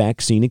COVID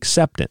vaccine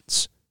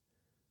acceptance.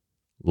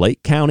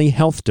 Lake County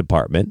Health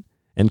Department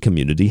and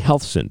Community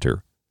Health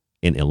Center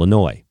in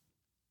Illinois.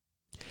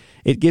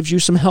 It gives you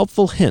some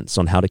helpful hints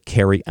on how to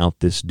carry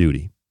out this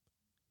duty.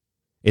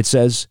 It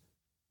says,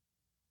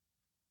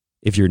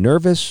 if you're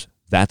nervous,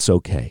 that's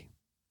okay.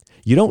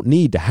 You don't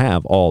need to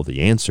have all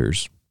the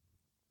answers.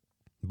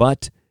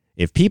 But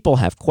if people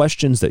have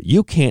questions that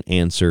you can't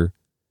answer,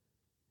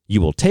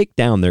 you will take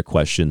down their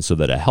questions so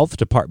that a health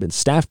department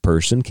staff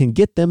person can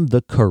get them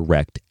the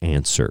correct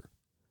answer.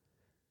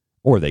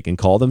 Or they can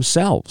call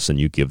themselves and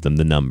you give them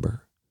the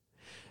number.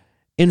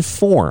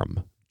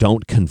 Inform,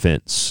 don't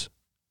convince.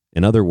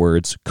 In other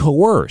words,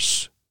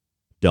 coerce,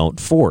 don't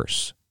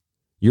force.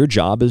 Your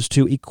job is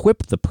to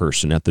equip the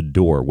person at the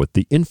door with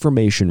the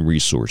information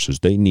resources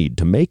they need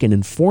to make an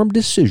informed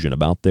decision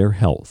about their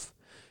health.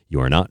 You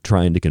are not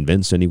trying to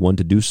convince anyone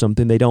to do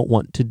something they don't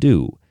want to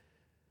do.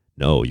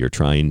 No, you're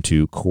trying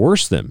to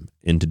coerce them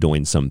into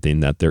doing something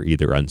that they're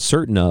either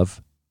uncertain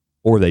of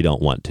or they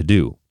don't want to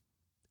do.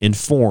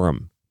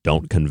 Inform,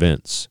 don't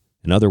convince.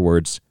 In other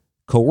words,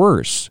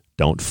 coerce,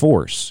 don't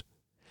force.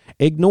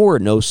 Ignore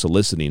no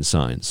soliciting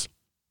signs.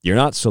 You're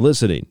not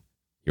soliciting.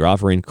 You're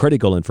offering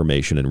critical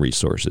information and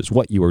resources.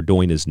 What you are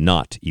doing is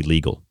not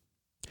illegal.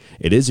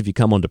 It is if you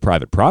come onto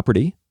private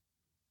property.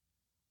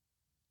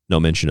 No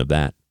mention of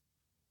that.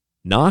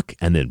 Knock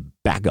and then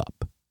back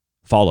up.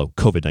 Follow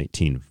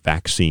COVID-19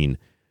 vaccine,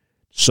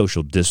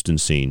 social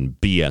distancing,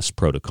 BS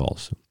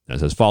protocols. It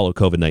says follow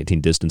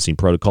COVID-19 distancing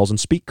protocols and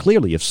speak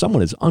clearly. If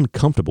someone is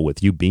uncomfortable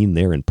with you being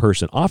there in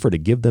person, offer to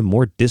give them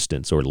more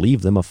distance or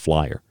leave them a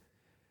flyer.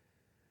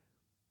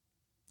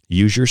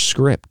 Use your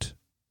script.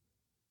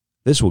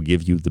 This will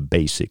give you the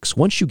basics.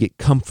 Once you get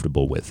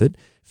comfortable with it,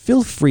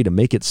 feel free to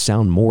make it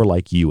sound more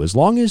like you, as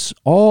long as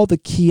all the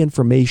key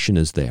information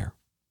is there.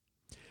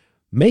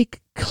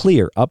 Make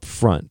clear up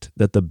front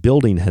that the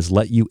building has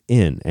let you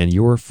in and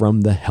you're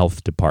from the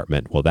health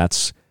department. Well,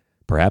 that's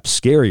perhaps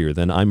scarier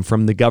than I'm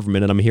from the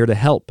government and I'm here to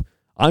help.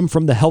 I'm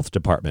from the health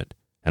department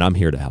and I'm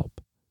here to help.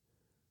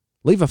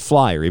 Leave a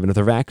flyer even if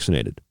they're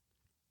vaccinated.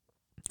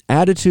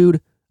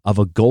 Attitude of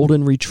a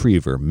golden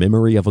retriever,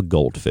 memory of a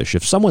goldfish.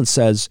 If someone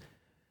is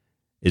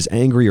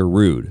angry or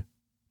rude,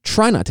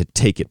 try not to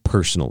take it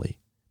personally.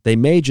 They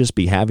may just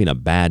be having a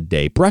bad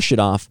day. Brush it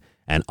off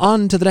and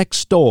on to the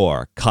next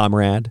door,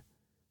 comrade.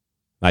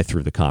 I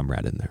threw the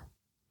comrade in there.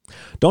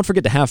 Don't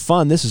forget to have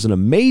fun. This is an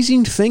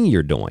amazing thing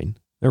you're doing.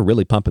 They're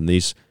really pumping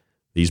these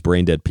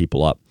brain dead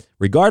people up.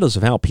 Regardless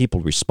of how people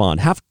respond,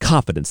 have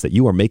confidence that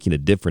you are making a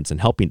difference in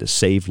helping to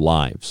save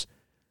lives.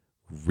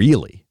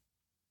 Really,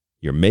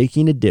 you're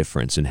making a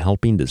difference in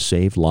helping to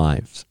save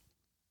lives.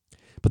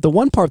 But the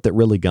one part that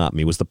really got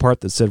me was the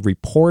part that said,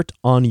 report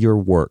on your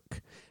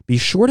work. Be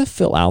sure to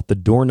fill out the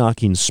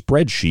door-knocking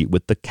spreadsheet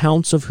with the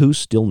counts of who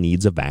still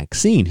needs a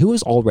vaccine, who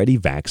is already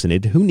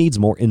vaccinated, who needs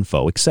more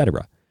info,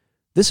 etc.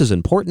 This is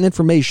important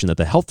information that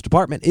the health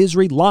department is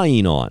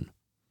relying on.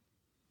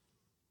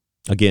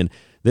 Again,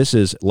 this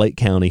is Lake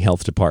County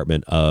Health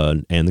Department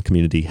and the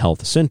Community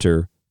Health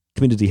Center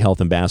Community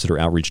Health Ambassador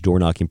Outreach Door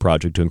Knocking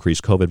Project to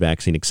increase COVID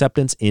vaccine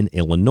acceptance in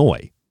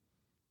Illinois.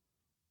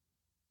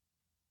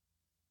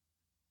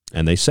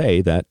 And they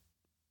say that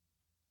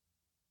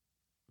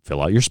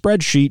fill out your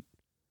spreadsheet.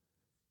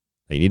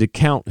 You need to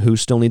count who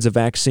still needs a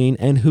vaccine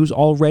and who's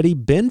already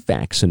been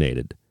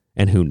vaccinated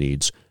and who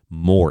needs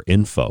more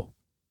info.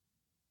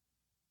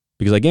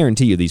 Because I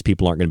guarantee you these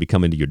people aren't going to be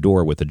coming to your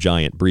door with a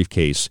giant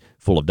briefcase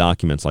full of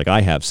documents like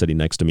I have sitting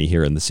next to me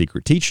here in the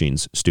Secret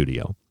Teachings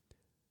studio.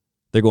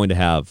 They're going to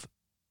have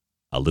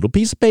a little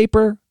piece of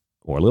paper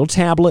or a little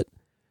tablet,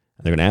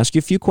 and they're going to ask you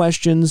a few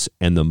questions,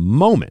 and the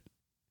moment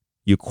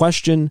you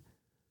question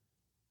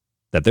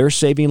that they're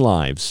saving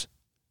lives,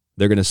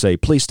 they're going to say,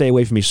 please stay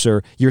away from me,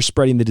 sir. You're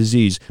spreading the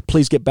disease.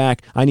 Please get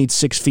back. I need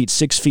 6 feet,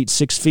 6 feet,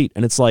 6 feet.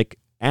 And it's like,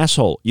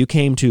 asshole, you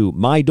came to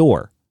my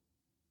door.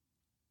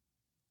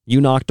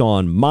 You knocked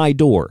on my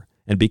door.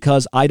 And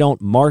because I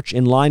don't march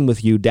in line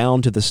with you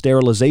down to the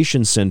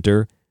sterilization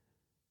center,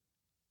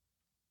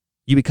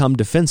 you become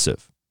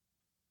defensive.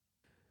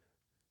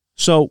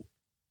 So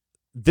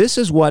this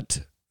is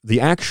what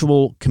the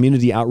actual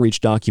community outreach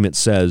document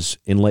says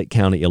in Lake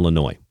County,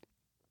 Illinois.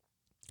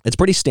 It's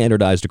pretty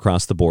standardized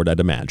across the board, I'd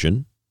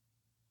imagine.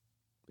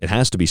 It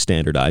has to be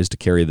standardized to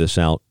carry this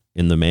out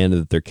in the manner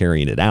that they're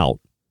carrying it out.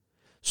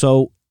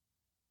 So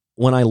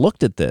when I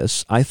looked at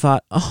this, I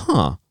thought,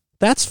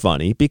 that's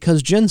funny,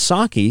 because Jen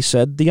Psaki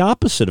said the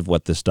opposite of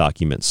what this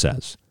document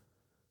says.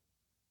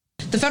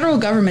 The federal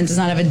government does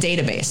not have a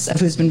database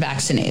of who's been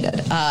vaccinated.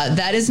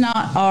 That is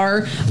not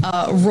our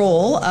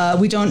role.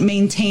 We don't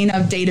maintain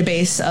a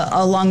database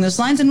along those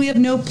lines, and we have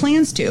no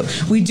plans to.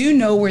 We do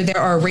know where there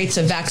are rates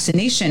of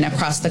vaccination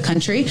across the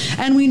country,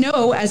 and we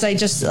know, as I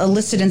just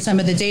listed in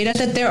some of the data,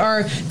 that there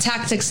are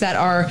tactics that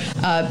are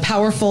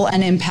powerful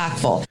and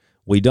impactful.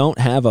 We don't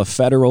have a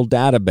federal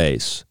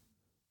database.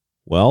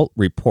 Well,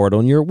 report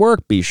on your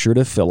work. Be sure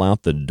to fill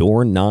out the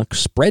door knock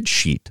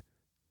spreadsheet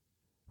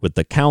with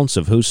the counts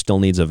of who still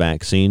needs a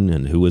vaccine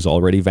and who is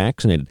already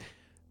vaccinated.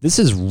 This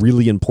is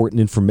really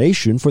important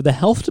information for the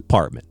health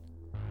department.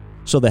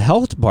 So the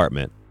health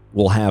department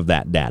will have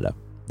that data.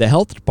 The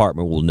health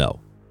department will know.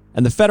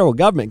 And the federal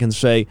government can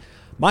say,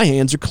 my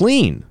hands are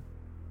clean.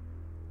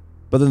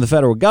 But then the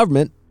federal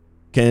government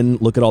can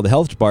look at all the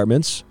health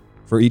departments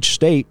for each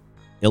state,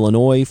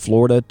 Illinois,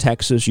 Florida,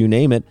 Texas, you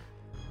name it,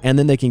 and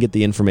then they can get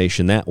the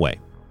information that way.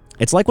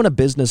 It's like when a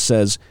business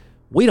says,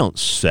 we don't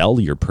sell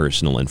your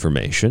personal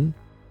information.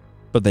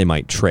 But they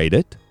might trade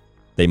it.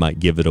 They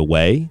might give it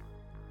away.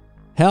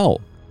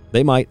 Hell,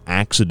 they might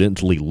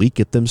accidentally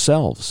leak it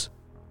themselves.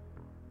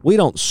 We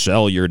don't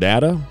sell your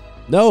data.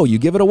 No, you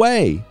give it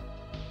away.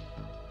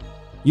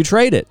 You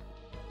trade it.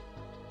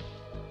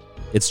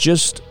 It's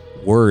just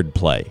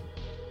wordplay.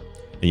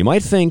 And you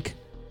might think,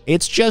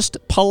 it's just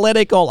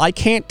political. I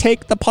can't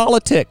take the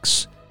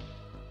politics.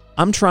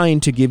 I'm trying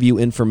to give you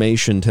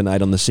information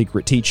tonight on the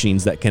Secret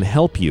Teachings that can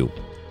help you.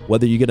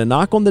 Whether you get a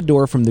knock on the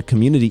door from the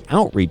community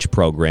outreach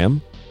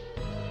program,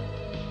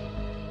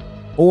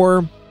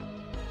 or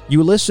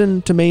you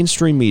listen to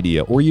mainstream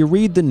media, or you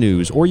read the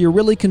news, or you're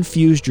really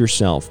confused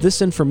yourself,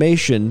 this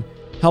information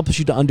helps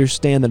you to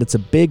understand that it's a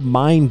big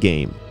mind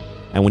game.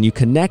 And when you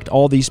connect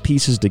all these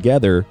pieces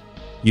together,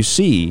 you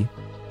see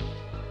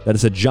that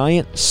it's a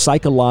giant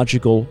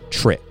psychological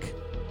trick.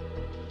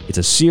 It's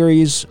a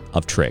series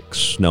of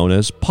tricks known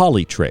as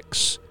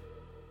polytricks.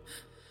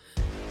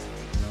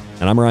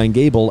 And I'm Ryan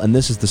Gable, and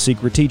this is The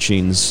Secret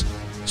Teachings.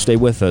 Stay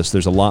with us.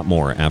 There's a lot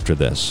more after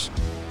this.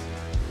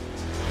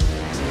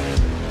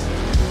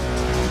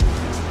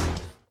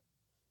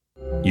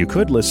 You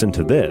could listen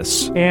to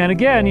this. And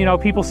again,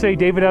 people say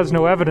David has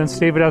no evidence,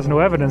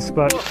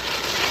 but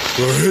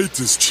I hate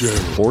this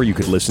channel. Or you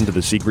could listen to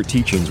The Secret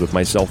Teachings with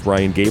myself,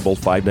 Ryan Gable,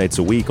 5 nights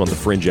a week on The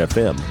Fringe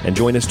FM, and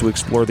join us to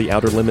explore the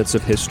outer limits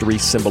of history,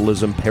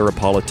 symbolism,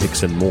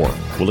 parapolitics, and more.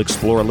 We'll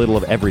explore a little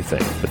of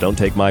everything, but don't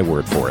take my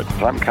word for it.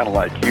 I'm kind of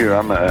like you.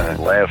 I'm the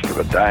last of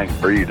a dying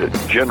breed, a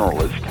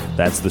generalist.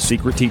 That's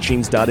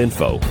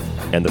thesecretteachings.info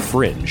and The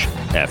Fringe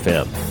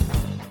FM.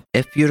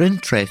 If you're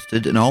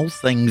interested in all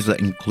things that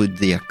include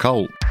the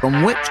occult,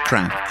 from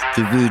witchcraft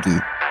to voodoo,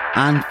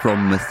 and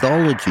from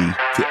mythology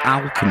to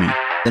alchemy,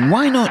 then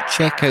why not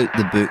check out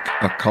the book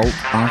Occult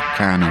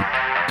Arcana,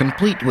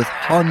 complete with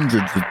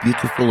hundreds of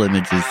beautiful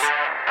images.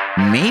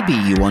 Maybe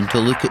you want to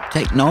look at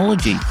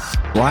technology,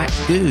 black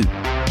goo,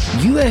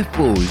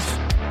 UFOs,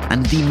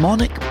 and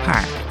demonic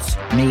pacts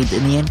made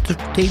in the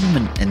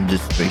entertainment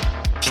industry.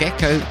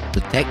 Check out the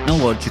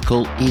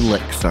technological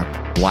elixir,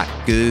 black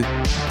goo,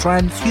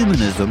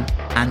 transhumanism,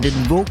 and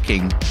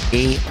invoking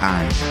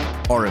AI.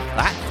 Or if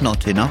that's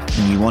not enough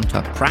and you want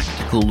a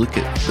practical look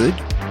at food,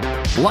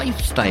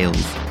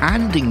 lifestyles,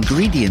 and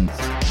ingredients,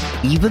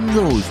 even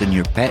those in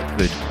your pet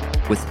food,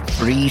 with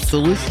free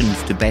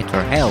solutions to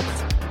better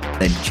health,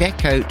 then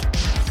check out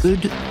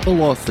Food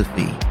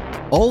Philosophy.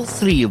 All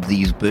 3 of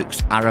these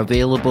books are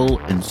available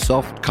in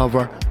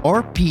softcover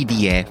or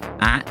PDF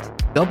at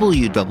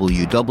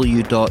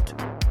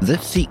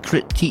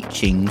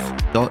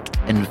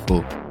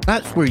www.thesecretteachings.info.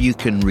 That's where you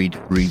can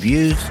read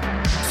reviews,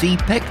 see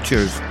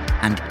pictures,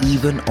 and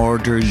even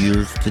order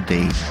yours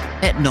today.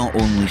 It not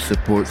only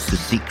supports the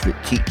Secret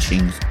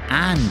Teachings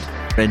and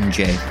Fringe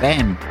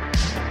FM,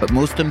 but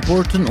most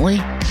importantly,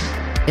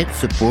 it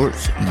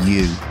supports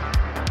you.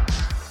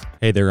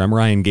 Hey there, I'm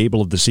Ryan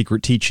Gable of The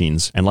Secret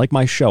Teachings, and like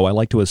my show, I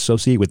like to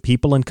associate with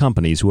people and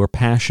companies who are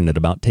passionate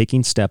about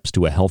taking steps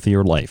to a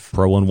healthier life.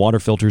 Pro One Water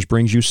Filters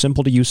brings you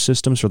simple-to-use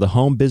systems for the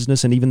home,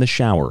 business, and even the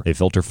shower. They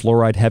filter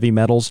fluoride, heavy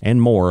metals, and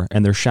more,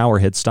 and their shower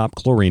heads stop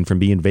chlorine from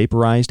being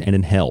vaporized and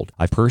inhaled.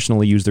 I've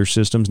personally used their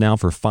systems now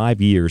for 5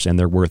 years, and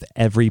they're worth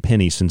every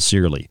penny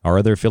sincerely. Our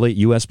other affiliate,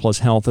 US Plus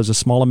Health, is a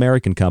small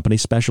American company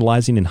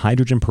specializing in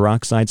hydrogen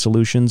peroxide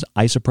solutions,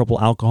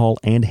 isopropyl alcohol,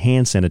 and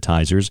hand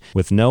sanitizers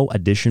with no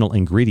additional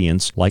ingredients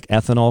like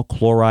ethanol,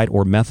 chloride,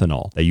 or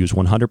methanol. They use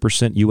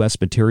 100%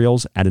 U.S.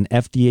 materials at an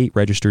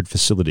FDA-registered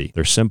facility.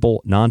 Their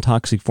simple,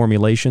 non-toxic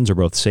formulations are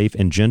both safe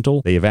and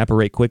gentle. They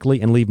evaporate quickly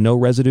and leave no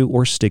residue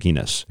or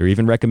stickiness. They're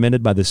even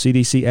recommended by the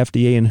CDC,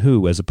 FDA, and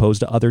WHO as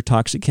opposed to other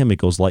toxic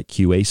chemicals like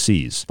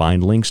QACs.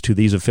 Find links to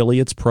these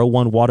affiliates, Pro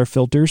One Water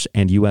Filters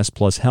and US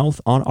Plus Health,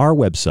 on our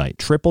website,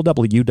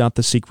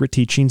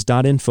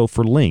 www.thesecretteachings.info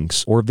for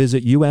links, or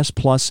visit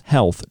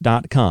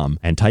usplushealth.com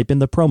and type in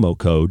the promo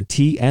code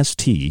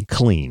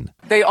TSTCLEAN.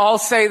 They all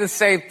say the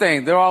same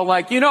thing. They're all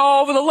like,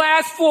 over the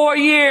last 4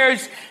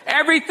 years,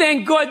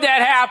 everything good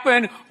that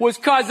happened was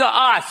because of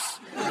us.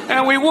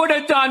 And we would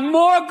have done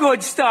more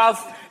good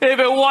stuff if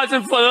it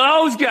wasn't for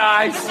those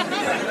guys.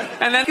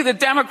 And then the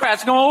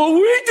Democrats go, oh,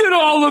 we did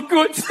all the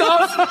good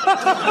stuff.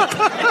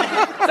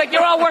 It's like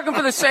you're all working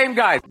for the same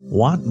guy.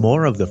 Want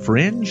more of The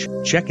Fringe?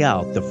 Check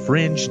out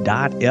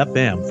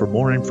thefringe.fm for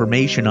more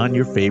information on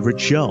your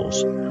favorite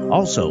shows.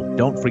 Also,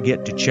 don't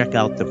forget to check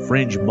out the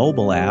Fringe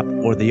mobile app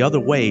or the other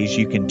ways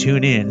you can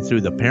tune in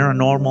through the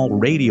Paranormal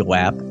Radio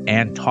app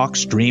and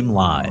TalkStream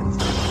Live.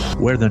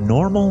 Where the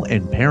normal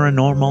and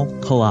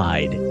paranormal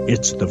collide,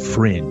 it's the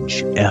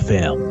Fringe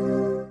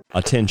FM.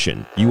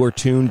 Attention, you are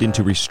tuned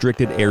into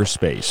restricted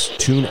airspace.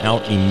 Tune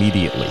out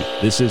immediately.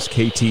 This is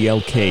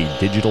KTLK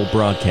Digital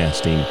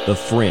Broadcasting, the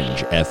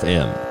Fringe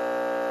FM.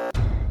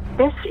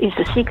 This is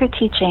The Secret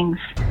Teachings.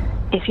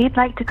 If you'd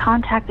like to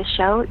contact the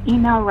show,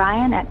 email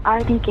Ryan at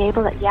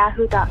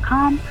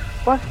rdgable@yahoo.com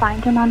or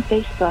find him on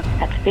Facebook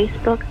at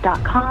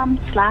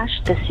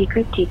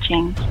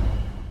facebook.com/thesecretteachings.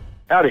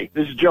 Howdy,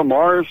 this is Joe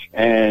Mars,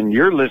 and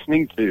you're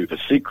listening to The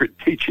Secret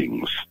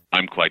Teachings.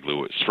 I'm Clyde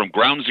Lewis from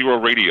Ground Zero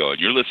Radio, and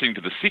you're listening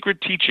to The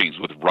Secret Teachings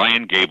with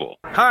Ryan Gable.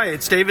 Hi,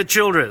 it's David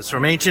Childress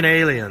from Ancient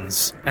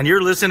Aliens, and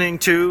you're listening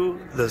to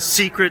The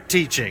Secret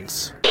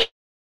Teachings.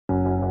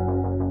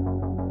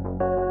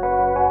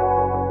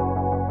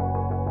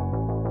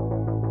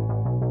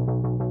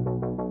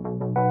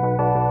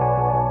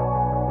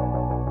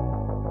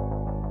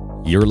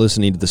 You're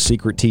listening to The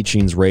Secret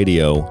Teachings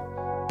Radio,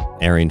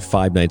 airing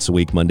 5 nights a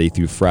week, Monday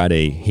through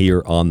Friday,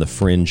 here on the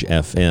Fringe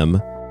FM.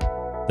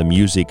 The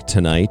music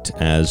tonight,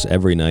 as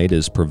every night,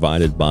 is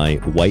provided by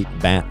White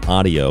Bat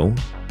Audio.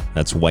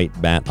 That's White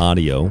Bat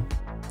Audio.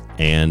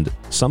 And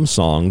some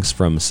songs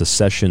from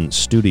Secession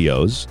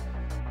Studios.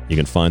 You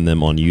can find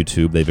them on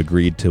YouTube. They've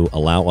agreed to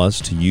allow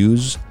us to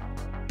use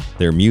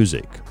their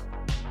music.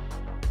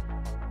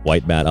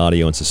 White Bat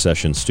Audio and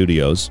Secession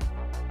Studios.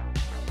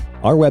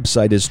 Our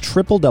website is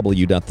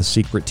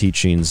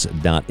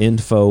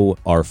www.thesecretteachings.info.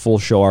 Our full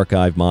show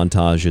archive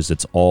montages,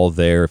 it's all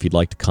there. If you'd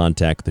like to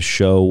contact the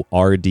show,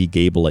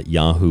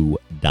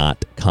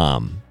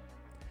 rdgable@yahoo.com.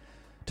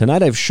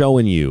 Tonight I've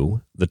shown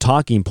you the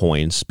talking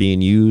points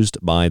being used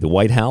by the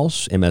White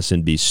House,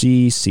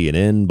 MSNBC,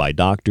 CNN, by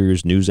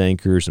doctors, news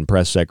anchors, and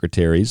press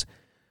secretaries.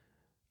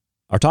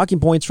 Our talking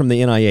points from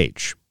the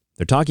NIH.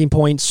 They're talking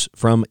points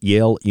from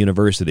Yale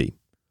University.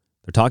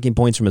 They're talking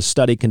points from a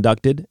study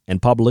conducted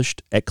and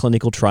published at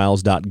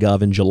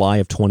clinicaltrials.gov in July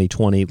of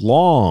 2020,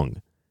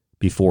 long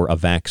before a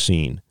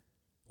vaccine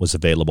was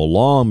available,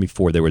 long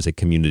before there was a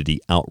community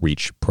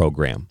outreach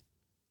program.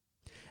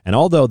 And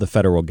although the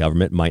federal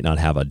government might not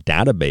have a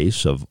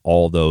database of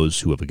all those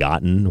who have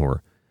gotten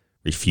or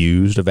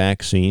refused a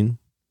vaccine,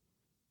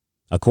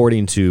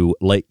 according to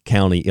Lake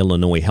County,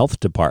 Illinois Health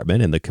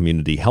Department and the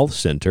Community Health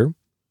Center,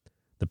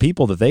 the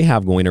people that they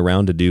have going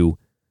around to do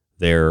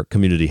their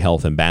community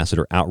health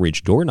ambassador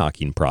outreach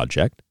door-knocking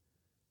project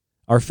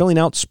are filling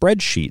out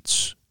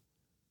spreadsheets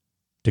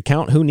to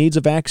count who needs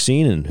a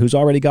vaccine and who's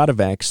already got a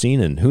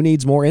vaccine and who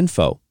needs more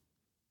info.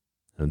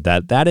 And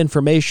that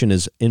information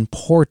is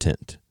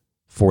important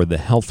for the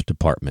health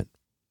department.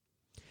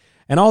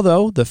 And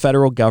although the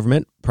federal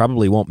government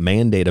probably won't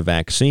mandate a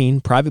vaccine,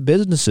 private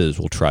businesses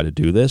will try to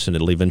do this, and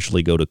it'll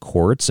eventually go to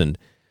courts, and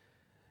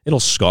it'll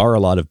scar a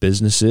lot of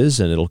businesses,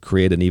 and it'll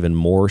create an even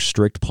more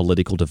strict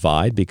political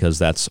divide, because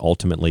that's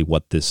ultimately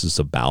what this is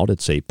about.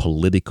 It's a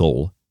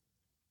political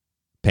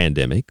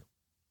pandemic.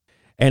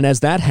 And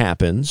as that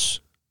happens,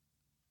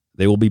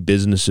 there will be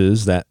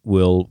businesses that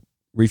will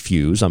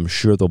refuse. I'm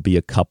sure there'll be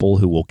a couple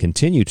who will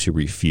continue to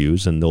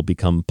refuse, and they'll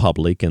become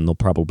public, and they'll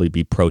probably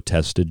be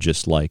protested,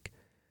 just like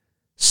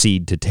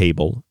Seed to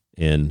Table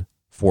in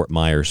Fort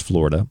Myers,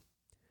 Florida.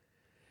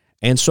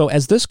 And so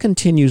as this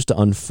continues to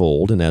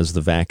unfold and as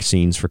the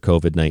vaccines for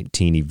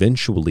COVID-19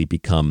 eventually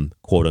become,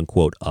 quote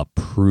unquote,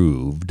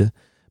 approved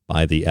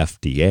by the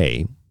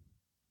FDA,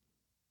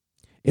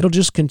 it'll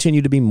just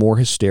continue to be more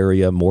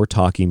hysteria, more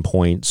talking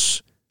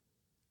points,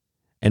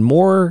 and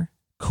more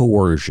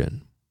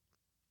coercion.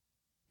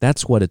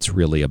 That's what it's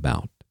really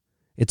about.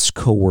 It's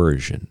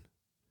coercion.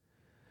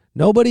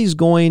 Nobody's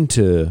going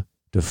to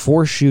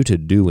force you to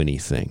do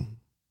anything.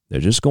 They're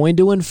just going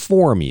to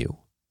inform you.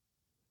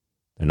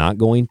 They're not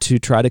going to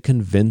try to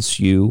convince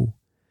you.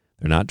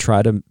 They're not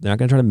going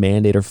to try to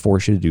mandate or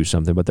force you to do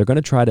something, but they're going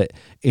to try to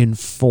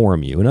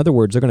inform you. In other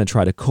words, they're going to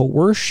try to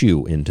coerce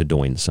you into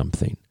doing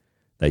something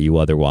that you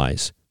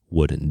otherwise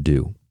wouldn't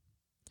do.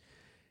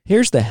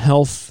 Here's the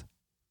Health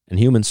and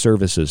Human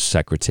Services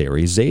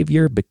Secretary,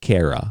 Xavier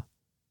Becerra,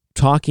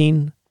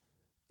 talking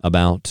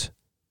about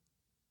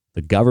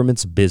the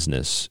government's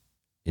business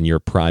in your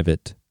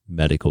private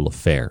medical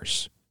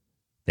affairs.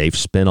 They've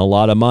spent a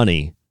lot of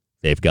money.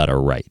 They've got a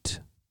right.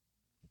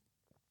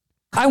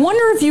 I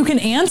wonder if you can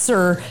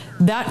answer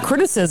that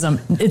criticism.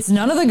 It's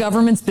none of the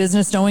government's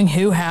business knowing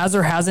who has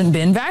or hasn't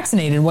been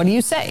vaccinated. What do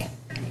you say?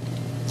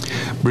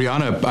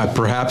 Brianna,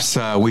 perhaps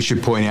we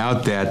should point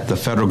out that the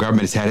federal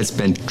government has had to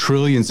spend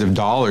trillions of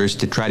dollars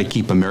to try to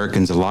keep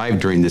Americans alive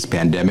during this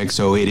pandemic.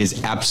 So it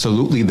is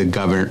absolutely the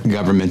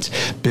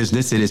government's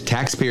business. It is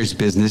taxpayers'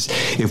 business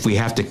if we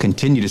have to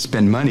continue to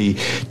spend money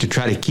to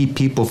try to keep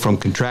people from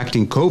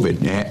contracting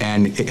COVID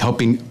and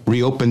helping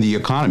reopen the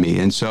economy.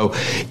 And so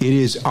it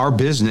is our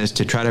business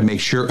to try to make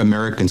sure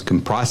Americans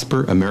can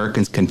prosper,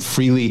 Americans can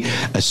freely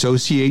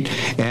associate,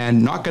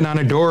 and knocking on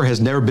a door has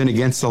never been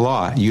against the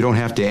law. You don't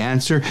have to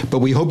answer, but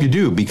we hope you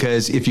do,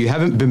 because if you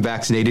haven't been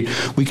vaccinated,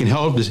 we can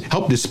help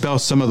dispel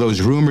some of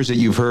those rumors that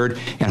you've heard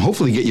and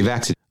hopefully get you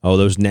vaccinated. Oh,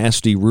 those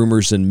nasty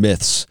rumors and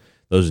myths,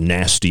 those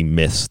nasty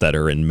myths that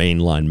are in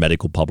mainline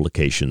medical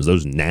publications,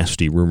 those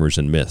nasty rumors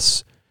and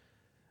myths.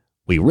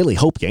 We really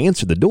hope you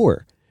answer the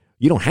door.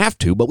 You don't have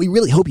to, but we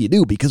really hope you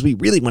do, because we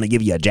really want to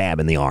give you a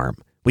jab in the arm.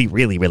 We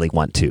really, really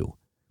want to.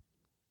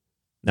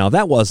 Now,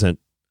 that wasn't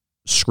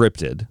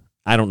scripted.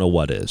 I don't know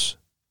what is.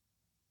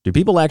 Do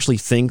people actually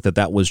think that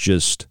that was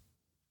just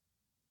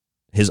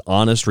his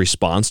honest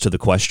response to the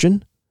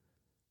question?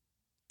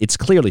 It's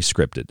clearly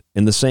scripted,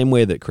 in the same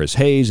way that Chris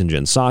Hayes and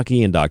Jen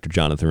Psaki and Dr.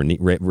 Jonathan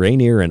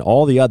Rainier and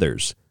all the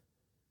others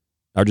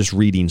are just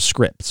reading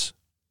scripts.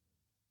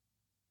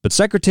 But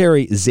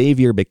Secretary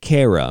Xavier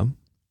Becerra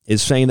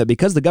is saying that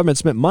because the government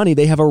spent money,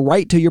 they have a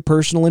right to your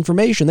personal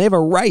information. They have a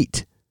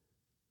right.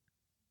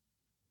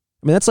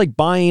 I mean, that's like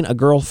buying a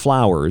girl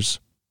flowers.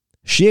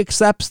 She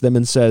accepts them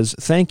and says,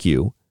 thank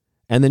you.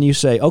 And then you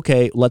say,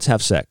 okay, let's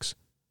have sex.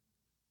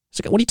 It's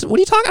like, what are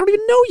you talking? I don't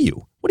even know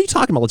you. What are you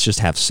talking about? Let's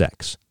just have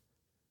sex.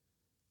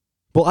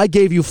 Well, I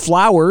gave you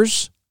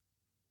flowers.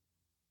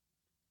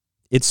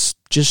 It's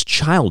just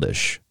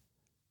childish.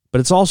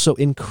 But it's also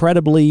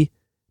incredibly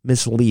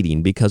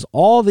misleading, because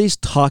all these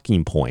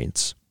talking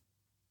points,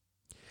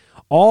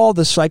 all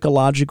the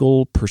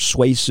psychological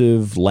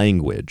persuasive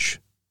language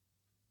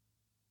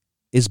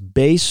is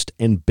based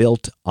and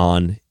built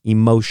on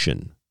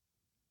emotion.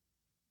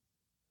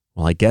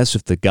 Well, I guess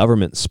if the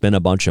government spent a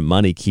bunch of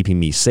money keeping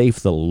me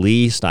safe, the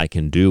least I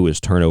can do is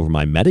turn over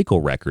my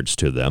medical records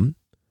to them.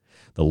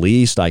 The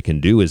least I can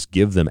do is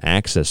give them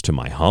access to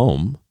my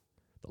home.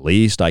 The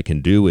least I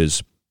can do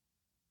is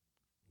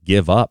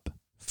give up,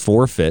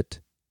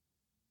 forfeit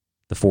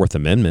the Fourth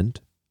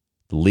Amendment.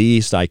 The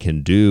least I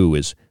can do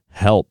is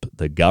help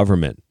the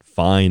government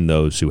find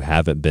those who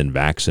haven't been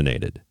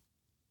vaccinated.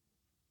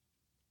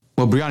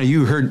 Well, Brianna,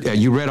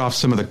 you read off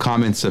some of the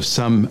comments of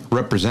some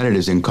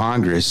representatives in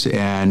Congress,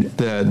 and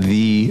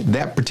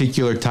that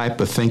particular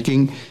type of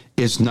thinking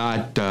is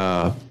not.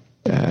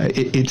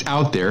 It's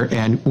out there,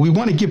 and we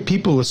want to give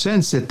people a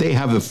sense that they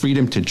have the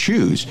freedom to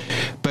choose,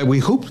 but we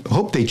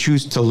hope they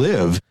choose to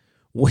live.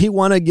 We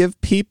want to give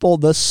people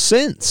the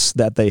sense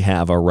that they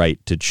have a right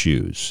to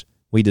choose.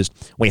 We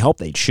hope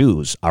they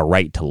choose a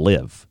right to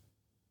live.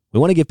 We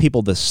want to give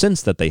people the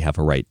sense that they have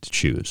a right to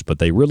choose, but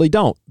they really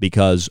don't,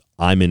 because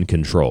I'm in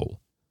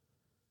control.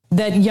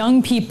 That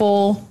young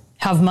people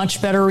have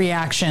much better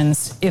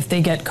reactions if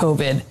they get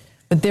COVID,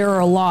 but there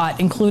are a lot,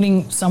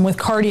 including some with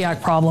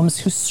cardiac problems,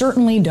 who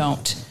certainly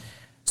don't.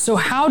 So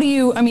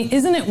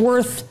isn't it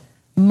worth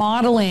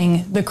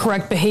modeling the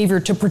correct behavior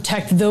to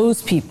protect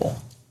those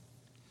people?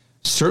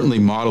 Certainly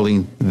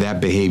modeling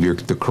that behavior,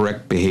 the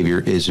correct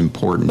behavior, is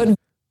important. But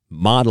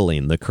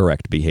modeling the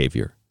correct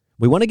behavior.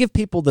 We want to give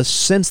people the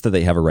sense that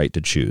they have a right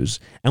to choose,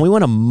 and we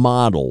want to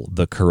model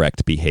the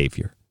correct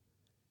behavior.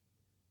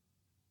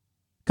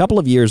 A couple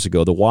of years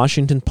ago, the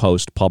Washington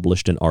Post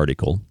published an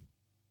article,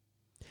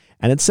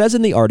 and it says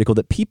in the article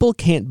that people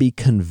can't be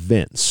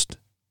convinced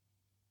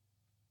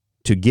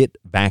to get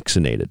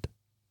vaccinated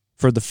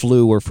for the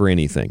flu or for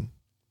anything.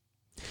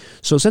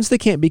 So since they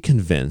can't be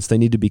convinced, they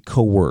need to be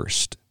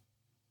coerced.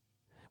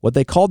 What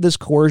they called this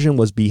coercion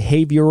was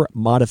behavior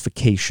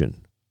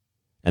modification.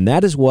 And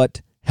that is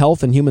what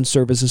Health and Human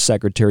Services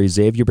Secretary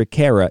Xavier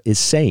Becerra is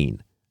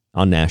saying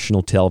on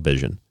national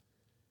television.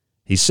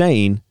 He's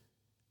saying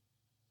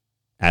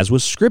as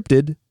was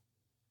scripted,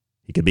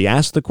 he could be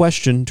asked the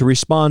question to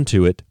respond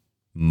to it,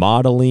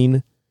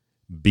 modeling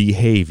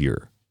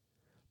behavior.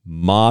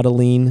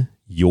 Modeling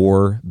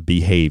your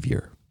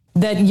behavior.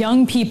 That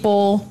young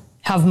people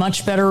have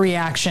much better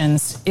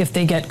reactions if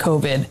they get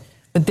COVID,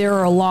 but there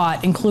are a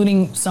lot,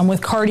 including some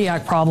with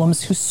cardiac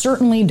problems, who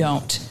certainly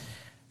don't.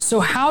 So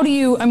how do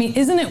you,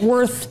 isn't it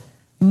worth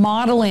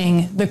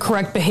modeling the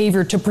correct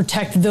behavior to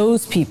protect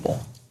those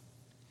people?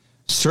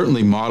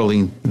 Certainly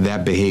modeling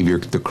that behavior,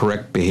 the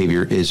correct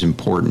behavior, is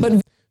important.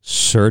 But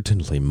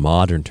certainly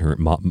modeling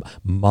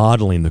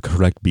the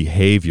correct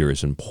behavior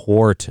is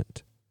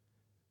important.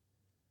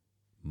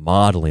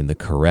 Modeling the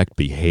correct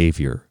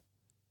behavior.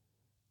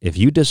 If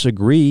you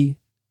disagree,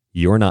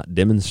 you're not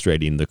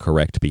demonstrating the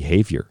correct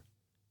behavior.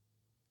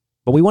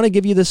 But we want to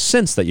give you the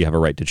sense that you have a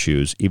right to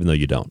choose, even though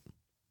you don't.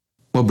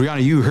 Well,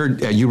 Brianna,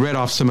 you read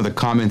off some of the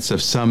comments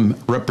of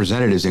some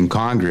representatives in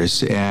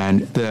Congress,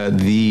 and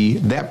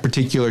that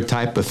particular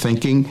type of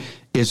thinking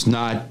is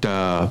not.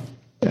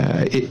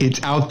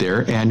 It's out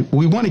there, and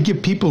we want to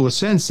give people a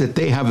sense that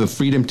they have the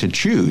freedom to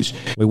choose.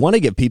 We want to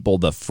give people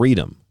the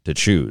freedom to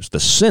choose, the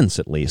sense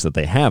at least that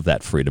they have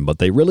that freedom, but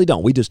they really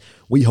don't.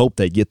 We hope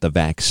they get the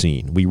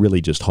vaccine. We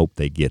really just hope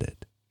they get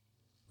it.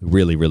 We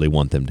really, really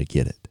want them to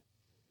get it.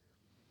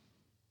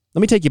 Let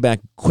me take you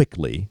back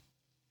quickly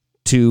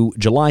to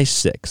July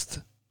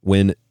 6th,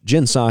 when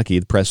Jen Psaki,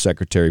 the press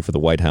secretary for the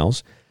White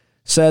House,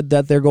 said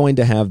that they're going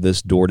to have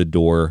this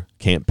door-to-door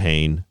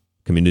campaign,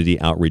 community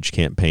outreach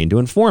campaign, to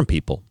inform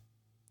people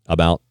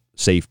about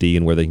safety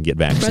and where they can get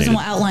vaccinated. The president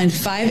will outline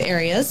 5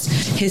 areas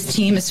his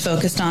team is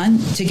focused on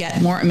to get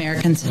more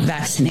Americans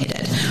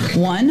vaccinated.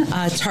 1,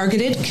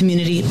 targeted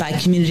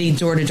community-by-community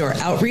door-to-door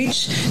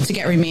outreach to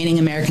get remaining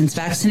Americans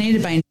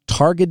vaccinated by...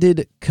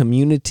 Targeted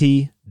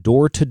community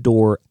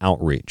door-to-door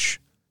outreach.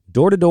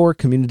 Door-to-door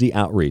community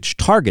outreach.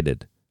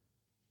 Targeted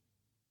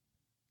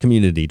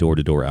community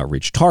door-to-door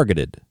outreach.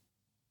 Targeted.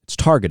 It's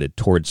targeted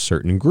towards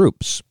certain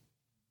groups.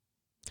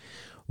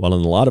 Well,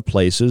 in a lot of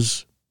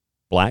places,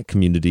 black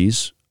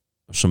communities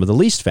are some of the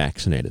least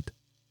vaccinated.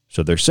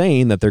 So they're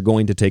saying that they're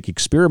going to take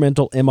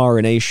experimental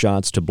mRNA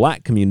shots to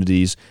black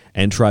communities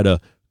and try to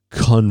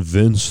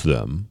convince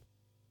them.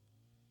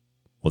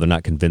 Well, they're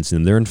not convincing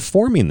them. They're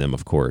informing them,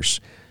 of course,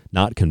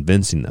 not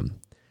convincing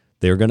them.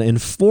 They're going to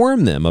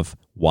inform them of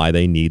why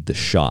they need the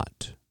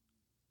shot.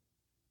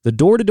 The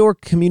door-to-door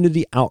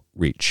community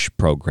outreach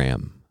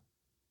program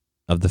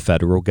of the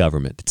federal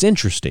government. It's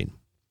interesting.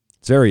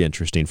 It's very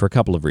interesting for a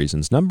couple of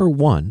reasons. Number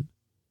one,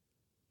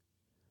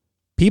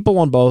 people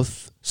on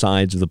both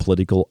sides of the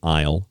political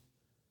aisle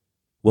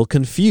will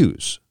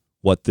confuse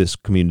what this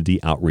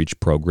community outreach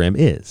program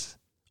is.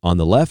 On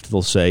the left,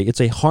 they'll say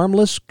it's a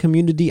harmless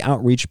community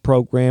outreach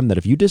program that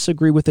if you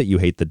disagree with it, you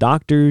hate the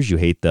doctors, you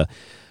hate the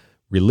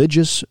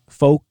religious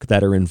folk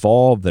that are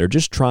involved, that are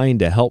just trying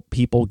to help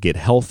people get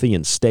healthy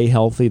and stay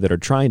healthy, that are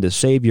trying to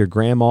save your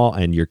grandma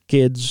and your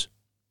kids.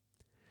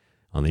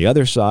 On the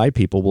other side,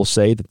 people will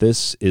say that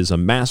this is a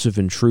massive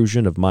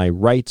intrusion of my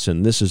rights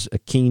and this is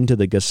akin to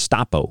the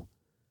Gestapo.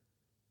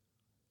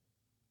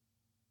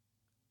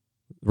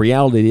 The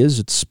reality is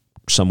it's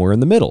somewhere in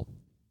the middle.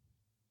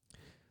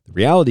 The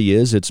reality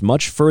is it's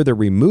much further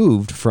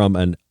removed from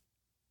a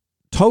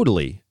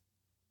totally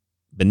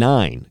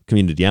benign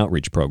community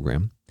outreach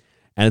program,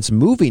 and it's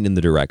moving in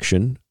the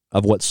direction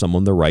of what some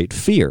on the right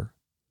fear,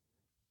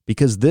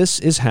 because this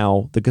is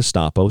how the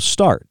Gestapo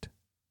start.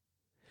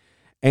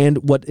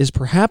 And what is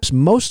perhaps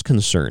most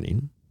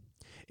concerning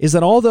is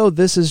that although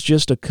this is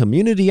just a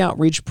community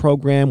outreach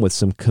program with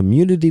some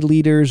community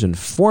leaders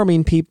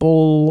informing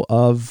people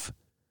of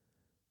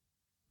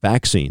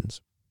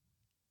vaccines,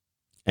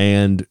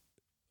 and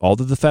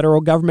although the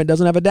federal government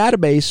doesn't have a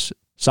database,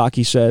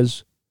 Psaki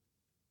says,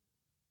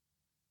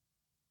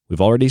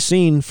 we've already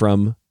seen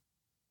from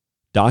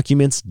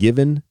documents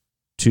given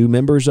to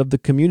members of the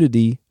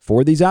community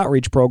for these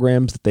outreach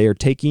programs that they are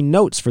taking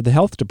notes for the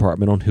health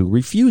department on who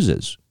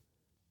refuses.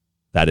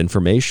 That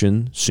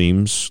information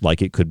seems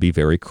like it could be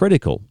very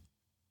critical.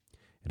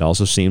 It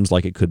also seems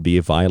like it could be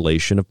a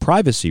violation of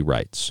privacy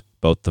rights,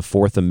 both the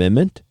Fourth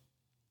Amendment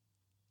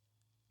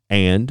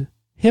and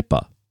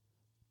HIPAA,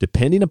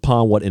 depending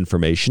upon what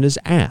information is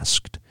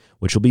asked,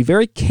 which will be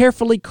very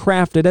carefully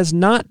crafted as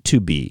not to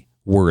be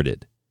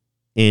worded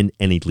in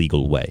any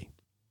legal way,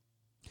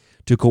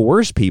 to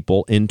coerce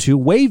people into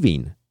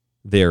waiving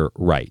their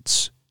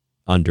rights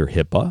under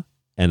HIPAA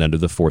and under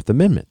the Fourth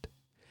Amendment.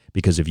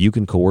 Because if you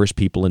can coerce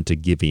people into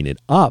giving it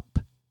up,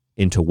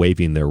 into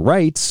waiving their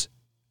rights,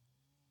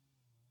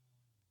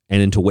 and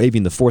into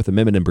waiving the Fourth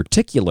Amendment in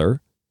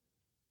particular,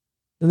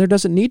 then there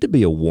doesn't need to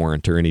be a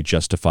warrant or any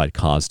justified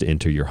cause to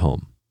enter your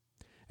home.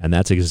 And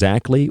that's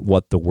exactly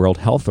what the World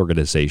Health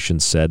Organization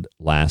said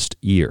last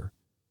year.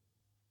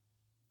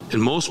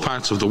 In most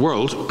parts of the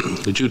world,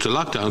 due to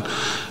lockdown,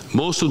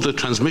 most of the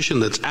transmission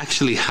that's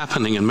actually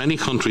happening in many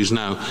countries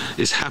now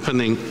is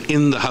happening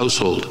in the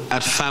household,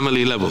 at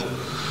family level.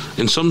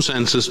 In some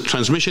senses,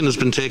 transmission has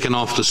been taken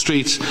off the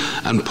streets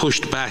and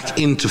pushed back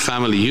into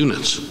family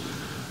units.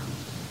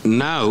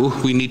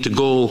 Now we need to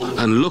go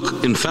and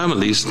look in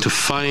families to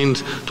find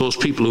those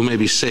people who may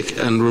be sick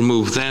and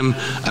remove them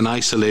and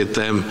isolate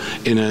them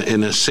in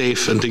a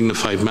safe and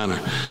dignified manner.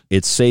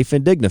 It's safe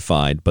and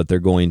dignified, but they're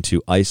going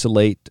to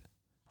isolate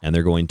and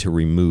they're going to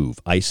remove.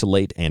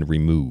 Isolate and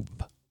remove.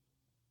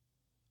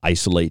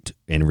 Isolate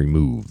and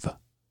remove.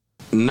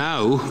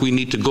 Now we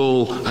need to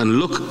go and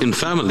look in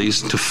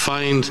families to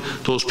find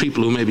those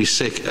people who may be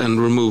sick and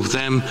remove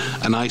them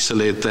and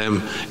isolate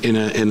them in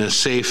a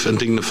safe and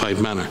dignified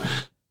manner.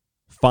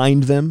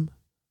 Find them,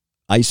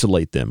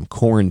 isolate them,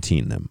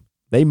 quarantine them.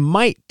 They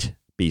might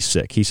be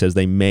sick. He says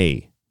they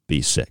may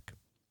be sick.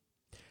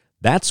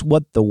 That's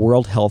what the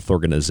World Health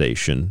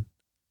Organization,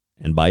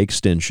 and by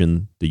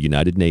extension, the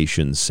United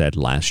Nations, said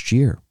last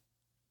year.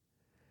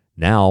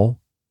 Now,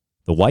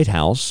 the White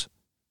House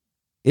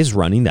is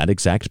running that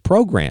exact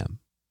program,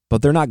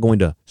 but they're not going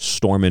to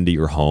storm into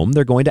your home.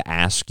 They're going to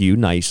ask you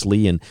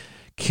nicely in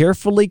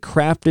carefully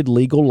crafted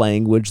legal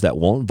language that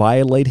won't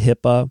violate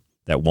HIPAA,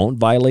 that won't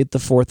violate the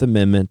Fourth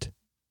Amendment,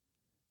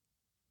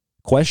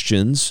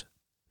 questions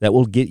that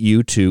will get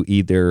you to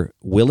either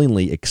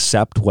willingly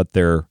accept what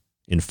they're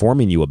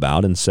informing you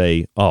about and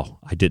say, oh,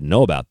 I didn't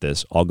know about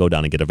this, I'll go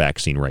down and get a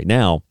vaccine right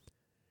now,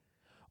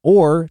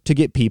 or to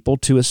get people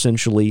to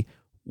essentially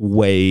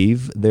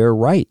waive their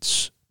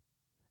rights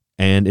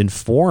and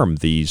inform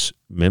these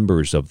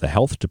members of the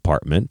health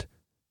department,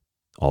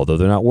 although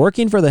they're not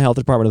working for the health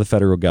department of the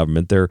federal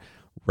government, they're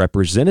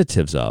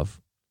representatives of,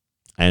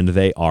 and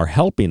they are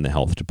helping the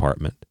health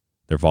department.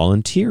 They're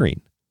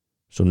volunteering.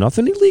 So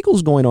nothing illegal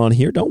is going on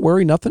here. Don't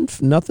worry.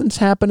 Nothing's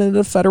happening at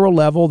a federal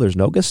level. There's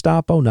no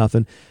Gestapo,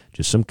 nothing.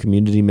 Just some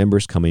community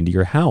members coming to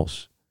your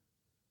house.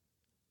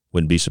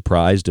 Wouldn't be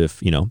surprised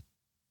if,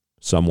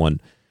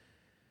 someone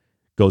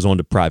goes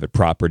onto private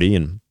property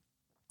and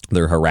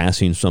they're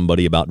harassing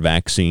somebody about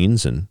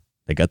vaccines and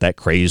they got that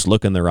crazed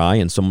look in their eye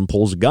and someone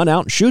pulls a gun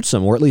out and shoots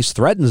them, or at least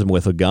threatens them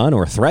with a gun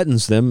or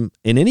threatens them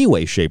in any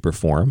way, shape, or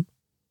form.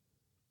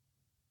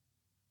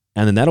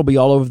 And then that'll be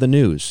all over the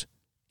news.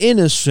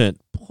 Innocent,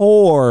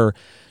 poor,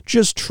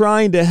 just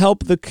trying to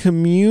help the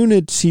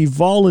community.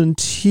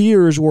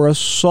 Volunteers were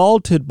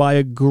assaulted by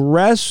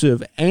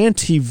aggressive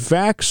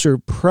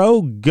anti-vaxxer,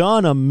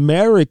 pro-gun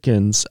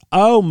Americans.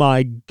 Oh,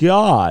 my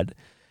God.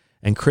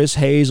 And Chris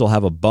Hayes will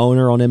have a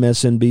boner on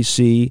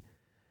MSNBC.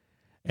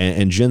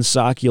 And Jen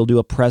Psaki will do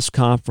a press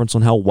conference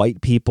on how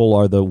white people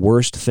are the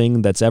worst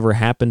thing that's ever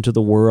happened to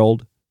the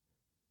world.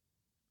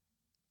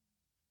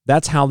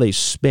 That's how they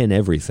spin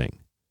everything.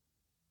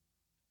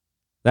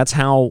 That's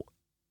how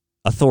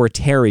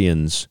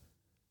authoritarians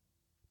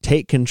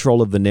take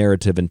control of the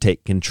narrative and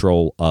take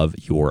control of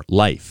your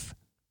life.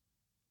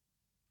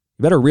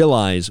 You better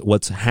realize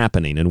what's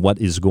happening and what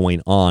is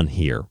going on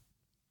here.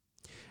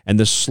 And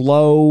the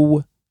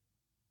slow,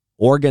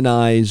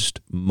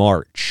 organized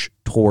march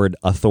toward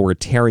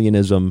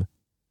authoritarianism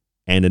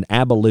and an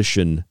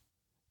abolition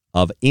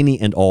of any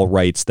and all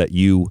rights that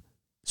you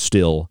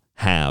still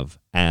have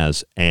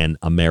as an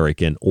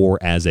American or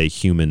as a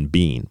human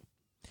being.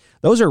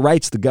 Those are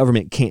rights the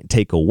government can't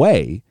take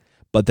away,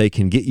 but they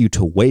can get you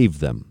to waive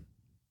them.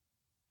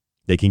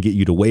 They can get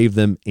you to waive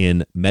them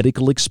in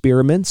medical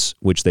experiments,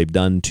 which they've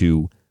done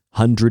to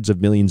hundreds of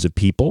millions of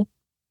people.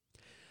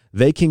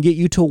 They can get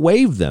you to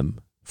waive them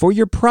for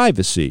your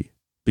privacy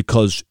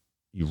because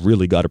you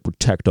really got to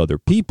protect other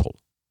people.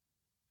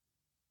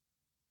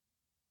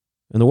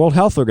 And the World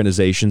Health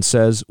Organization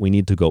says we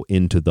need to go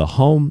into the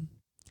home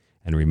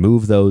and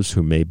remove those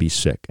who may be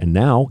sick. And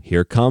now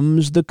here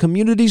comes the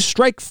community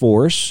strike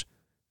force.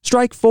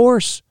 Strike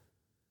force.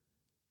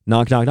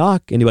 Knock, knock,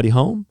 knock. Anybody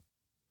home?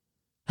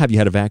 Have you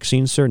had a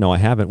vaccine, sir? No, I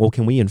haven't. Well,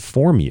 can we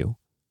inform you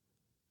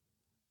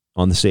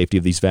on the safety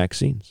of these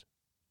vaccines?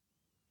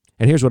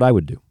 And here's what I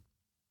would do.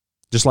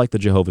 Just like the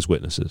Jehovah's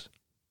Witnesses.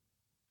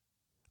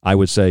 I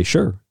would say,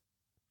 sure,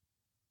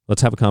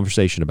 let's have a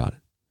conversation about it.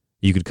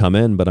 You could come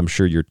in, but I'm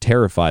sure you're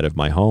terrified of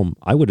my home.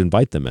 I would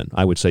invite them in.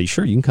 I would say,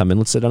 sure, you can come in.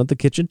 Let's sit down at the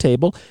kitchen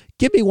table.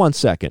 Give me 1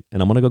 second,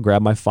 and I'm going to go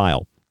grab my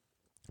file.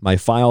 My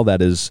file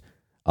that is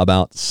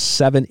about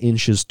 7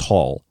 inches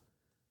tall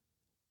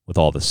with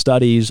all the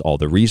studies, all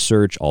the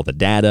research, all the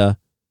data,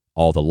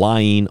 all the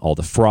lying, all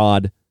the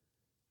fraud.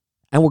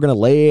 And we're going to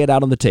lay it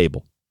out on the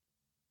table.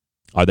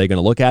 Are they going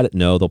to look at it?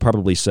 No, they'll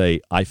probably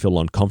say, I feel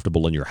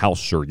uncomfortable in your house,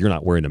 sir. You're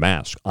not wearing a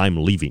mask.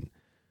 I'm leaving.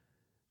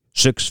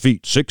 6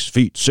 feet, 6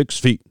 feet, 6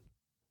 feet.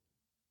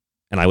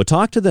 And I would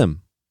talk to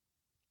them.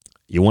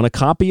 You want a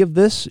copy of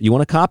this? You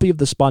want a copy of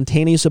the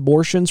spontaneous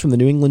abortions from the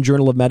New England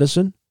Journal of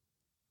Medicine?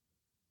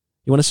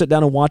 You want to sit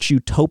down and watch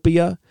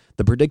Utopia,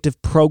 the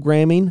predictive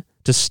programming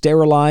to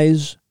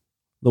sterilize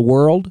the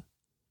world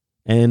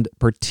and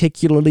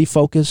particularly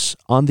focus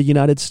on the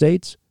United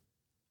States?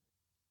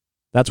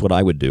 That's what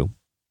I would do.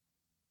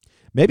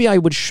 Maybe I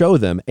would show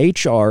them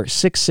H.R.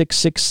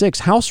 6666,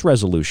 House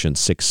Resolution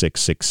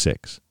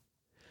 6666,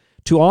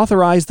 to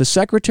authorize the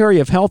Secretary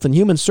of Health and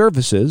Human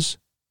Services,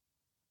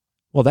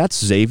 well,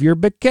 that's Xavier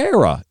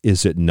Becerra,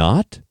 is it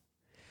not?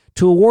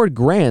 To award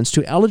grants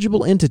to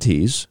eligible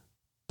entities,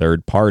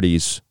 third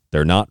parties,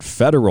 they're not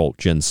federal,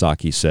 Jen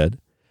Psaki said,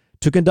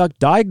 to conduct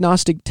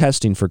diagnostic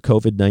testing for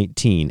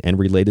COVID-19 and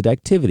related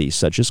activities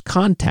such as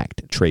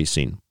contact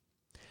tracing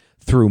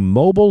through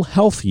mobile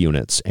health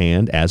units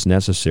and, as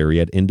necessary,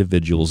 at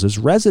individuals'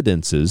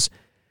 residences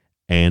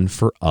and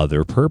for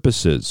other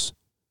purposes.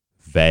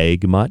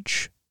 Vague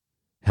much?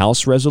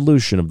 House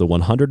Resolution of the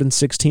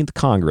 116th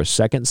Congress,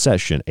 Second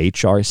Session,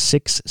 H.R.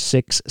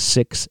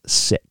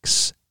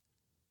 6666.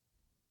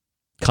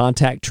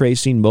 Contact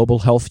tracing mobile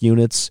health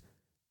units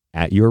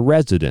at your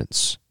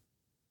residence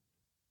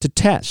to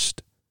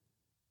test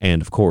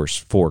and, of course,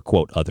 for,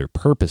 quote, other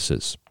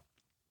purposes.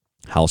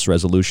 House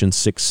Resolution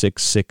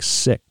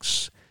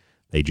 6666.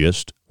 They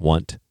just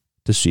want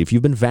to see if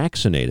you've been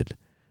vaccinated.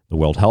 The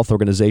World Health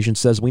Organization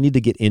says we need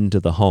to get into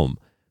the home.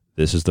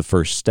 This is the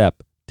first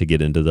step to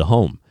get into the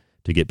home,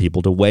 to get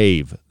people to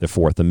waive the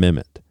Fourth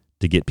Amendment,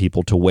 to get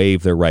people to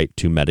waive their right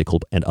to medical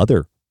and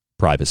other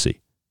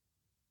privacy.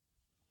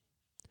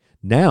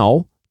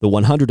 Now, the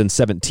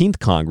 117th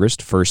Congress,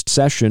 First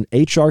Session,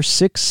 H.R.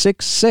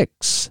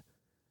 666.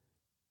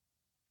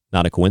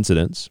 Not a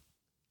coincidence.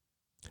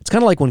 It's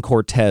kind of like when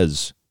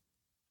Cortez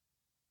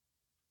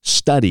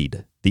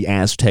studied the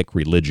Aztec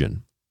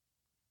religion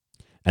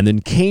and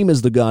then came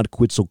as the god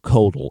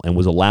Quetzalcoatl and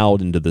was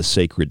allowed into the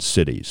sacred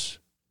cities.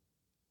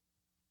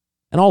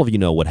 And all of you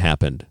know what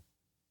happened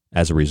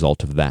as a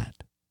result of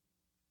that.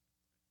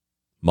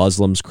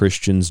 Muslims,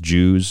 Christians,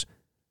 Jews,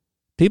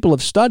 people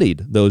have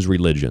studied those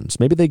religions.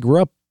 Maybe they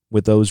grew up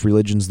with those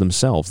religions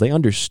themselves. They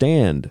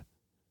understand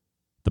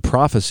the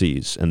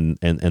prophecies and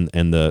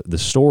the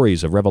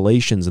stories of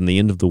Revelations and the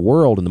end of the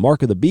world and the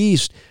mark of the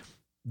beast.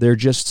 They're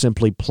just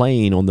simply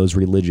playing on those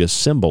religious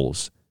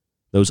symbols,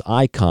 those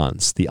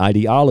icons, the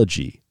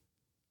ideology.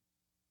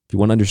 If you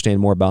want to understand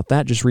more about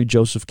that, just read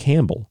Joseph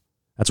Campbell.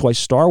 That's why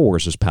Star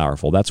Wars is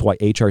powerful. That's why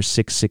H.R.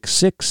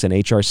 666 and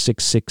H.R.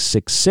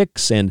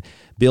 6666 and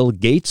Bill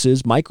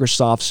Gates's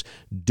Microsoft's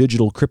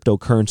digital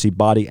cryptocurrency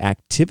body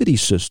activity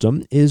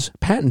system is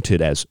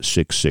patented as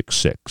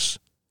 666.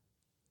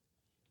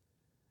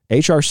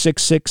 H.R.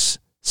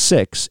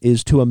 666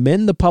 is to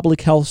amend the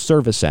Public Health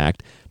Service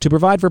Act to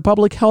provide for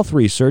public health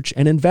research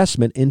and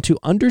investment into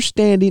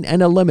understanding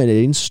and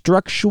eliminating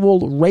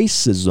structural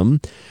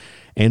racism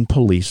and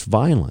police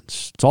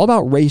violence. It's all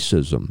about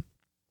racism.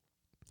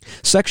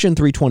 Section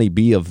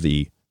 320B of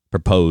the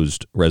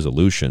proposed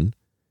resolution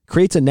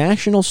creates a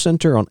national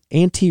center on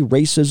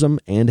anti-racism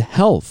and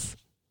health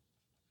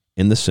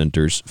in the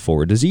Centers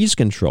for Disease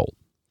Control.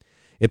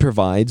 It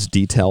provides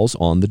details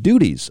on the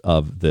duties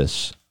of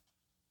this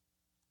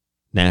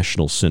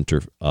National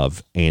Center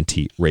of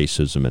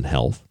Anti-Racism and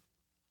Health.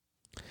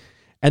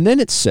 And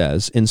then it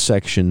says in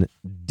Section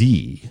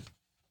D,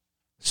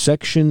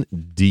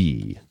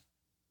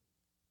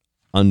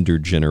 under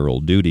general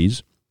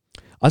duties,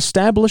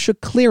 establish a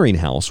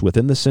clearinghouse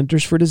within the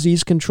Centers for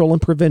Disease Control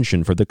and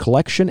Prevention for the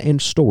collection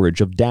and storage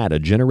of data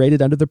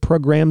generated under the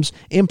programs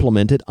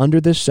implemented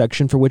under this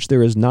section for which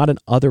there is not an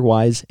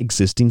otherwise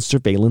existing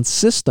surveillance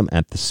system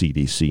at the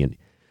CDC.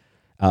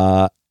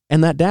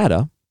 And that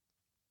data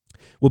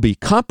will be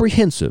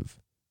comprehensive.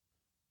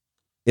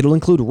 It'll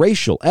include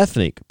racial,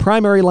 ethnic,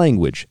 primary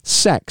language,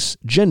 sex,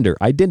 gender,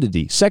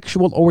 identity,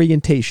 sexual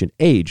orientation,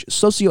 age,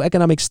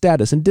 socioeconomic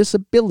status, and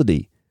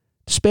disability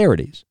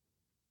disparities.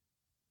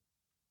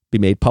 Be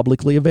made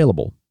publicly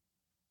available.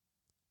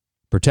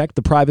 Protect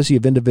the privacy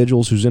of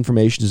individuals whose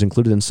information is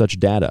included in such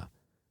data.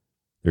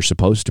 They're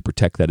supposed to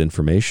protect that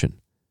information.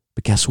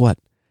 But guess what?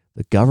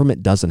 The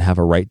government doesn't have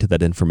a right to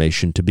that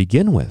information to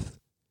begin with.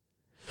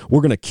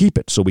 We're going to keep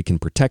it so we can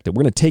protect it.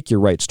 We're going to take your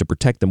rights to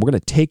protect them. We're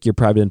going to take your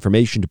private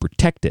information to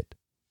protect it.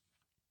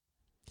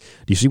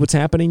 Do you see what's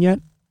happening yet?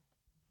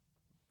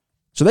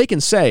 So they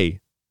can say,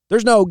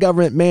 there's no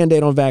government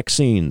mandate on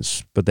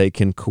vaccines, but they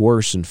can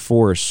coerce and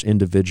force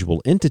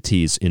individual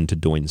entities into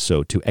doing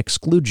so to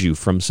exclude you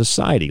from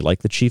society,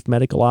 like the Chief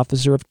Medical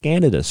Officer of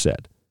Canada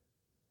said.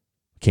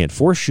 Can't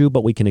force you,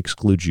 but we can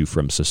exclude you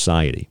from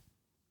society.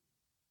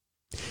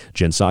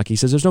 Jen Psaki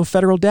says there's no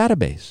federal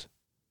database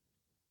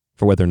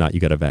for whether or not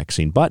you got a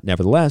vaccine, but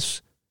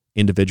nevertheless,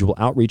 individual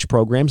outreach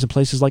programs in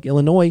places like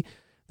Illinois,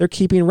 they're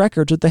keeping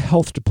records at the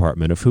health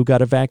department of who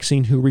got a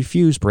vaccine, who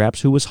refused,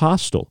 perhaps who was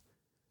hostile.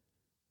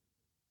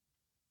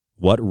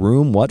 What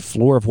room, what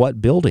floor of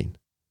what building?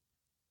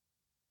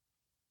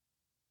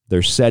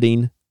 They're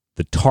setting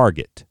the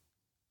target.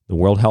 The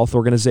World Health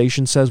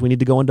Organization says we need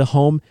to go into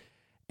home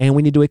and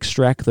we need to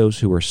extract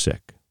those who are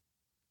sick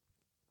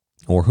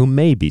or who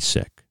may be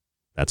sick.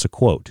 That's a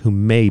quote, who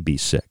may be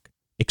sick.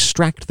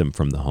 Extract them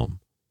from the home.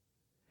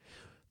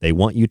 They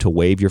want you to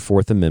waive your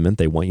Fourth Amendment.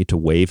 They want you to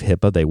waive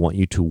HIPAA. They want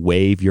you to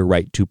waive your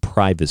right to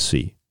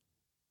privacy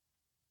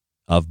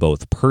of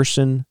both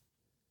person,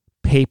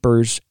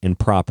 papers, and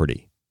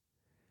property.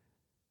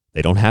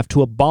 They don't have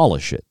to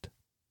abolish it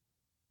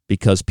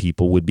because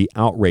people would be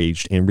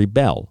outraged and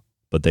rebel,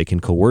 but they can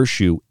coerce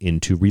you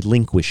into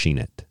relinquishing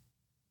it,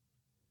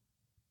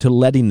 to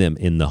letting them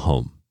in the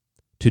home,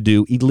 to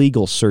do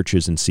illegal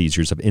searches and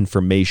seizures of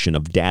information,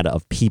 of data,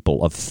 of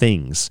people, of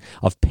things,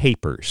 of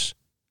papers.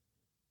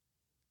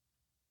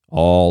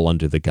 all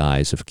under the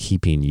guise of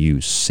keeping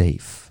you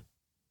safe.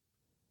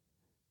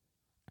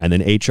 And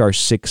then H.R.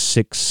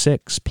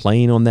 666,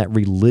 playing on that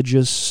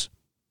religious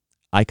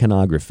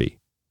iconography,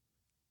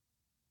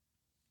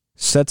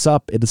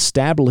 it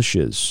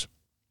establishes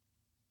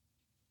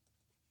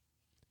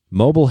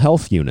mobile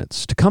health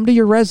units to come to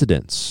your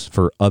residence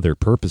for other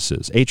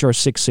purposes. H.R.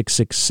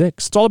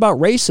 6666, it's all about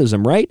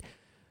racism, right?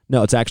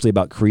 No, it's actually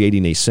about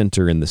creating a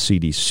center in the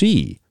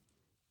CDC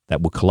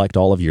that will collect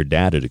all of your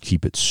data to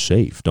keep it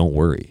safe. Don't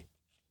worry.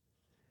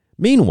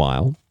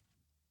 Meanwhile,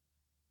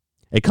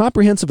 a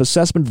comprehensive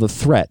assessment of the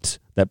threat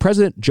that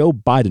President Joe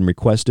Biden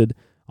requested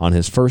on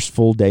his first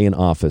full day in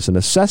office, an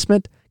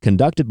assessment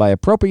conducted by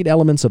appropriate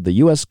elements of the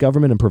U.S.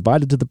 government and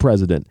provided to the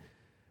president,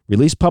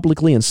 released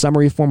publicly in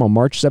summary form on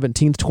March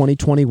 17,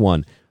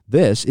 2021.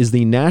 This is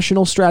the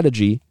National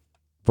Strategy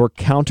for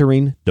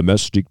Countering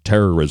Domestic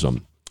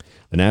Terrorism.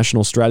 The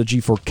National Strategy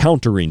for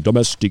Countering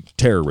Domestic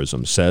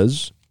Terrorism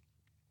says,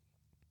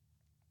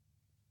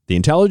 the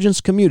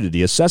intelligence community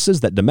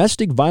assesses that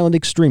domestic violent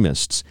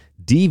extremists,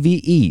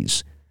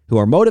 DVEs, who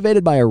are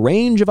motivated by a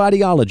range of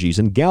ideologies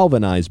and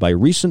galvanized by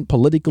recent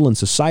political and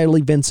societal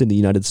events in the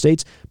United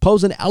States,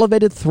 pose an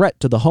elevated threat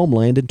to the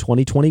homeland in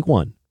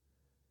 2021.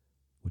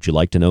 Would you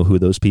like to know who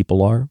those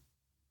people are?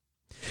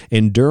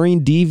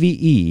 Enduring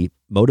DVE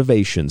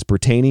motivations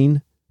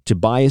pertaining to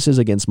biases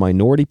against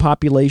minority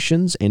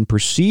populations and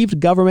perceived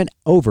government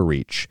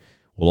overreach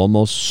will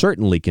almost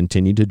certainly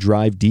continue to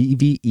drive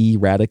DVE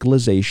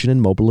radicalization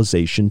and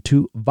mobilization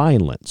to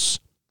violence.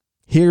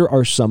 Here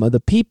are some of the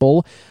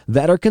people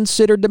that are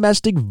considered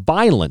domestic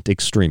violent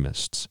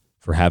extremists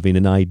for having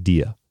an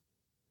idea.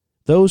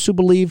 Those who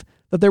believe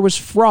that there was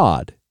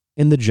fraud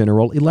in the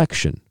general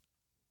election.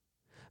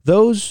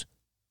 Those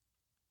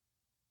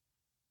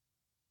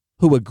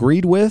who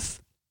agreed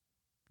with,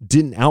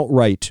 didn't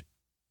outright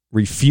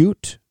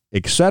refute,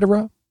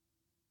 etc.,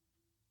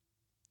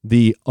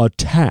 the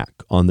attack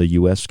on the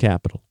U.S.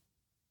 Capitol.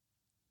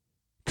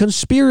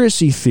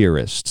 Conspiracy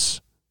theorists.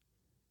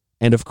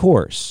 And of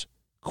course,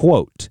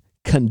 quote,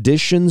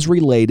 conditions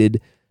related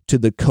to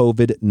the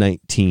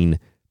COVID-19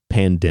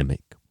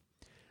 pandemic.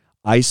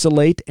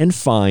 Isolate and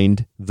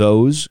find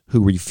those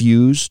who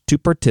refuse to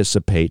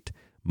participate,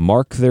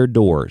 mark their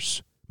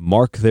doors,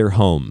 mark their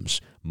homes,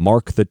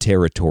 mark the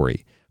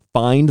territory.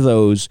 Find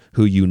those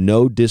who you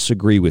know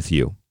disagree with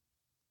you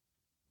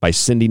by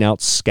sending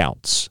out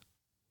scouts.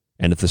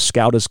 And if the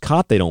scout is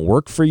caught, they don't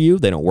work for you,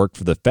 they don't work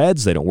for the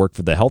feds, they don't work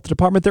for the health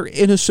department, they're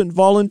innocent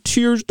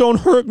volunteers. Don't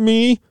hurt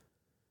me.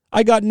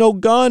 I got no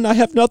gun. I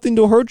have nothing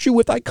to hurt you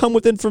with. I come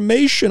with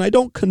information. I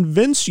don't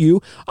convince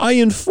you. I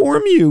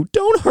inform you.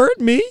 Don't hurt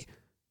me.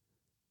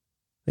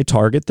 They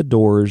target the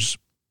doors.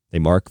 They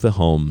mark the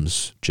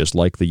homes, just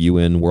like the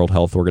UN World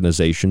Health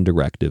Organization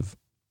directive.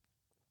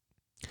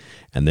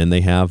 And then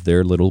they have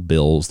their little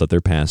bills that they're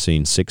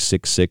passing,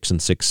 666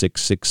 and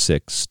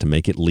 6666, to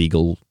make it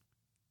legal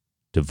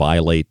to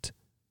violate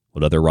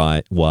what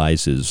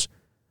otherwise is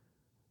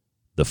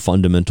the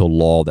fundamental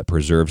law that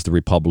preserves the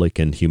republic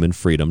and human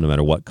freedom, no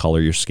matter what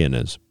color your skin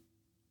is.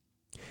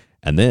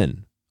 And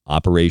then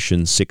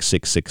Operation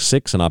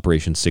 6666 and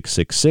Operation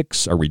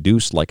 666 are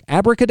reduced like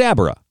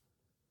abracadabra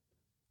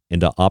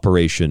into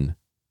Operation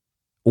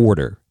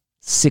Order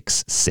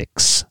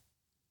 66.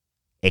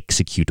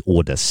 Execute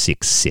Order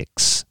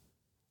 66.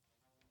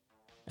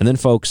 And then,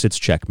 folks, it's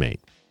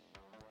checkmate.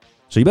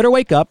 So you better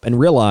wake up and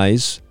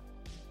realize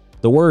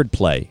the word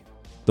play,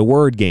 the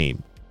word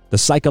game, the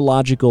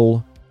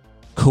psychological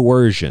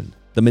coercion,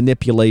 the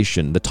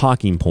manipulation, the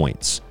talking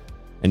points,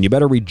 and you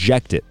better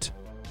reject it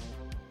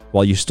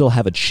while you still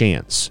have a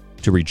chance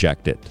to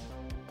reject it.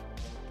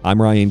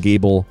 I'm Ryan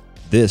Gable.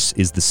 This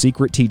is The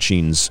Secret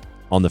Teachings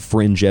on The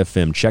Fringe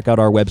FM. Check out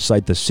our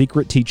website,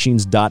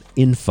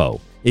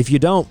 thesecretteachings.info. If you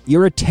don't,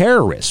 you're a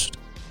terrorist.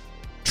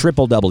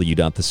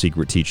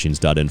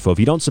 www.thesecretteachings.info. If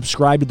you don't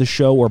subscribe to the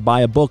show or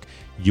buy a book,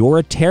 you're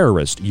a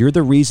terrorist. You're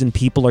the reason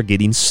people are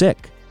getting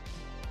sick.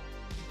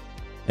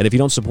 And if you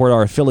don't support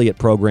our affiliate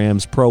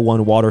programs, Pro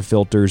One Water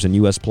Filters and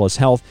US Plus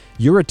Health,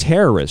 you're a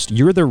terrorist.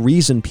 You're the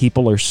reason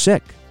people are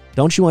sick.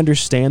 Don't you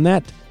understand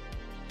that?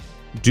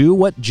 Do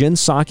what Jen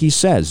Psaki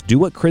says. Do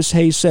what Chris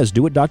Hayes says.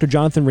 Do what Dr.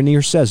 Jonathan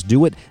Raniere says. Do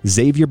what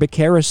Xavier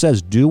Becerra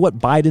says. Do what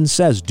Biden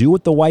says. Do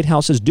what the White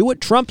House says. Do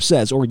what Trump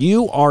says, or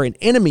you are an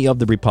enemy of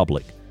the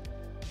Republic.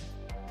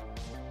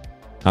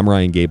 I'm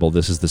Ryan Gable.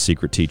 This is The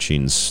Secret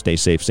Teachings. Stay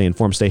safe, stay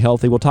informed, stay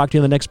healthy. We'll talk to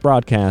you in the next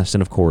broadcast.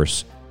 And of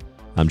course,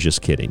 I'm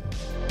just kidding.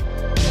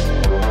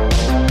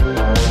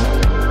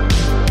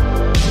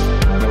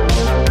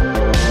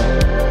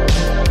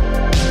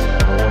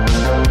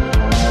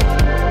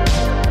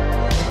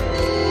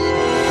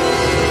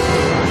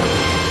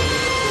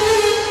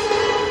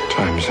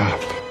 Time's up.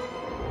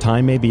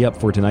 Time may be up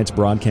for tonight's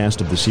broadcast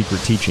of The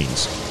Secret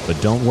Teachings,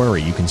 but don't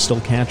worry, you can still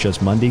catch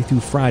us Monday through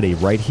Friday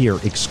right here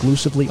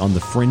exclusively on The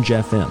Fringe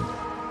FM.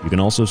 You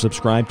can also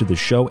subscribe to the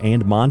show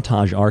and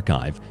montage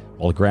archive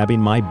while grabbing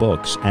my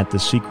books at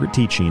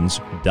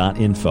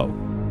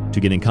thesecretteachings.info. To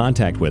get in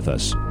contact with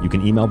us, you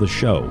can email the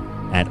show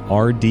at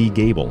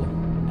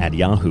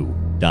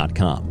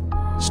rdgable@yahoo.com.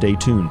 Stay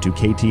tuned to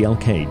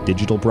KTLK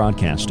Digital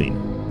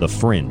Broadcasting, The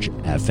Fringe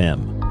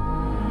FM.